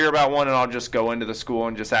while I hear about one and I'll just go into the school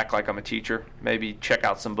and just act like I'm a teacher. Maybe check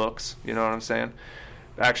out some books. You know what I'm saying?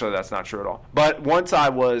 Actually, that's not true at all. But once I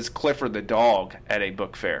was Clifford the dog at a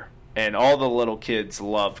book fair, and all the little kids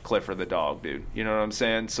loved Clifford the dog, dude. You know what I'm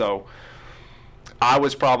saying? So I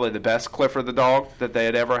was probably the best Clifford the dog that they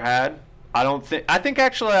had ever had. I think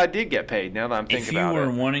actually I did get paid now that I'm thinking If you about were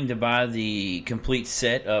it. wanting to buy the complete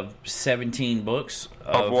set of 17 books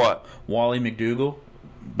Of what? Wally McDougall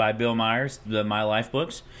by Bill Myers, the My Life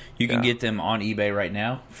books, you can Yeah. get them on eBay right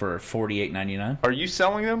now for $48.99. Are you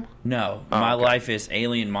selling them? No, Oh, My okay. Life is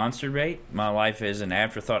Alien Monster Bait. My Life is an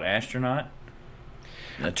Afterthought Astronaut.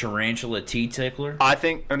 A Tarantula Tea Tickler. I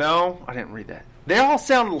think no, I didn't read that. They all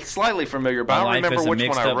sound slightly familiar, but I don't remember which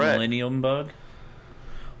one I read. Millennium Bug.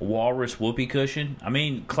 Walrus Whoopee Cushion. I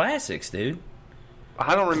mean, classics, dude.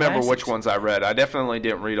 I don't remember which ones I read. I definitely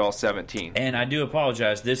didn't read all 17. And I do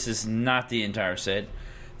apologize. This is not the entire set.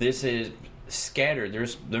 This is scattered.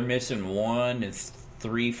 They're missing 1 and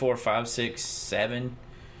 3, 4, 5, 6, 7.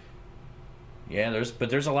 Yeah,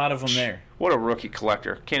 there's a lot of them there. What a rookie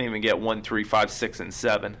collector! Can't even get 1, 3, 5, 6, and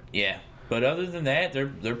 7. Yeah, but other than that,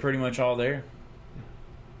 they're pretty much all there.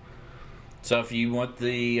 So if you want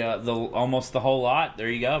the almost the whole lot, there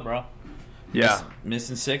you go, bro. Yeah,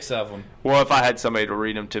 missing 6 of them. Well, if I had somebody to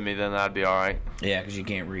read them to me, then that'd be all right. Yeah, because you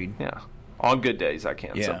can't read. Yeah, on good days I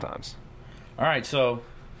can sometimes. All right, so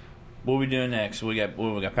what are we doing next? We got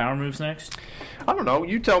power moves next. I don't know.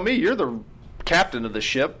 You tell me. You're the captain of the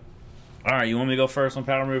ship. All right, you want me to go first on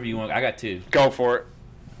power move? I got 2. Go for it.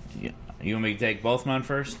 Yeah. You want me to take both mine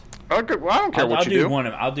first? Okay, well, I don't care what you do.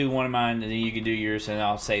 I'll do one of mine, and then you can do yours, and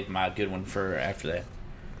I'll save my good one for after that.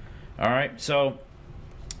 All right. So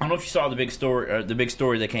I don't know if you saw the big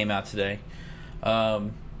story that came out today,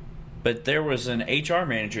 but there was an HR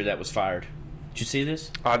manager that was fired. Did you see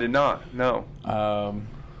this? I did not. No.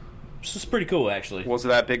 This is pretty cool, actually. Was it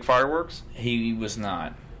that big fireworks? He was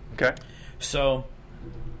not. Okay. So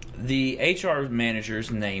the HR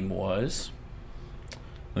manager's name was.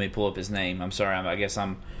 Let me pull up his name. I'm sorry. I guess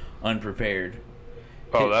I'm unprepared.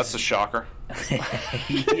 Oh, that's a shocker.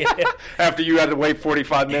 Yeah. After you had to wait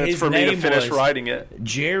 45 minutes for me to finish writing it.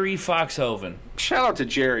 Jerry Foxhoven. Shout out to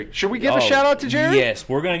Jerry. Should we give a shout out to Jerry? Yes,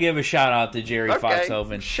 we're going to give a shout out to Jerry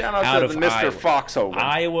Foxhoven. Shout out to Mr. Foxhoven.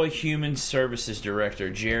 Iowa Human Services Director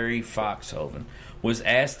Jerry Foxhoven was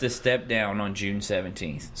asked to step down on June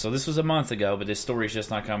 17th. So this was a month ago, but this story's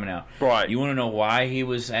just not coming out. Right. You want to know why he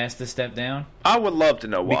was asked to step down? I would love to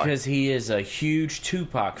know why. Because he is a huge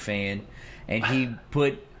Tupac fan, and he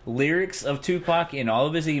put lyrics of Tupac in all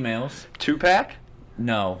of his emails. Tupac?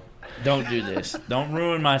 No. Don't do this. Don't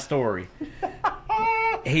ruin my story.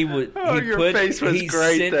 He would. Your face was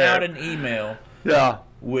great sent there. out an email. Yeah.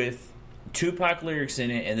 With Tupac lyrics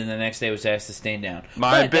in it, and then the next day was asked to stand down.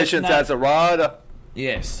 My ambitions as a rider.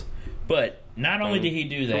 Yes, but not only did he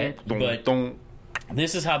do that, but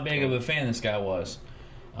this is how big of a fan this guy was.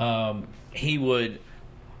 He would.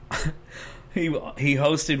 He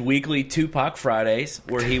hosted weekly Tupac Fridays,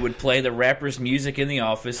 where he would play the rapper's music in the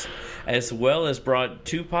office, as well as brought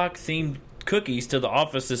Tupac-themed cookies to the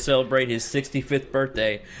office to celebrate his 65th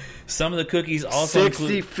birthday. Some of the cookies also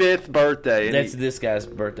 65th birthday. That's this guy's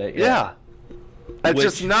birthday. Yeah. That's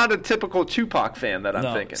just not a typical Tupac fan that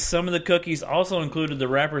I'm thinking. Some of the cookies also included the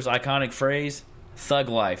rapper's iconic phrase, "Thug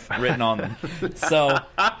Life," written on them. So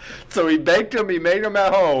he baked them, he made them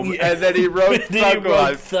at home, and then he wrote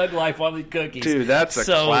Thug Life on the cookies. Dude, that's a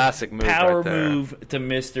classic move power right there. move to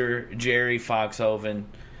Mr. Jerry Foxhoven,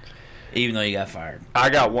 even though he got fired. I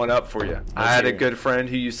got one up for you. I had a good friend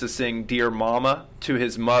who used to sing Dear Mama to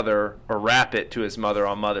his mother, or rap it to his mother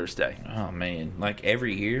on Mother's Day. Oh, man. Like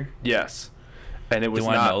every year? Yes. And it was Do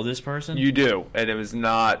I know this person? You do, and it was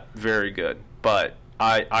not very good. But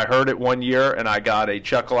I heard it one year, and I got a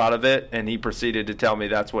chuckle out of it, and he proceeded to tell me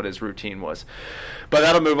that's what his routine was. But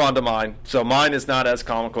that'll move on to mine. So mine is not as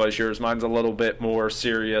comical as yours. Mine's a little bit more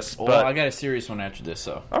serious. Well, I got a serious one after this,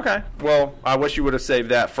 though. Okay. Well, I wish you would have saved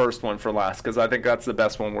that first one for last, because I think that's the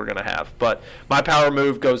best one we're going to have. But my power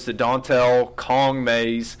move goes to Dontel Kong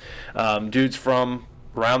Mays. Dude's from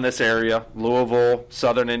around this area, Louisville,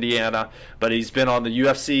 Southern Indiana, but he's been on the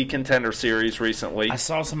UFC Contender Series recently. I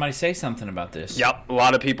saw somebody say something about this. Yep, a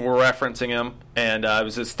lot of people were referencing him, and it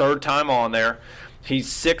was his third time on there. He's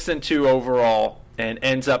 6-2 overall, and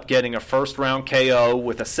ends up getting a first-round KO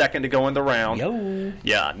with a second to go in the round. Yo.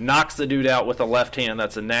 Yeah, knocks the dude out with a left hand.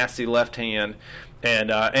 That's a nasty left hand.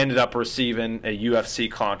 And ended up receiving a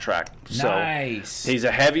UFC contract. Nice. So he's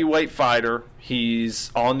a heavyweight fighter.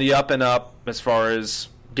 He's on the up and up as far as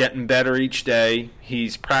getting better each day.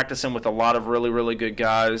 He's practicing with a lot of really, really good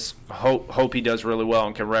guys. Hope he does really well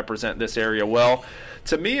and can represent this area well.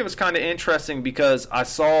 To me, it was kind of interesting because I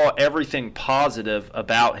saw everything positive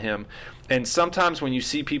about him. And sometimes when you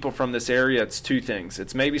see people from this area, it's two things.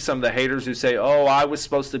 It's maybe some of the haters who say, oh, I was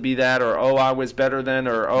supposed to be that, or oh, I was better than,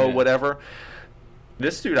 or oh, whatever.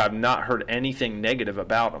 This dude, I've not heard anything negative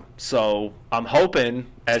about him. So I'm hoping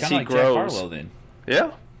as he like grows. Jack Harlow, then.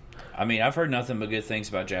 Yeah. I mean, I've heard nothing but good things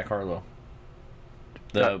about Jack Harlow,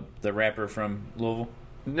 the rapper from Louisville.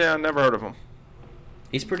 Yeah, never heard of him.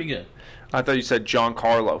 He's pretty good. I thought you said John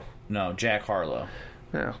Carlo. No, Jack Harlow.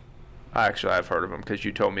 Yeah. I've heard of him because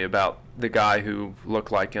you told me about the guy who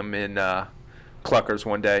looked like him in Cluckers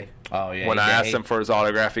one day. Oh, yeah. When I asked him for his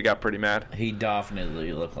autograph, he got pretty mad. He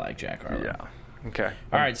definitely looked like Jack Harlow. Yeah. Okay.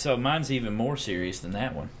 All right, so mine's even more serious than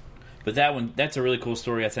that one. But that's a really cool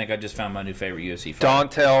story. I think I just found my new favorite UFC fighter.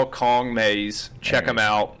 Dontel Kong Mays. Check him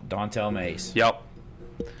out. Dontel Mays. Yep.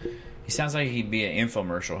 He sounds like he'd be an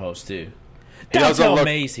infomercial host, too. He doesn't Dontel look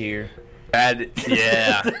Mays here. bad.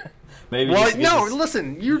 Yeah. Maybe Well, just no, because-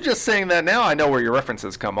 listen. You're just saying that now. I know where your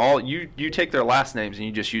references come. You take their last names and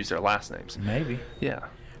you just use their last names. Maybe. Yeah.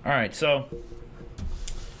 All right, so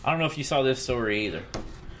I don't know if you saw this story either. Did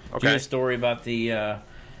you Okay. hear a story about the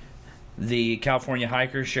California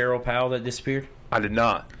hiker Cheryl Powell that disappeared? I did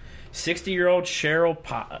not. 60-year-old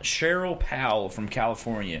Cheryl Powell from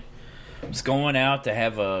California was going out to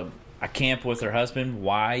have a camp with her husband.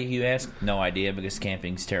 Why, you ask? No idea, because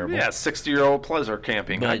camping's terrible. Yeah, 60-year-old pleasure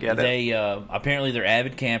camping. But I get it. they apparently they're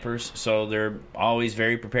avid campers, so they're always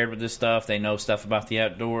very prepared with this stuff. They know stuff about the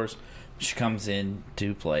outdoors. She comes in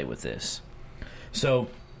to play with this. So,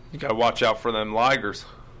 You gotta watch out for them ligers.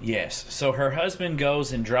 yes. So her husband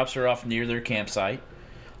goes and drops her off near their campsite.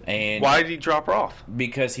 And Why did he drop her off?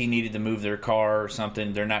 because he needed to move their car or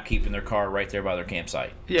something. They're not keeping their car right there by their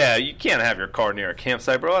campsite. Yeah, you can't have your car near a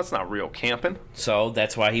campsite, bro. That's not real camping. So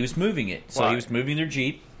that's why he was moving it. So Why? he was moving their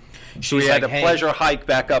Jeep. So he had to pleasure hike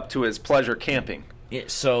back up to his pleasure camping.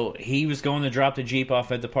 So he was going to drop the Jeep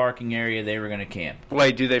off at the parking area. They were going to camp.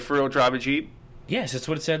 Wait, do they for real drive a Jeep? Yes, that's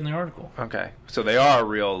what it said in the article. Okay, so they are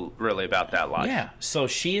really about that life. Yeah. So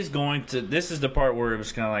she is going to. This is the part where it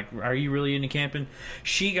was kind of like, are you really into camping?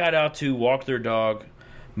 She got out to walk their dog,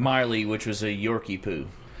 Miley, which was a Yorkie poo.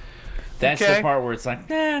 That's Okay. the part where it's like,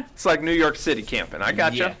 nah. It's like New York City camping. I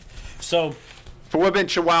gotcha. Yeah. So, If it would have been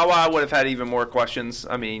Chihuahua, I would have had even more questions.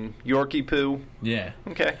 I mean, Yorkie poo. yeah.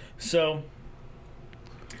 Okay. So,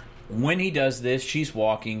 when he does this, she's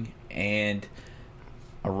walking, and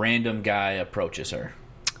a random guy approaches her.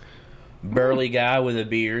 Burly guy with a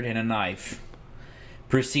beard and a knife.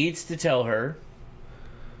 Proceeds to tell her,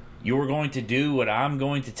 you're going to do what I'm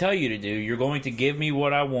going to tell you to do. You're going to give me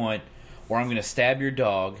what I want, or I'm going to stab your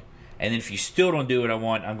dog. And then if you still don't do what I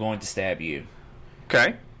want, I'm going to stab you.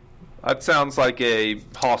 Okay. That sounds like a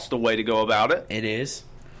hostile way to go about it. It is.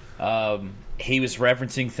 He was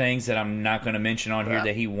referencing things that I'm not going to mention on here Yeah.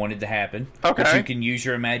 that he wanted to happen. Okay. But you can use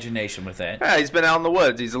your imagination with that. Yeah, he's been out in the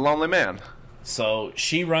woods. He's a lonely man. So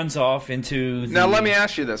she runs off into the... Now, let me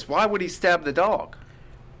ask you this. Why would he stab the dog?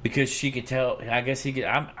 Because she could tell... I guess he could...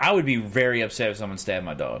 I would be very upset if someone stabbed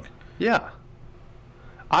my dog. Yeah.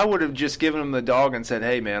 I would have just given him the dog and said,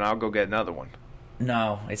 hey, man, I'll go get another one.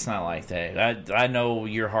 No, it's not like that. I know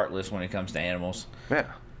you're heartless when it comes to animals. Yeah.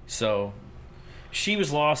 So she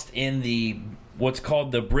was lost in the what's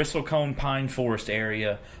called the Bristlecone Pine Forest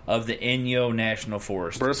area of the Inyo National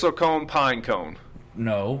Forest. Bristlecone, pine cone.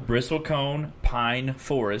 No, Bristlecone Pine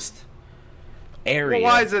Forest area.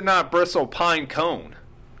 Well, why is it not bristle pine cone?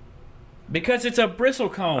 Because it's a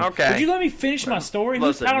bristlecone. Okay. Would you let me finish my story?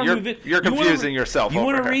 Listen, Whose power you're- move it? you're You wanna confusing yourself You over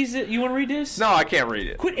want to here. read it? You want to read this? No, I can't read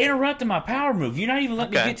it. Quit interrupting my power move. You're not even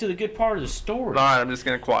letting Okay. me get to the good part of the story. All right, I'm just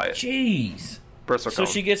going to quiet. Jeez. Bristlecone. So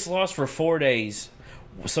she gets lost for 4 days.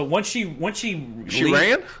 So once she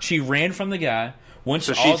ran? She ran from the guy. Once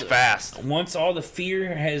So all she's fast. Once all the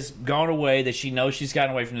fear has gone away that she knows she's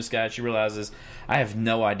gotten away from this guy, she realizes I have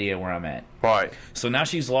no idea where I'm at. Right. So now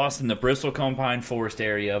she's lost in the Bristlecone Pine Forest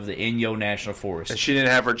area of the Inyo National Forest. And she didn't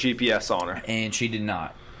have her GPS on her. And she did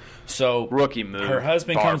not. So Rookie move. her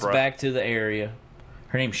husband Barbara. comes back to the area.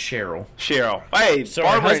 Her name's Cheryl. Cheryl. Hey, So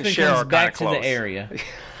Barbara her husband and Cheryl comes are back kind to of the area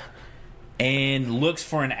and looks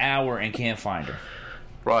for an hour and can't find her.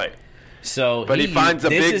 Right. So But he finds a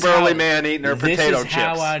big burly man eating her potato This is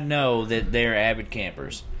how chips. I know that they're avid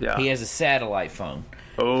campers. Yeah. He has a satellite phone.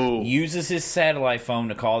 Oh. Uses his satellite phone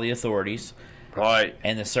to call the authorities, Right.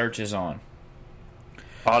 and the search is on.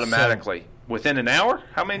 Automatically. Within an hour?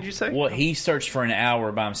 How many did you say? Well, he searched for an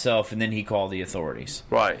hour by himself, and then he called the authorities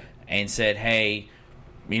Right. and said, hey,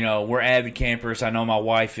 you know, we're avid campers. I know my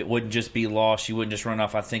wife, it wouldn't just be lost. She wouldn't just run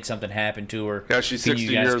off. I think something happened to her. Yeah, she's Can you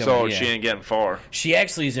 60 guys years come-" old. Yeah. She ain't getting far. She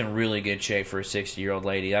actually is in really good shape for a 60-year-old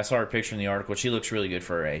lady. I saw her picture in the article. She looks really good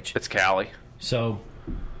for her age. It's Callie. So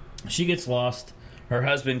she gets lost. Her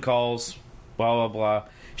husband calls, blah, blah, blah.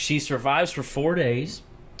 She survives for 4 days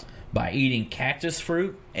by eating cactus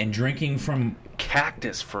fruit and drinking from...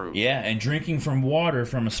 Cactus fruit. Yeah, and drinking from water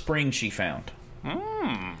from a spring she found.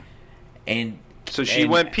 And... So she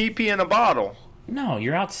and- went pee-pee in a bottle. No,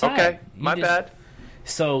 you're outside. Okay. You My just- bad.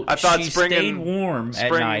 So I thought she spring stayed and- warm at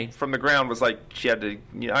Spring night. from the ground was like she had to...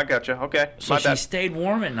 Yeah, I gotcha. Okay. So My she bad. stayed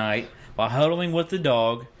warm at night by huddling with the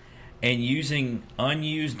dog and using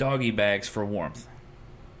unused doggy bags for warmth.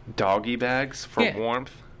 Doggy bags for Yeah.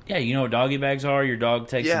 warmth? Yeah, you know what doggy bags are? Your dog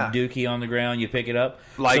takes Yeah. a dookie on the ground, you pick it up.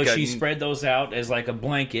 Like so she spread those out as like a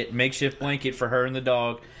blanket, makeshift blanket for her and the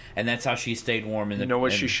dog, and that's how she stayed warm. You know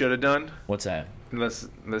what she should have done? What's that? This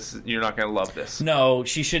you're not going to love this. No,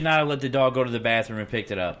 she should not have let the dog go to the bathroom and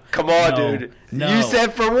picked it up. Come on, No, dude. no. You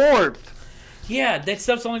said for warmth. Yeah, that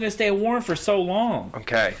stuff's only going to stay warm for so long.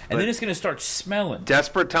 Okay. And then it's going to start smelling.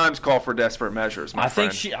 Desperate times call for desperate measures, my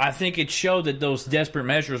friend. I think it showed that those desperate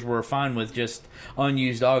measures were fine with just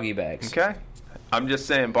unused doggy bags. Okay. I'm just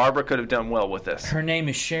saying, Barbara could have done well with this. Her name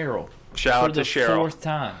is Cheryl. Shout out to For Cheryl. the fourth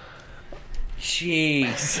time.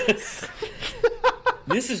 Jesus.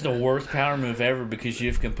 This is the worst power move ever because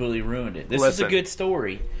you've completely ruined it. This is Listen, a good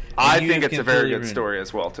story. I and you think have it's a very completely good ruined story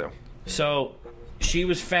as well, too. it. So, she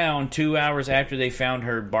was found 2 hours after they found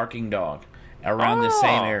her barking dog around the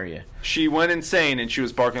same area. She went insane and she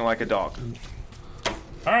was barking like a dog.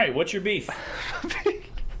 All right, what's your beef?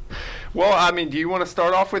 Well, I mean, do you want to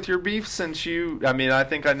start off with your beef since you... I mean, I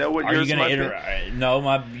think I know what Are you yours going might to be. No,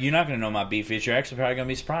 you're not going to know my beef is. You're actually probably going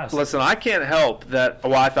to be surprised. Listen, I can't help that...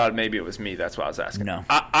 Well, I thought maybe it was me. That's why I was asking. No.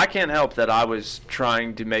 I can't help that I was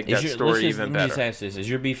trying to make that story even let me just better. ask this. Is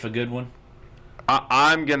your beef a good one?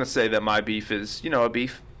 I'm going to say that my beef is, a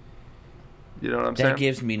beef. You know what I'm saying? That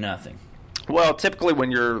gives me nothing. Well, typically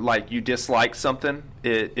when you're like you dislike something,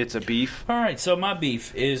 it's a beef. All right, so my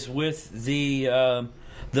beef is with the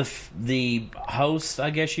hosts, I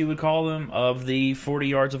guess you would call them, of the 40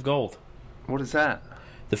 Yards of Gold. What is that?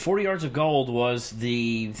 The 40 Yards of Gold was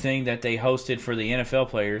the thing that they hosted for the NFL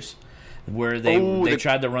players, where they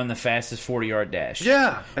tried to run the fastest 40-yard dash.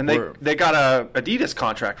 Yeah, and they got a Adidas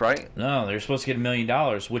contract, right? No, they're supposed to get $1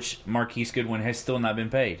 million, which Marquise Goodwin has still not been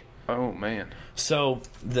paid. Oh man. So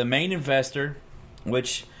the main investor,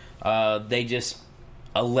 which they just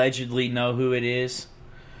allegedly know who it is,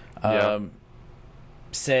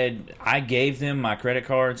 said, I gave them my credit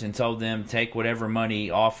cards and told them take whatever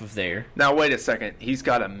money off of there. Now wait a second. He's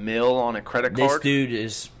got $1 million on a credit card.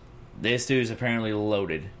 This dude is apparently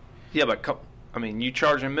loaded. Yeah, but you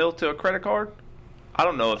charge $1 million to a credit card? I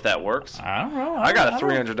don't know if that works. I don't know. I got a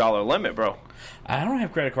 $300 limit, bro. I don't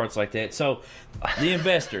have credit cards like that. So the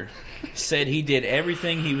investor said he did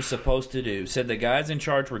everything he was supposed to do. Said the guys in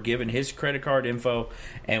charge were given his credit card info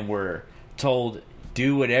and were told,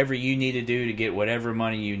 do whatever you need to do to get whatever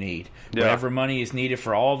money you need. Yeah. Whatever money is needed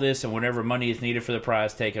for all this and whatever money is needed for the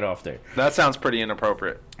prize, take it off there. That sounds pretty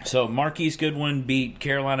inappropriate. So Marquise Goodwin beat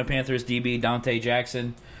Carolina Panthers DB Dante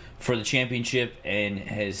Jackson for the championship and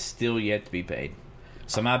has still yet to be paid.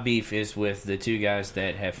 So my beef is with the two guys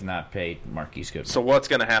that have not paid Marquise Goodwin. So what's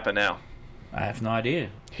going to happen now? I have no idea.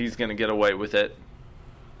 He's going to get away with it.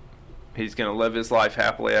 He's going to live his life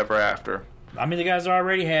happily ever after. I mean, the guys are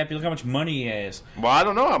already happy. Look how much money he has. Well, I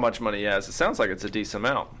don't know how much money he has. It sounds like it's a decent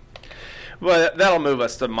amount. But that'll move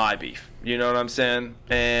us to my beef. You know what I'm saying?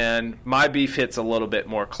 And my beef hits a little bit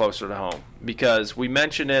more closer to home because we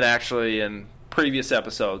mentioned it actually in previous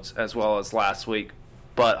episodes as well as last week,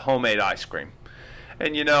 but homemade ice cream.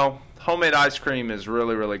 And homemade ice cream is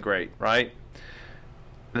really, really great, right?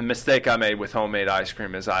 The mistake I made with homemade ice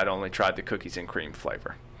cream is I'd only tried the cookies and cream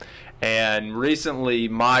flavor. And recently,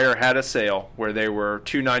 Meijer had a sale where they were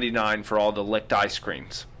 $2.99 for all the licked ice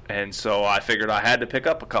creams. And so I figured I had to pick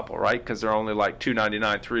up a couple, right? Because they're only like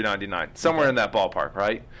 $2.99, $3.99, somewhere in that ballpark,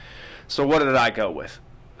 right? So what did I go with?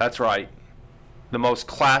 That's right. The most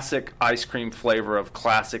classic ice cream flavor of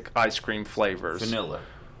classic ice cream flavors. Vanilla.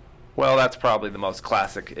 Well, that's probably the most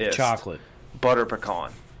classic-ist. Chocolate. Butter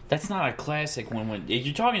pecan. That's not a classic one. If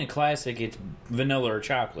you're talking classic, it's vanilla or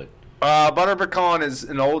chocolate. Butter pecan is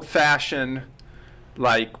an old-fashioned,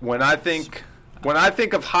 like, when I think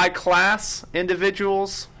of high-class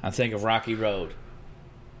individuals. I think of Rocky Road.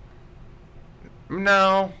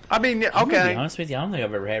 No. I mean, I'm gonna okay. be honest with you, I don't think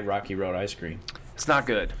I've ever had Rocky Road ice cream. It's not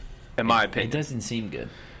good, in my opinion. It doesn't seem good.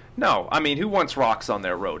 No. I mean, who wants rocks on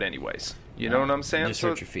their road anyways? You know what I'm saying? Just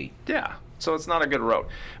hurt your feet. Yeah. So it's not a good road.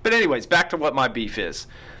 But anyways, back to what my beef is.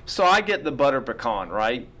 So I get the butter pecan,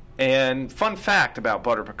 right? And fun fact about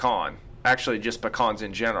butter pecan, actually just pecans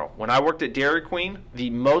in general. When I worked at Dairy Queen, the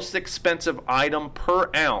most expensive item per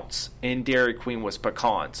ounce in Dairy Queen was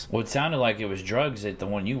pecans. Well, it sounded like it was drugs at the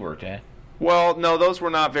one you worked at. Well, no, those were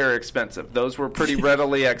not very expensive. Those were pretty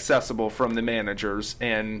readily accessible from the managers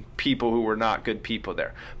and people who were not good people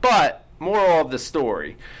there. But, moral of the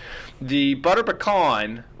story, the butter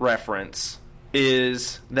pecan reference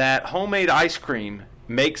is that homemade ice cream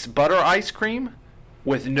makes butter ice cream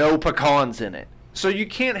with no pecans in it. So you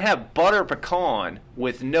can't have butter pecan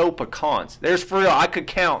with no pecans. There's for real, I could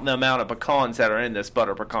count the amount of pecans that are in this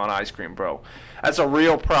butter pecan ice cream, bro. That's a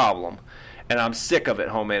real problem. and I'm sick of it,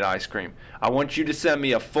 homemade ice cream. I want you to send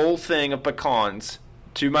me a full thing of pecans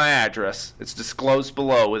to my address. It's disclosed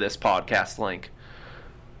below with this podcast link.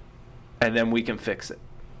 And then we can fix it.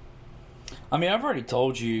 I mean, I've already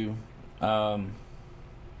told you.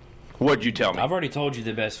 What'd you tell me? I've already told you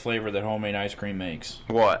the best flavor that homemade ice cream makes.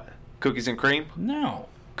 What? Cookies and cream? No.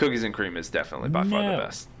 Cookies and cream is definitely by far No. the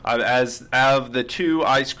best. As out of the 2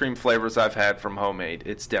 ice cream flavors I've had from homemade,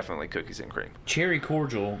 it's definitely cookies and cream. Cherry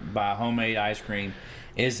Cordial by Homemade Ice Cream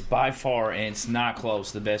is by far, and it's not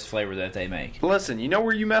close, the best flavor that they make. Listen, you know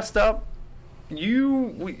where you messed up?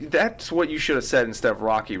 That's what you should have said instead of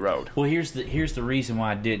Rocky Road. Well, here's the reason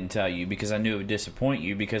why I didn't tell you, because I knew it would disappoint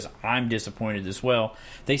you, because I'm disappointed as well.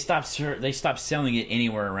 They stopped selling it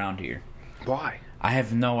anywhere around here. Why? I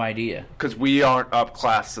have no idea. Because we aren't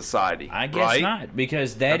upclass society. I guess right? not,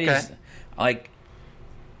 because that Okay. is like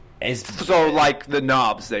as So, like the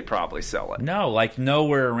knobs, they probably sell it. no, like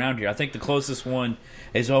nowhere around here. I think the closest one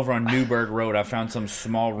is over on Newburgh Road. I found some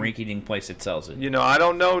small rinky-dink place that sells it. You know, I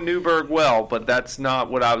don't know Newburgh well, but that's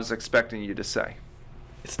not what I was expecting you to say.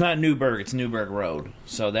 It's not Newburgh, it's Newburgh Road.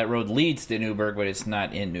 So that road leads to Newburgh, but it's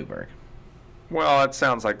not in Newburgh. Well, it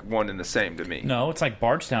sounds like one and the same to me. No, it's like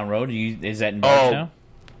Bardstown Road. Is that in Bardstown?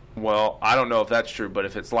 Well, I don't know if that's true, but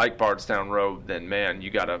if it's like Bardstown Road, then, man,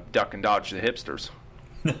 you got to duck and dodge the hipsters.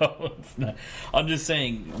 No, it's not. I'm just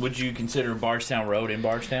saying, would you consider Bardstown Road in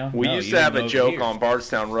Bardstown? We No, used you to have wouldn't a go over joke here. on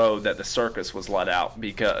Bardstown Road that the circus was let out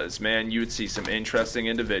because, man, you would see some interesting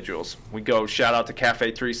individuals. We go shout out to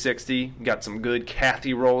Cafe 360. You got some good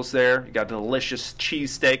Kathy rolls there. You got delicious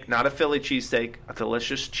cheesesteak, not a Philly cheesesteak, a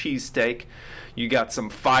delicious cheesesteak. You got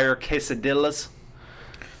some fire quesadillas.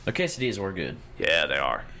 The quesadillas were good. Yeah, they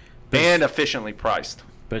are. And efficiently priced.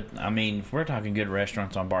 But, I mean, if we're talking good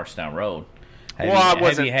restaurants on Bardstown Road, have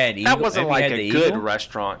you had Eagle? That wasn't Have you like had a the good Eagle?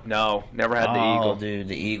 restaurant. No, never had the Oh, Eagle. dude,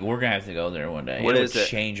 the Eagle. We're going to have to go there one day. What It'll is it?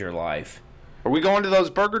 change your life. Are we going to those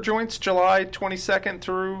burger joints July 22nd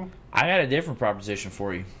through? I got a different proposition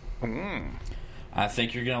for you. Mm. I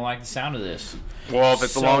think you're going to like the sound of this. Well, if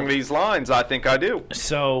it's So- along these lines, I think I do.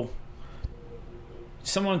 So,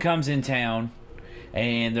 someone comes in town,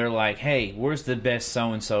 and they're like, hey, where's the best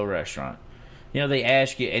so-and-so restaurant? You know, they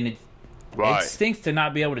ask you, and it stinks to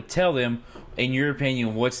not be able to tell them, in your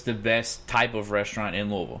opinion, what's the best type of restaurant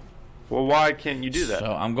in Louisville. Well, why can't you do that?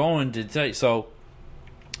 So I'm going to tell you. So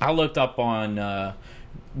I looked up on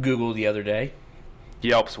Google the other day.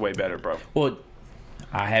 Yelp's way better, bro. Well,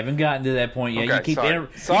 I haven't gotten to that point yet. Okay, You keep, sorry. you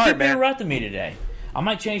Sorry, keep man. interrupting me today. I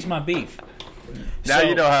might change my beef. Now So-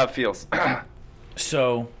 you know how it feels.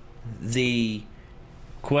 So the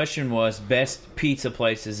question was best pizza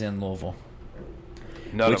places in Louisville,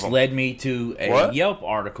 None which of them. led me to a What? Yelp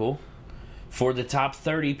article for the top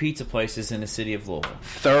 30 pizza places in the city of Louisville.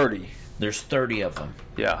 30. There's 30 of them.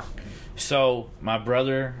 Yeah. So my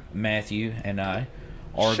brother Matthew and I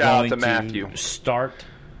are Shout out going to Matthew. start.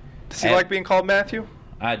 Does he At- like being called Matthew?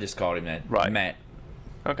 I just called him that. Right. Matt.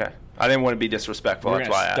 Okay. I didn't want to be disrespectful. We're That's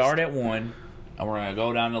going why I to asked. start at 1, and we're going to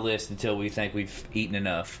go down the list until we think we've eaten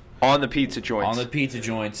enough. On the pizza joints. On the pizza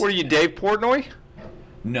joints. What are you, Dave Portnoy?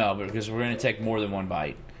 No, because we're going to take more than one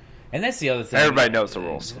bite. And that's the other thing. Everybody knows the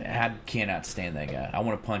rules. I cannot stand that guy. I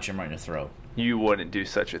want to punch him right in the throat. You wouldn't do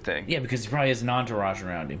such a thing. Yeah, because he probably has an entourage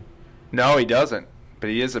around him. No, he doesn't.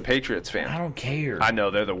 But he is a Patriots I fan. don't care. I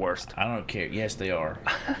know, they're the worst. I don't care. Yes, they are.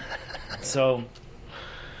 So,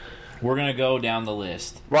 we're going to go down the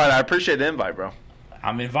list. Right, I appreciate the invite, bro.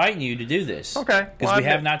 I'm inviting you to do this. Okay. Because Well, we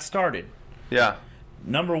have not started. Yeah.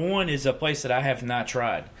 Number 1 is a place that I have not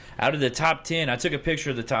tried. Out of the top 10, I took a picture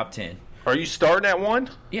of the top 10. Are you starting at 1?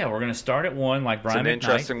 Yeah, we're going to start at 1 like It's Brian an McKnight.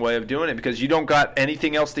 interesting way of doing it because you don't got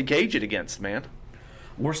anything else to gauge it against, man.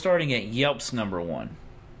 We're starting at Yelp's number 1.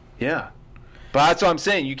 Yeah. But that's what I'm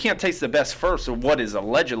saying. You can't taste the best first or what is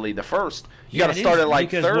allegedly the first. You got to it start is, at like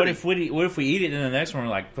because 30. what if we eat it and the next one we're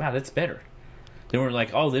like, wow, that's better. Then we're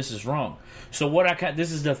like, oh, this is wrong. So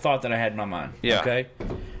this is the thought that I had in my mind. Yeah. Okay.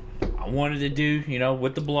 I wanted to do,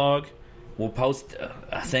 with the blog, we'll post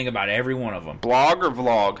a thing about every one of them. Blog or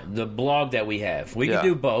vlog? The blog that we have, we Yeah. can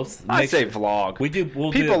do both. I say Mix- vlog. We do.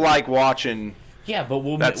 We'll People do, like watching yeah, but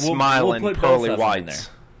we'll that we'll, smiling we'll put pearly both of them in whites.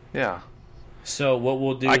 there. Yeah. So what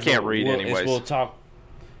we'll do? I is can't we'll, read we'll, anyways. Is we'll talk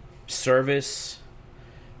service,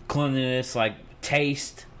 cleanliness, like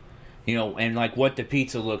taste, and like what the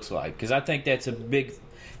pizza looks like. Because I think that's a big,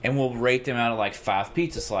 and we'll rate them out of like 5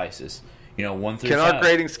 pizza slices. 1 through Can 5. our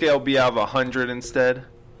grading scale be out of 100 instead?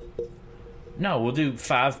 No, we'll do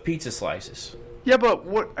 5 pizza slices. Yeah, but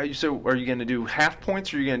what are you? So are you going to do half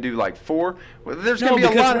points, or are you going to do like 4? Well, there's No, going to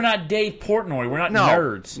be a because lot. we're not Dave Portnoy. We're not No.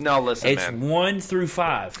 nerds. No, listen, it's man. 1 through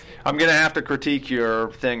 5. I'm going to have to critique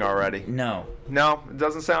your thing already. No. No, it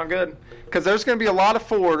doesn't sound good. Because there's going to be a lot of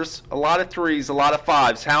 4s, a lot of 3s, a lot of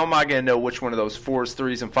 5s. How am I going to know which one of those 4s,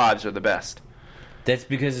 3s, and 5s are the best? That's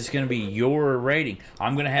because it's going to be your rating.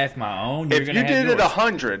 I'm going to have my own. You're If going you to have did it yours.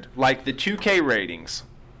 100, like the 2K ratings,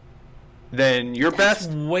 then your That's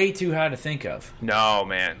best. way too high to think of. No,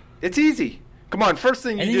 man. It's easy. Come on, first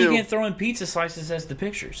thing you And do. then you can't throw in pizza slices as the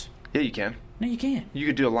pictures. Yeah, you can. No, you can't. You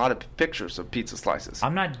could do a lot of pictures of pizza slices.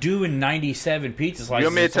 I'm not doing 97 pizza slices. You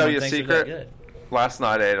want me to if tell someone you a thinks they're that secret? good. Last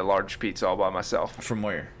night I ate a large pizza all by myself From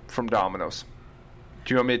where? from Domino's.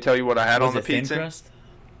 Do you want me to tell you what I had Was on the it thin pizza? crust?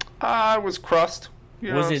 It was crust. You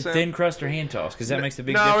know Was what I'm it saying? thin crust or hand tossed? Because that makes a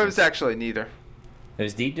big no, difference. it was actually neither. It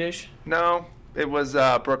was deep dish? No, it was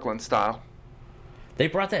Brooklyn style. They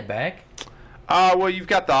brought that back? Well, you've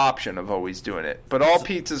got the option of always doing it. But all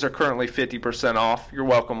pizzas are currently 50% off. You're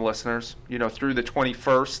welcome, listeners. You know, through the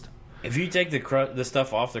 21st. If you take the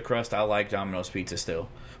stuff off the crust, I like Domino's pizza still.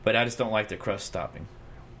 But I just don't like the crust topping.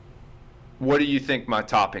 What do you think my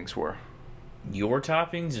toppings were? Your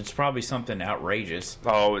toppings, it's probably something outrageous.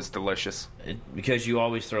 Oh, it's delicious. Because you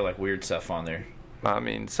always throw like weird stuff on there. I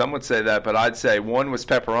mean, some would say that, but I'd say one was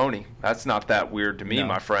pepperoni. That's not that weird to me, No.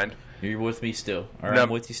 my friend. You're with me still. Or No. I'm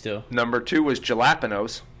with you still. Number 2 was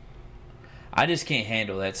jalapenos. I just can't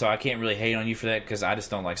handle that, so I can't really hate on you for that because I just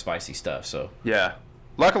don't like spicy stuff. So Yeah.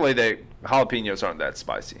 Luckily, jalapenos aren't that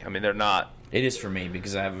spicy. I mean, they're not. it is for me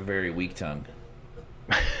because I have a very weak tongue.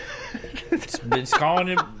 Just calling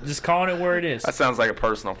it where it is. That sounds like a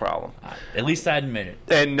personal problem. At least I admit it.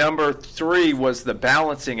 And number 3 was the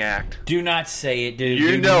balancing act. Do not say it, dude.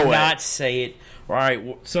 You Do know it. not say it. All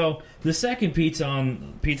right. So the second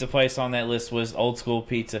pizza place on that list was Old School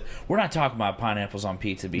Pizza. We're not talking about pineapples on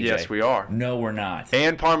pizza, BJ. Yes, we are. No, we're not.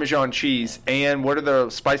 And Parmesan cheese. And what are the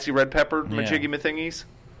spicy red pepper majiggy thingies?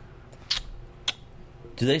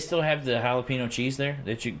 Do they still have the jalapeno cheese there?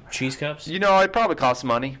 Cheese cups? You know, it probably costs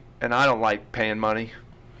money, and I don't like paying money.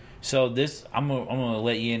 So this, I'm gonna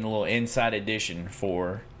let you in a little inside edition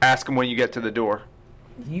for. Ask them when you get to the door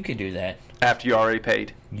You can do that. after you already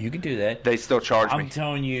paid. You can do that. They still charge I'm me.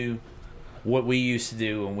 telling you what we used to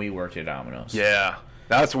do when we worked at Domino's. Yeah,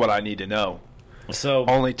 that's what I need to know. So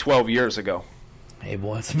Only 12 years ago. it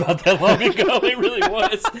was about that long ago. It really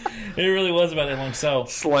was. It really was about that long. So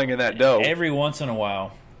Slinging that dough. every once in a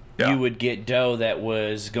while, Yeah. you would get dough that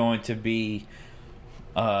was going to be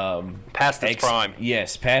Past its prime.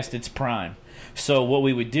 Yes, past its prime. So what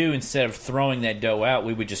we would do instead of throwing that dough out,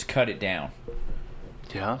 we would just cut it down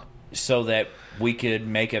Yeah. so that we could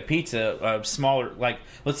make a pizza smaller. Like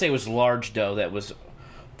let's say it was large dough that was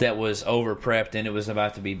over prepped and it was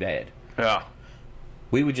about to be bad. Yeah.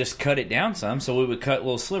 We would just cut it down some, so we would cut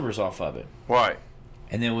little slivers off of it. Right.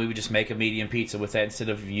 And then we would just make a medium pizza with that instead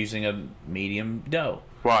of using a medium dough.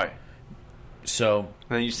 Right. So,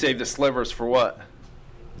 And then you save the slivers for what?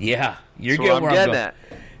 yeah, you're That's getting what where I'm I'm getting going. at.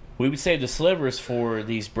 We would save the slivers for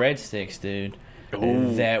these breadsticks, dude.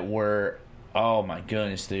 Ooh. That were, oh my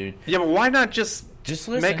goodness, dude. Yeah, but why not just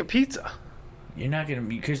Listen. make a pizza? You're not gonna,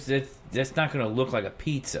 because that's not gonna look like a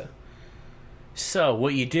pizza. So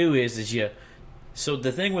what you do is you. So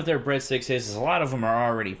the thing with their breadsticks is a lot of them are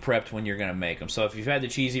already prepped when you're gonna make them. So if you've had the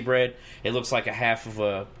cheesy bread, it looks like a half of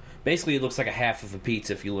a. Basically, it looks like a half of a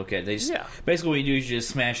pizza if you look at it. They just, Yeah. Basically, what you do is you just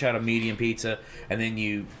smash out a medium pizza, and then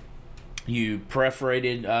you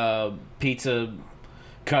perforated pizza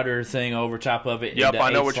cutter thing over top of it. Yep, into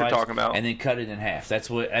I know 8 what you're slices, talking about. And then cut it in half. That's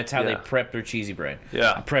how they Yeah. prep their cheesy bread.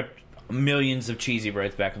 Yeah. I prepped millions of cheesy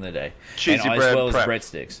breads back in the day. Cheesy and, bread as well as prepped.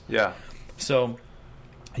 breadsticks. Yeah. So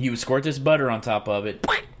you would squirt this butter on top of it,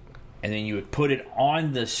 and then you would put it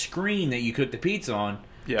on the screen that you cooked the pizza on,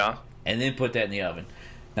 Yeah. and then put that in the oven.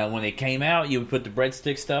 Now, when they came out, you would put the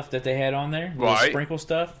breadstick stuff that they had on there, the little Right. sprinkle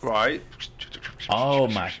stuff. Right. Oh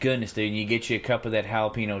my goodness, dude! And you get you a cup of that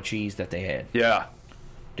jalapeno cheese that they had, Yeah.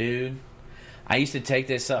 dude. I used to take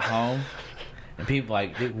this up home, and people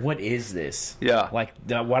like, dude, what is this? Yeah. Like,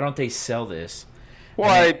 why don't they sell this? Well,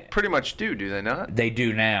 And they pretty much do they not? They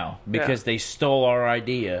do now because they stole our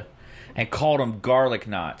idea and called them garlic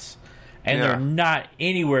knots, and Yeah. they're not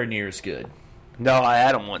anywhere near as good. No, I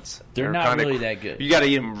had them once. They're not kinda really that good. You got to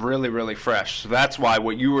eat them really, really fresh. So that's why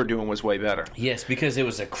what you were doing was way better. Yes, because it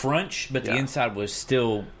was a crunch, but the Yeah. inside was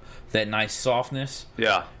still that nice softness.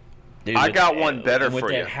 Yeah. Dude, I with- got one better with for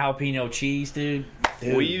that you. jalapeno cheese, dude.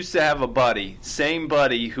 We used to have a buddy, same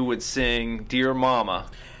buddy who would sing "Dear Mama"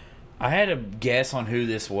 I had a guess on who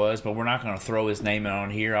this was, but we're not going to throw his name on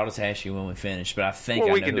here. I'll just ask you when we finish. But I think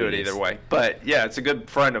we know can who do it either way. But yeah, it's a good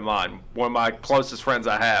friend of mine, one of my closest friends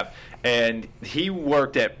I have, and he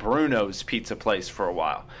worked at Bruno's Pizza Place for a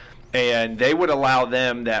while. And they would allow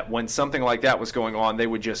them that when something like that was going on, they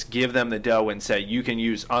would just give them the dough and say, you can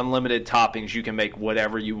use unlimited toppings. You can make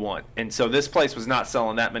whatever you want. And so this place was not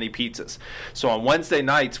selling that many pizzas. So on Wednesday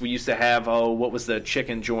nights, we used to have, what was the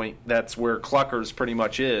chicken joint? That's where Clucker's pretty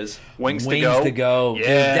much is. Wings to Go. Wings to Go. Yeah.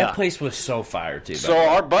 Dude, that place was so fire, too. So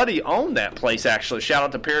our buddy owned that place, actually. Shout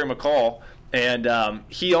out to Perry McCall. And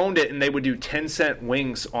he owned it, and they would do 10-cent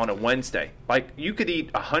wings on a Wednesday. Like, you could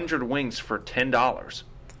eat 100 wings for $10.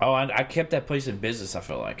 Oh, I kept that place in business, I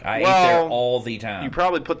feel like. I ate there all the time. You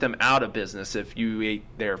probably put them out of business if you ate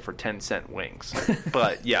there for 10-cent wings.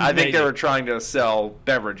 But, yeah, I think they were trying to sell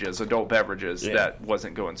beverages, adult beverages, that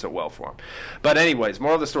wasn't going so well for them. But anyways,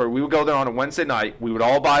 moral of the story, we would go there on a Wednesday night. We would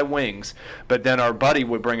all buy wings, but then our buddy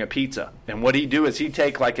would bring a pizza. And what he'd do is he'd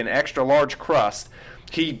take, like, an extra large crust.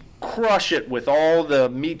 He'd crush it with all the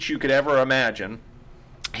meats you could ever imagine.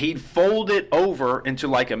 He'd fold it over into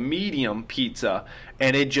like a medium pizza,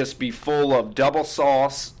 and it'd just be full of double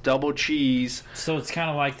sauce, double cheese. So it's kind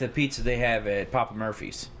of like the pizza they have at Papa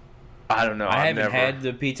Murphy's. I don't know. I haven't had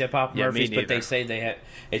the pizza at Papa Murphy's, me but they neither. say they have.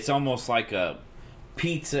 It's almost like a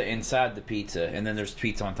pizza inside the pizza, and then there's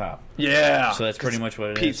pizza on top. Yeah. So that's pretty much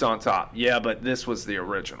what it is. Pizza on top. Yeah, but this was the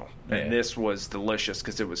original. Yeah. And this was delicious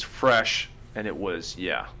because it was fresh, and it was,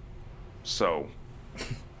 So...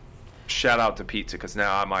 Shout out to pizza because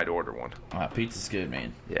now I might order one. Pizza's good,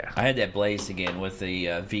 man. Yeah. I had that blazed again with the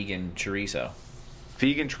vegan chorizo.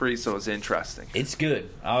 Vegan chorizo is interesting. It's good.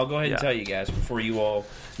 I'll go ahead and tell you guys before you all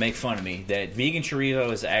make fun of me that vegan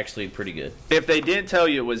chorizo is actually pretty good. If they didn't tell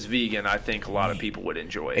you it was vegan, I think a lot of people would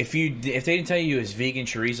enjoy it. If they didn't tell you it was vegan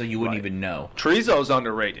chorizo, you wouldn't even know. Chorizo is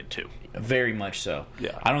underrated too. Very much so.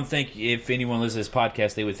 Yeah. I don't think if anyone listens to this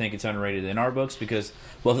podcast, they would think it's underrated in our books because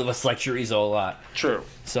both of us like chorizo a lot. True.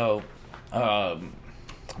 So, man,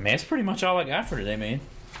 that's pretty much all I got for today, man.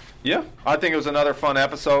 Yeah, I think it was another fun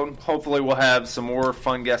episode. Hopefully we'll have some more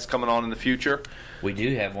fun guests coming on in the future. We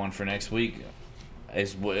do have one for next week.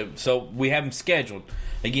 So we have them scheduled.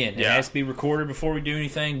 Again, it has to be recorded before we do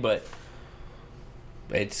anything, but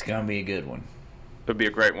it's going to be a good one. It'll be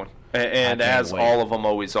a great one. And as all of them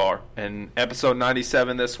always are. And episode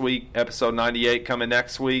 97 this week, episode 98 coming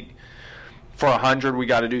next week. For 100, we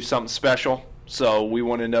got to do something special. So we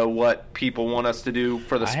want to know what people want us to do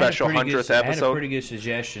for the special 100th episode. I had a pretty good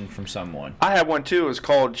suggestion from someone. I had one too. It was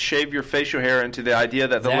called Shave Your Facial Hair into the idea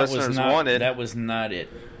that the listeners wanted. That was not it.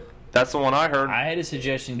 That's the one I heard. I had a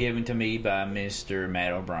suggestion given to me by Mr.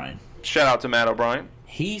 Matt O'Brien. Shout out to Matt O'Brien.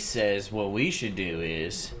 He says what we should do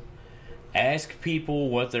is ask people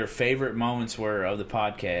what their favorite moments were of the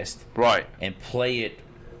podcast. Right. And play it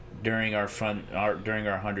during our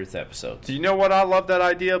 100th episode. Do you know what? I love that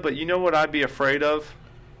idea, but you know what I'd be afraid of?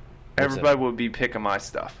 Everybody would be picking my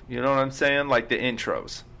stuff. You know what I'm saying? Like the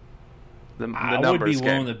intros. The I would be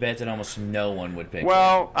willing to bet that almost no one would pick.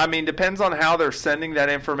 Well, I mean, depends on how they're sending that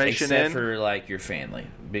information except in. for like your family,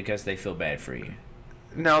 because they feel bad for you.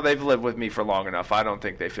 No, they've lived with me for long enough. I don't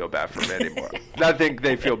think they feel bad for me anymore. I think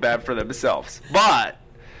they feel bad for themselves. But,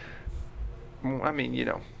 I mean, you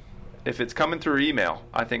know, if it's coming through email,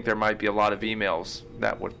 I think there might be a lot of emails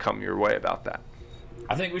that would come your way about that.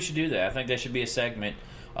 I think we should do that. I think that should be a segment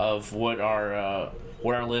of what our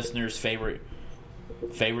listeners' favorite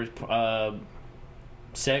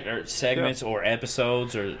segments or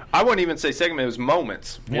episodes, or I wouldn't even say segment. It was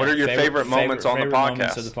moments. What are your favorite moments on the podcast?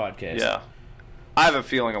 Moments of the podcast. Yeah, I have a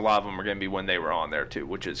feeling a lot of them are going to be when they were on there too,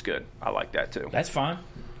 which is good. I like that too. That's fine.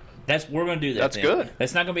 We're going to do that. That's good.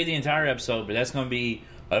 That's not going to be the entire episode, but that's going to be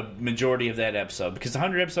a majority of that episode, because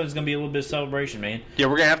 100 episodes is going to be a little bit of celebration, man. Yeah,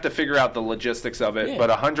 we're going to have to figure out the logistics of it, but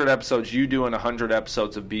 100 episodes, you doing 100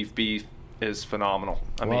 episodes of Beef is phenomenal.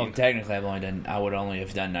 I mean, technically, I would only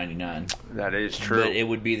have done 99. That is true. But it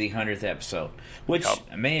would be the 100th episode. Which,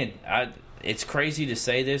 man, it's crazy to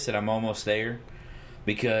say this, that I'm almost there,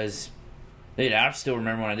 because dude, I still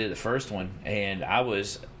remember when I did the first one, and I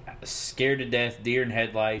was scared to death, deer in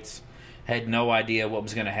headlights, had no idea what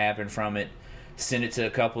was going to happen from it. Sent it to a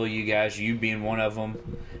couple of you guys, you being one of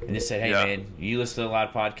them, and just said, hey, man, you listen to a lot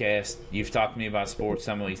of podcasts, you've talked to me about sports,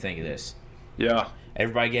 tell me what you think of this. Yeah.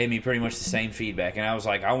 Everybody gave me pretty much the same feedback, and I was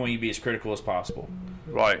like, I want you to be as critical as possible.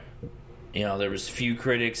 Right. You know, there was a few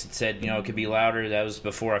critics that said, it could be louder. That was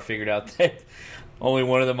before I figured out that only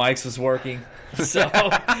one of the mics was working. So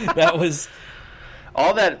that was...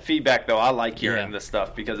 All that feedback, though, I like hearing Yeah. this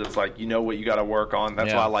stuff because it's like you know what you got to work on.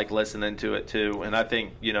 That's Yeah. why I like listening to it too. And I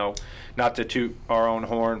think not to toot our own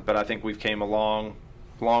horn, but I think we've came a long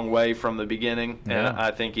way from the beginning. Yeah. And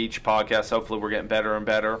I think each podcast, hopefully, we're getting better and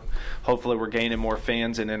better. Hopefully, we're gaining more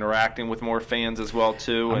fans and interacting with more fans as well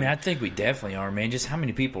too. I mean, I think we definitely are, man. Just how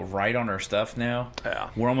many people write on our stuff now? Yeah.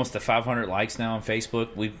 We're almost to 500 likes now on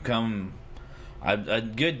Facebook. We've come a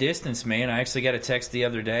good distance, man. I actually got a text the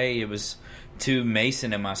other day. It was to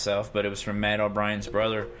Mason and myself, but it was from Matt O'Brien's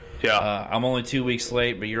brother. Yeah. I'm only 2 weeks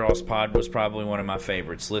late, but your all's pod was probably one of my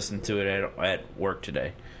favorites. Listened to it at work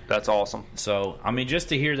today. That's awesome. So, I mean, just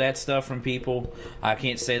to hear that stuff from people, I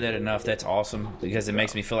can't say that enough. That's awesome because it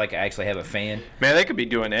makes me feel like I actually have a fan. Man, they could be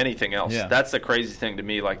doing anything else. Yeah. That's the crazy thing to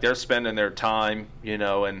me. Like, they're spending their time,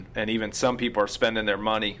 and even some people are spending their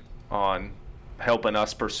money on helping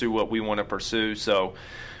us pursue what we want to pursue. So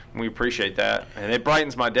we appreciate that. And it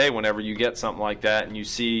brightens my day whenever you get something like that and you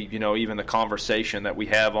see, even the conversation that we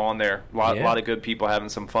have on there. A lot of good people having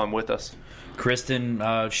some fun with us. Kristen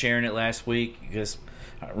sharing it last week because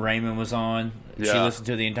Raymond was on. She Yeah. listened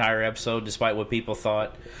to the entire episode despite what people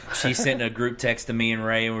thought. She sent a group text to me and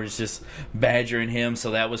Ray and was just badgering him,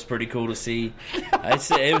 so that was pretty cool to see.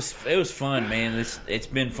 It was fun, man. It's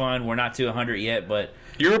been fun. We're not to 100 yet, but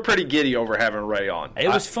You were pretty giddy over having Ray on. it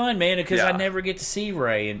was fun, man, because I Yeah. never get to see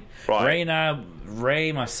Ray. And Right.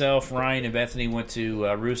 Ray, myself, Ryan, and Bethany went to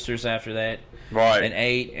Roosters after that. Right. And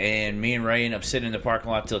ate, and me and Ray ended up sitting in the parking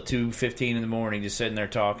lot till 2:15 in the morning, just sitting there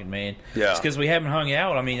talking, man. Yeah. It's because we haven't hung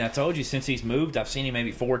out. I mean, I told you, since he's moved, I've seen him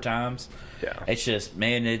maybe 4 times. Yeah. It's just,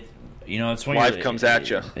 man, it's when Life comes at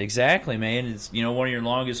you. Exactly, man. It's one of your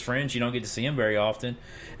longest friends. You don't get to see him very often,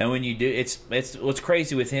 and when you do, it's what's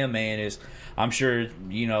crazy with him, man. Is I'm sure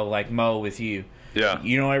like Mo with you. Yeah.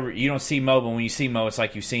 You don't see Mo, but when you see Mo, it's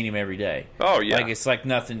like you've seen him every day. Oh, yeah. Like it's like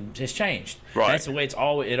nothing has changed. Right. That's the way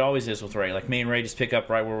it always is with Ray. Like me and Ray just pick up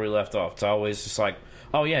right where we left off. It's always just like,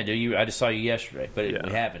 oh yeah, dude, I just saw you yesterday, but Yeah.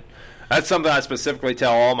 we haven't. That's something I specifically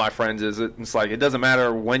tell all my friends is it's like it doesn't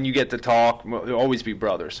matter when you get to talk, we'll always be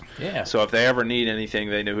brothers. Yeah. So if they ever need anything,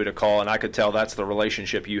 they know who to call, and I could tell that's the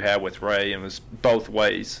relationship you had with Ray, and it was both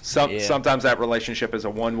ways. Yeah. Sometimes that relationship is a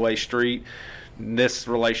one-way street. This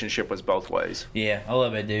relationship was both ways. Yeah, I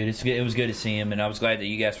love it, dude. It was good to see him, and I was glad that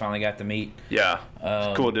you guys finally got to meet. Yeah.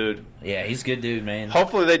 Cool dude. Yeah, he's a good dude, man.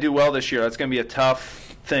 Hopefully they do well this year. That's going to be a tough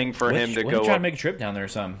thing for him to We'll go try to up. make a trip down there or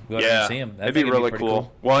something. Go out there Yeah, and see him. it'd be really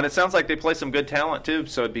cool. Well, and it sounds like they play some good talent too,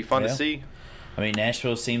 so it'd be fun to Yeah. see. I mean,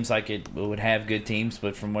 Nashville seems like it would have good teams,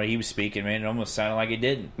 but from what he was speaking, man, it almost sounded like it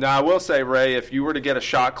didn't. Now, I will say, Ray, if you were to get a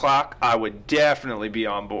shot clock, I would definitely be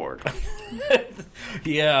on board.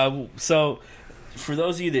 Yeah, so for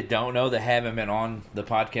those of you that don't know, that haven't been on the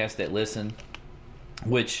podcast, that listen,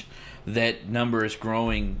 which that number is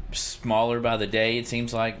growing smaller by the day, it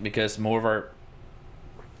seems like, because more of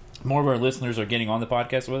our listeners are getting on the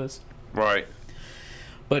podcast with us. Right.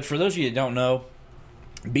 But for those of you that don't know,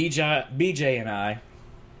 BJ and I,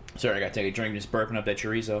 sorry, I got to take a drink, just burping up that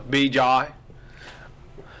chorizo. B-Jai.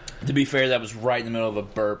 To be fair, that was right in the middle of a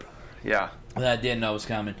burp Yeah. that I didn't know was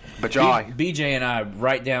coming. Bajai. BJ and I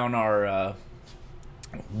write down our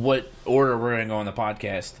what order we're going to go on the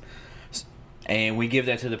podcast, and we give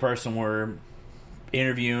that to the person we're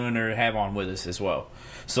interviewing or have on with us as well,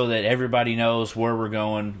 so that everybody knows where we're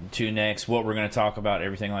going to next, what we're going to talk about,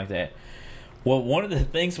 everything like that. Well, one of the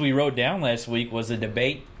things we wrote down last week was a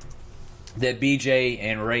debate that BJ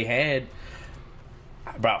and Ray had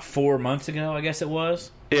about 4 months ago, I guess it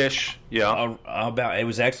was. Ish. Yeah. It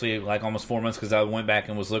was actually like almost 4 months, because I went back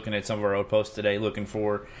and was looking at some of our old posts today, looking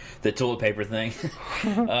for the toilet paper thing.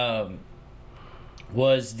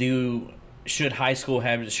 Should high school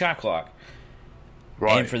have a shot clock?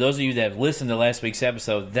 Right. And for those of you that have listened to last week's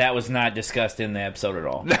episode, that was not discussed in the episode at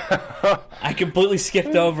all. I completely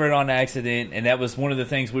skipped over it on accident, and that was one of the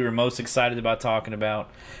things we were most excited about talking about,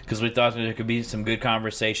 because we thought there could be some good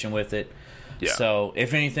conversation with it. Yeah. So,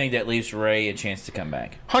 if anything, that leaves Ray a chance to come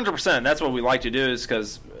back. 100%. That's what we like to do, is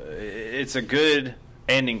because it's a good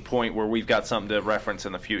ending point where we've got something to reference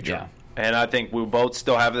in the future. Yeah. And I think we'll both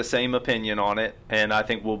still have the same opinion on it, and I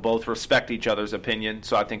think we'll both respect each other's opinion,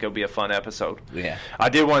 so I think it'll be a fun episode. Yeah. I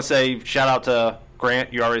did want to say shout out to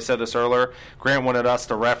Grant. You already said this earlier. Grant wanted us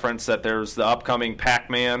to reference that there's the upcoming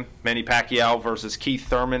Pac-Man, Manny Pacquiao versus Keith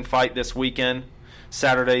Thurman fight this weekend,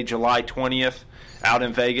 Saturday, July 20th, out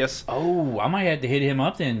in Vegas. Oh, I might have to hit him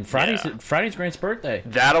up then. Friday's Grant's birthday.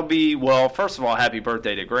 That'll be, well, first of all, happy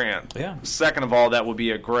birthday to Grant. Yeah. Second of all, that would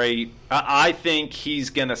be a great, I think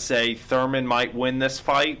he's going to say Thurman might win this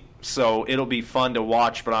fight, so it'll be fun to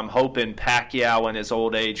watch, but I'm hoping Pacquiao in his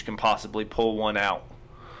old age can possibly pull one out.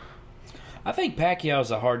 I think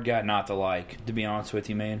Pacquiao's a hard guy not to like, to be honest with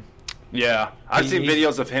you, man. Yeah, I've seen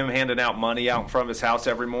videos of him handing out money out in front of his house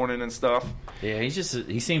every morning and stuff. Yeah, he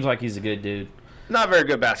seems like he's a good dude. Not a very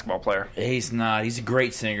good basketball player. He's not. He's a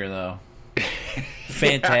great singer, though.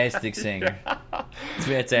 Fantastic singer.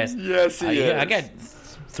 Fantastic. Yes, he is. I got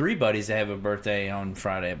 3 buddies that have a birthday on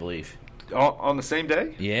Friday, I believe. On the same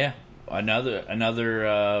day? Yeah.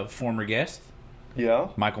 Another former guest, Yeah.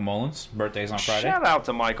 Michael Mullins, birthday's on Friday. Shout out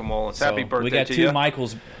to Michael Mullins. So Happy birthday we got to 2 you.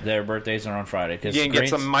 Michaels, their birthdays are on Friday. You can get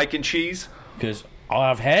some Mike and cheese? Because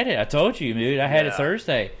I've had it. I told you, dude. I had it Yeah.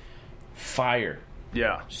 Thursday. Fire.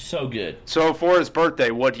 Yeah. So good. So for his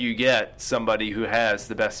birthday, what do you get somebody who has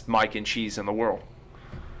the best Mike and cheese in the world?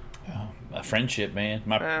 A friendship, man.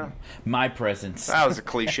 Yeah. My presence. That was a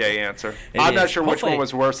cliche answer. It I'm not is. sure which Hopefully- one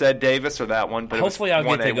was worse, Ed Davis or that one. But Hopefully it I'll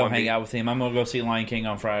was get to 1A, go 1B. hang out with him. I'm going to go see Lion King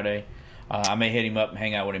on Friday. I may hit him up and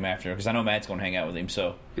hang out with him after because I know Matt's going to hang out with him.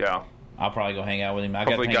 So Yeah. I'll probably go hang out with him.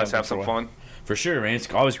 Hopefully you guys have some fun. For sure, man. It's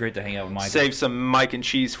always great to hang out with Mike. Save some Mike and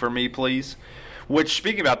cheese for me, please. Which,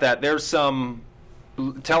 speaking about that, there's some.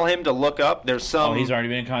 Tell him to look up. There's some. Oh, he's already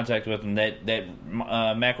been in contact with him. That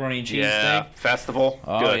macaroni and cheese yeah, thing. festival.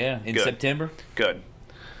 Oh, Good. yeah. In Good. September. Good.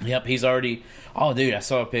 Yep, he's already. Oh, dude, I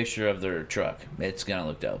saw a picture of their truck. It's going to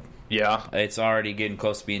look dope. Yeah. It's already getting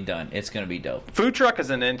close to being done. It's going to be dope. Food truck is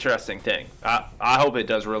an interesting thing. I hope it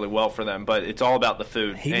does really well for them, but it's all about the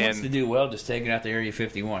food. He wants to do well just taking out the Area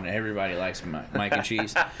 51. Everybody likes Mike and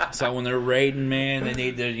cheese. So when they're raiding, man, they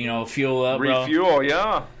need to, fuel up, bro. refuel,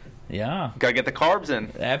 yeah. Yeah. Gotta get the carbs in.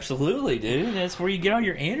 Absolutely, dude. That's where you get all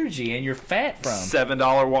your energy and your fat from.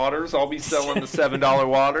 $7 waters. I'll be selling the $7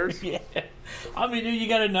 waters. Yeah. I mean, dude, you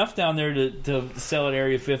got enough down there to sell at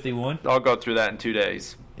Area 51. I'll go through that in 2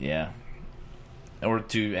 days. Yeah. Or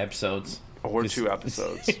 2 episodes. Or 2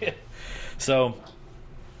 episodes. So,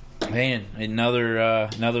 man, another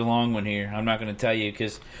long one here. I'm not going to tell you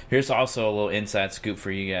because here's also a little inside scoop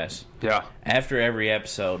for you guys. Yeah. After every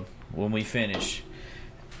episode, when we finish,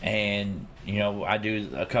 and I do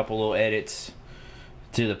a couple little edits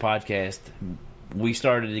to the podcast. We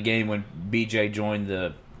started the game when BJ joined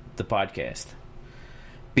the podcast.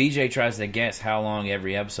 BJ tries to guess how long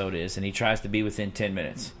every episode is, and he tries to be within 10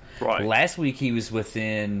 minutes. Right. Last week he was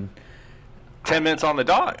within 10 minutes on the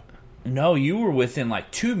dot. No, you were within like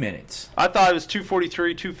 2 minutes. I thought it was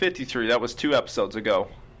 2:43, 2:53. That was 2 episodes ago.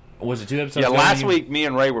 Was it 2 episodes? Yeah, ago last you- week me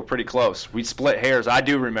and Ray were pretty close. We split hairs. I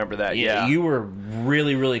do remember that. Yeah. You were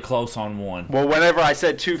really, really close on one. Well, whenever I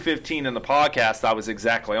said 2:15 in the podcast, I was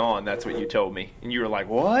exactly on. That's what you told me, and you were like,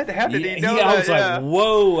 "What? How did he know that?" I was Yeah. like,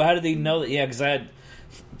 "Whoa! How did he know that?" Yeah, because I had.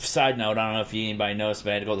 Side note: I don't know if anybody noticed, but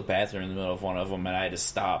I had to go to the bathroom in the middle of one of them, and I had to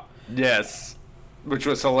stop. Yes, which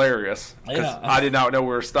was hilarious because Yeah. I did not know we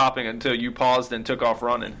were stopping until you paused and took off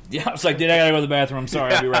running. Yeah, I was like, "Dude, I gotta go to the bathroom. I'm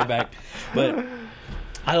sorry. I'll be right back." But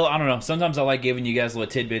I don't know. Sometimes I like giving you guys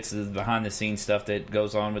little tidbits of the behind the scenes stuff that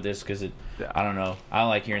goes on with this because I don't know. I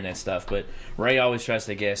like hearing that stuff. But Ray always tries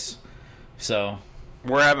to guess, so.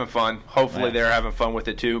 We're having fun. Hopefully Right. they're having fun with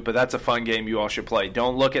it too, but that's a fun game you all should play.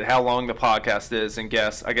 Don't look at how long the podcast is and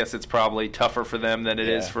guess. I guess it's probably tougher for them than it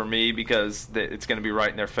is Yeah. for me because it's going to be right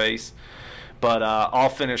in their face. But I'll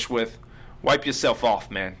finish with wipe yourself off,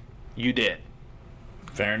 man. You did.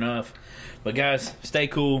 Fair enough. But guys, stay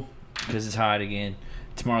cool because it's hot again.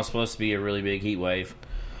 Tomorrow's supposed to be a really big heat wave.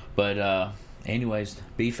 But anyways,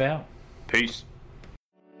 beef out. Peace.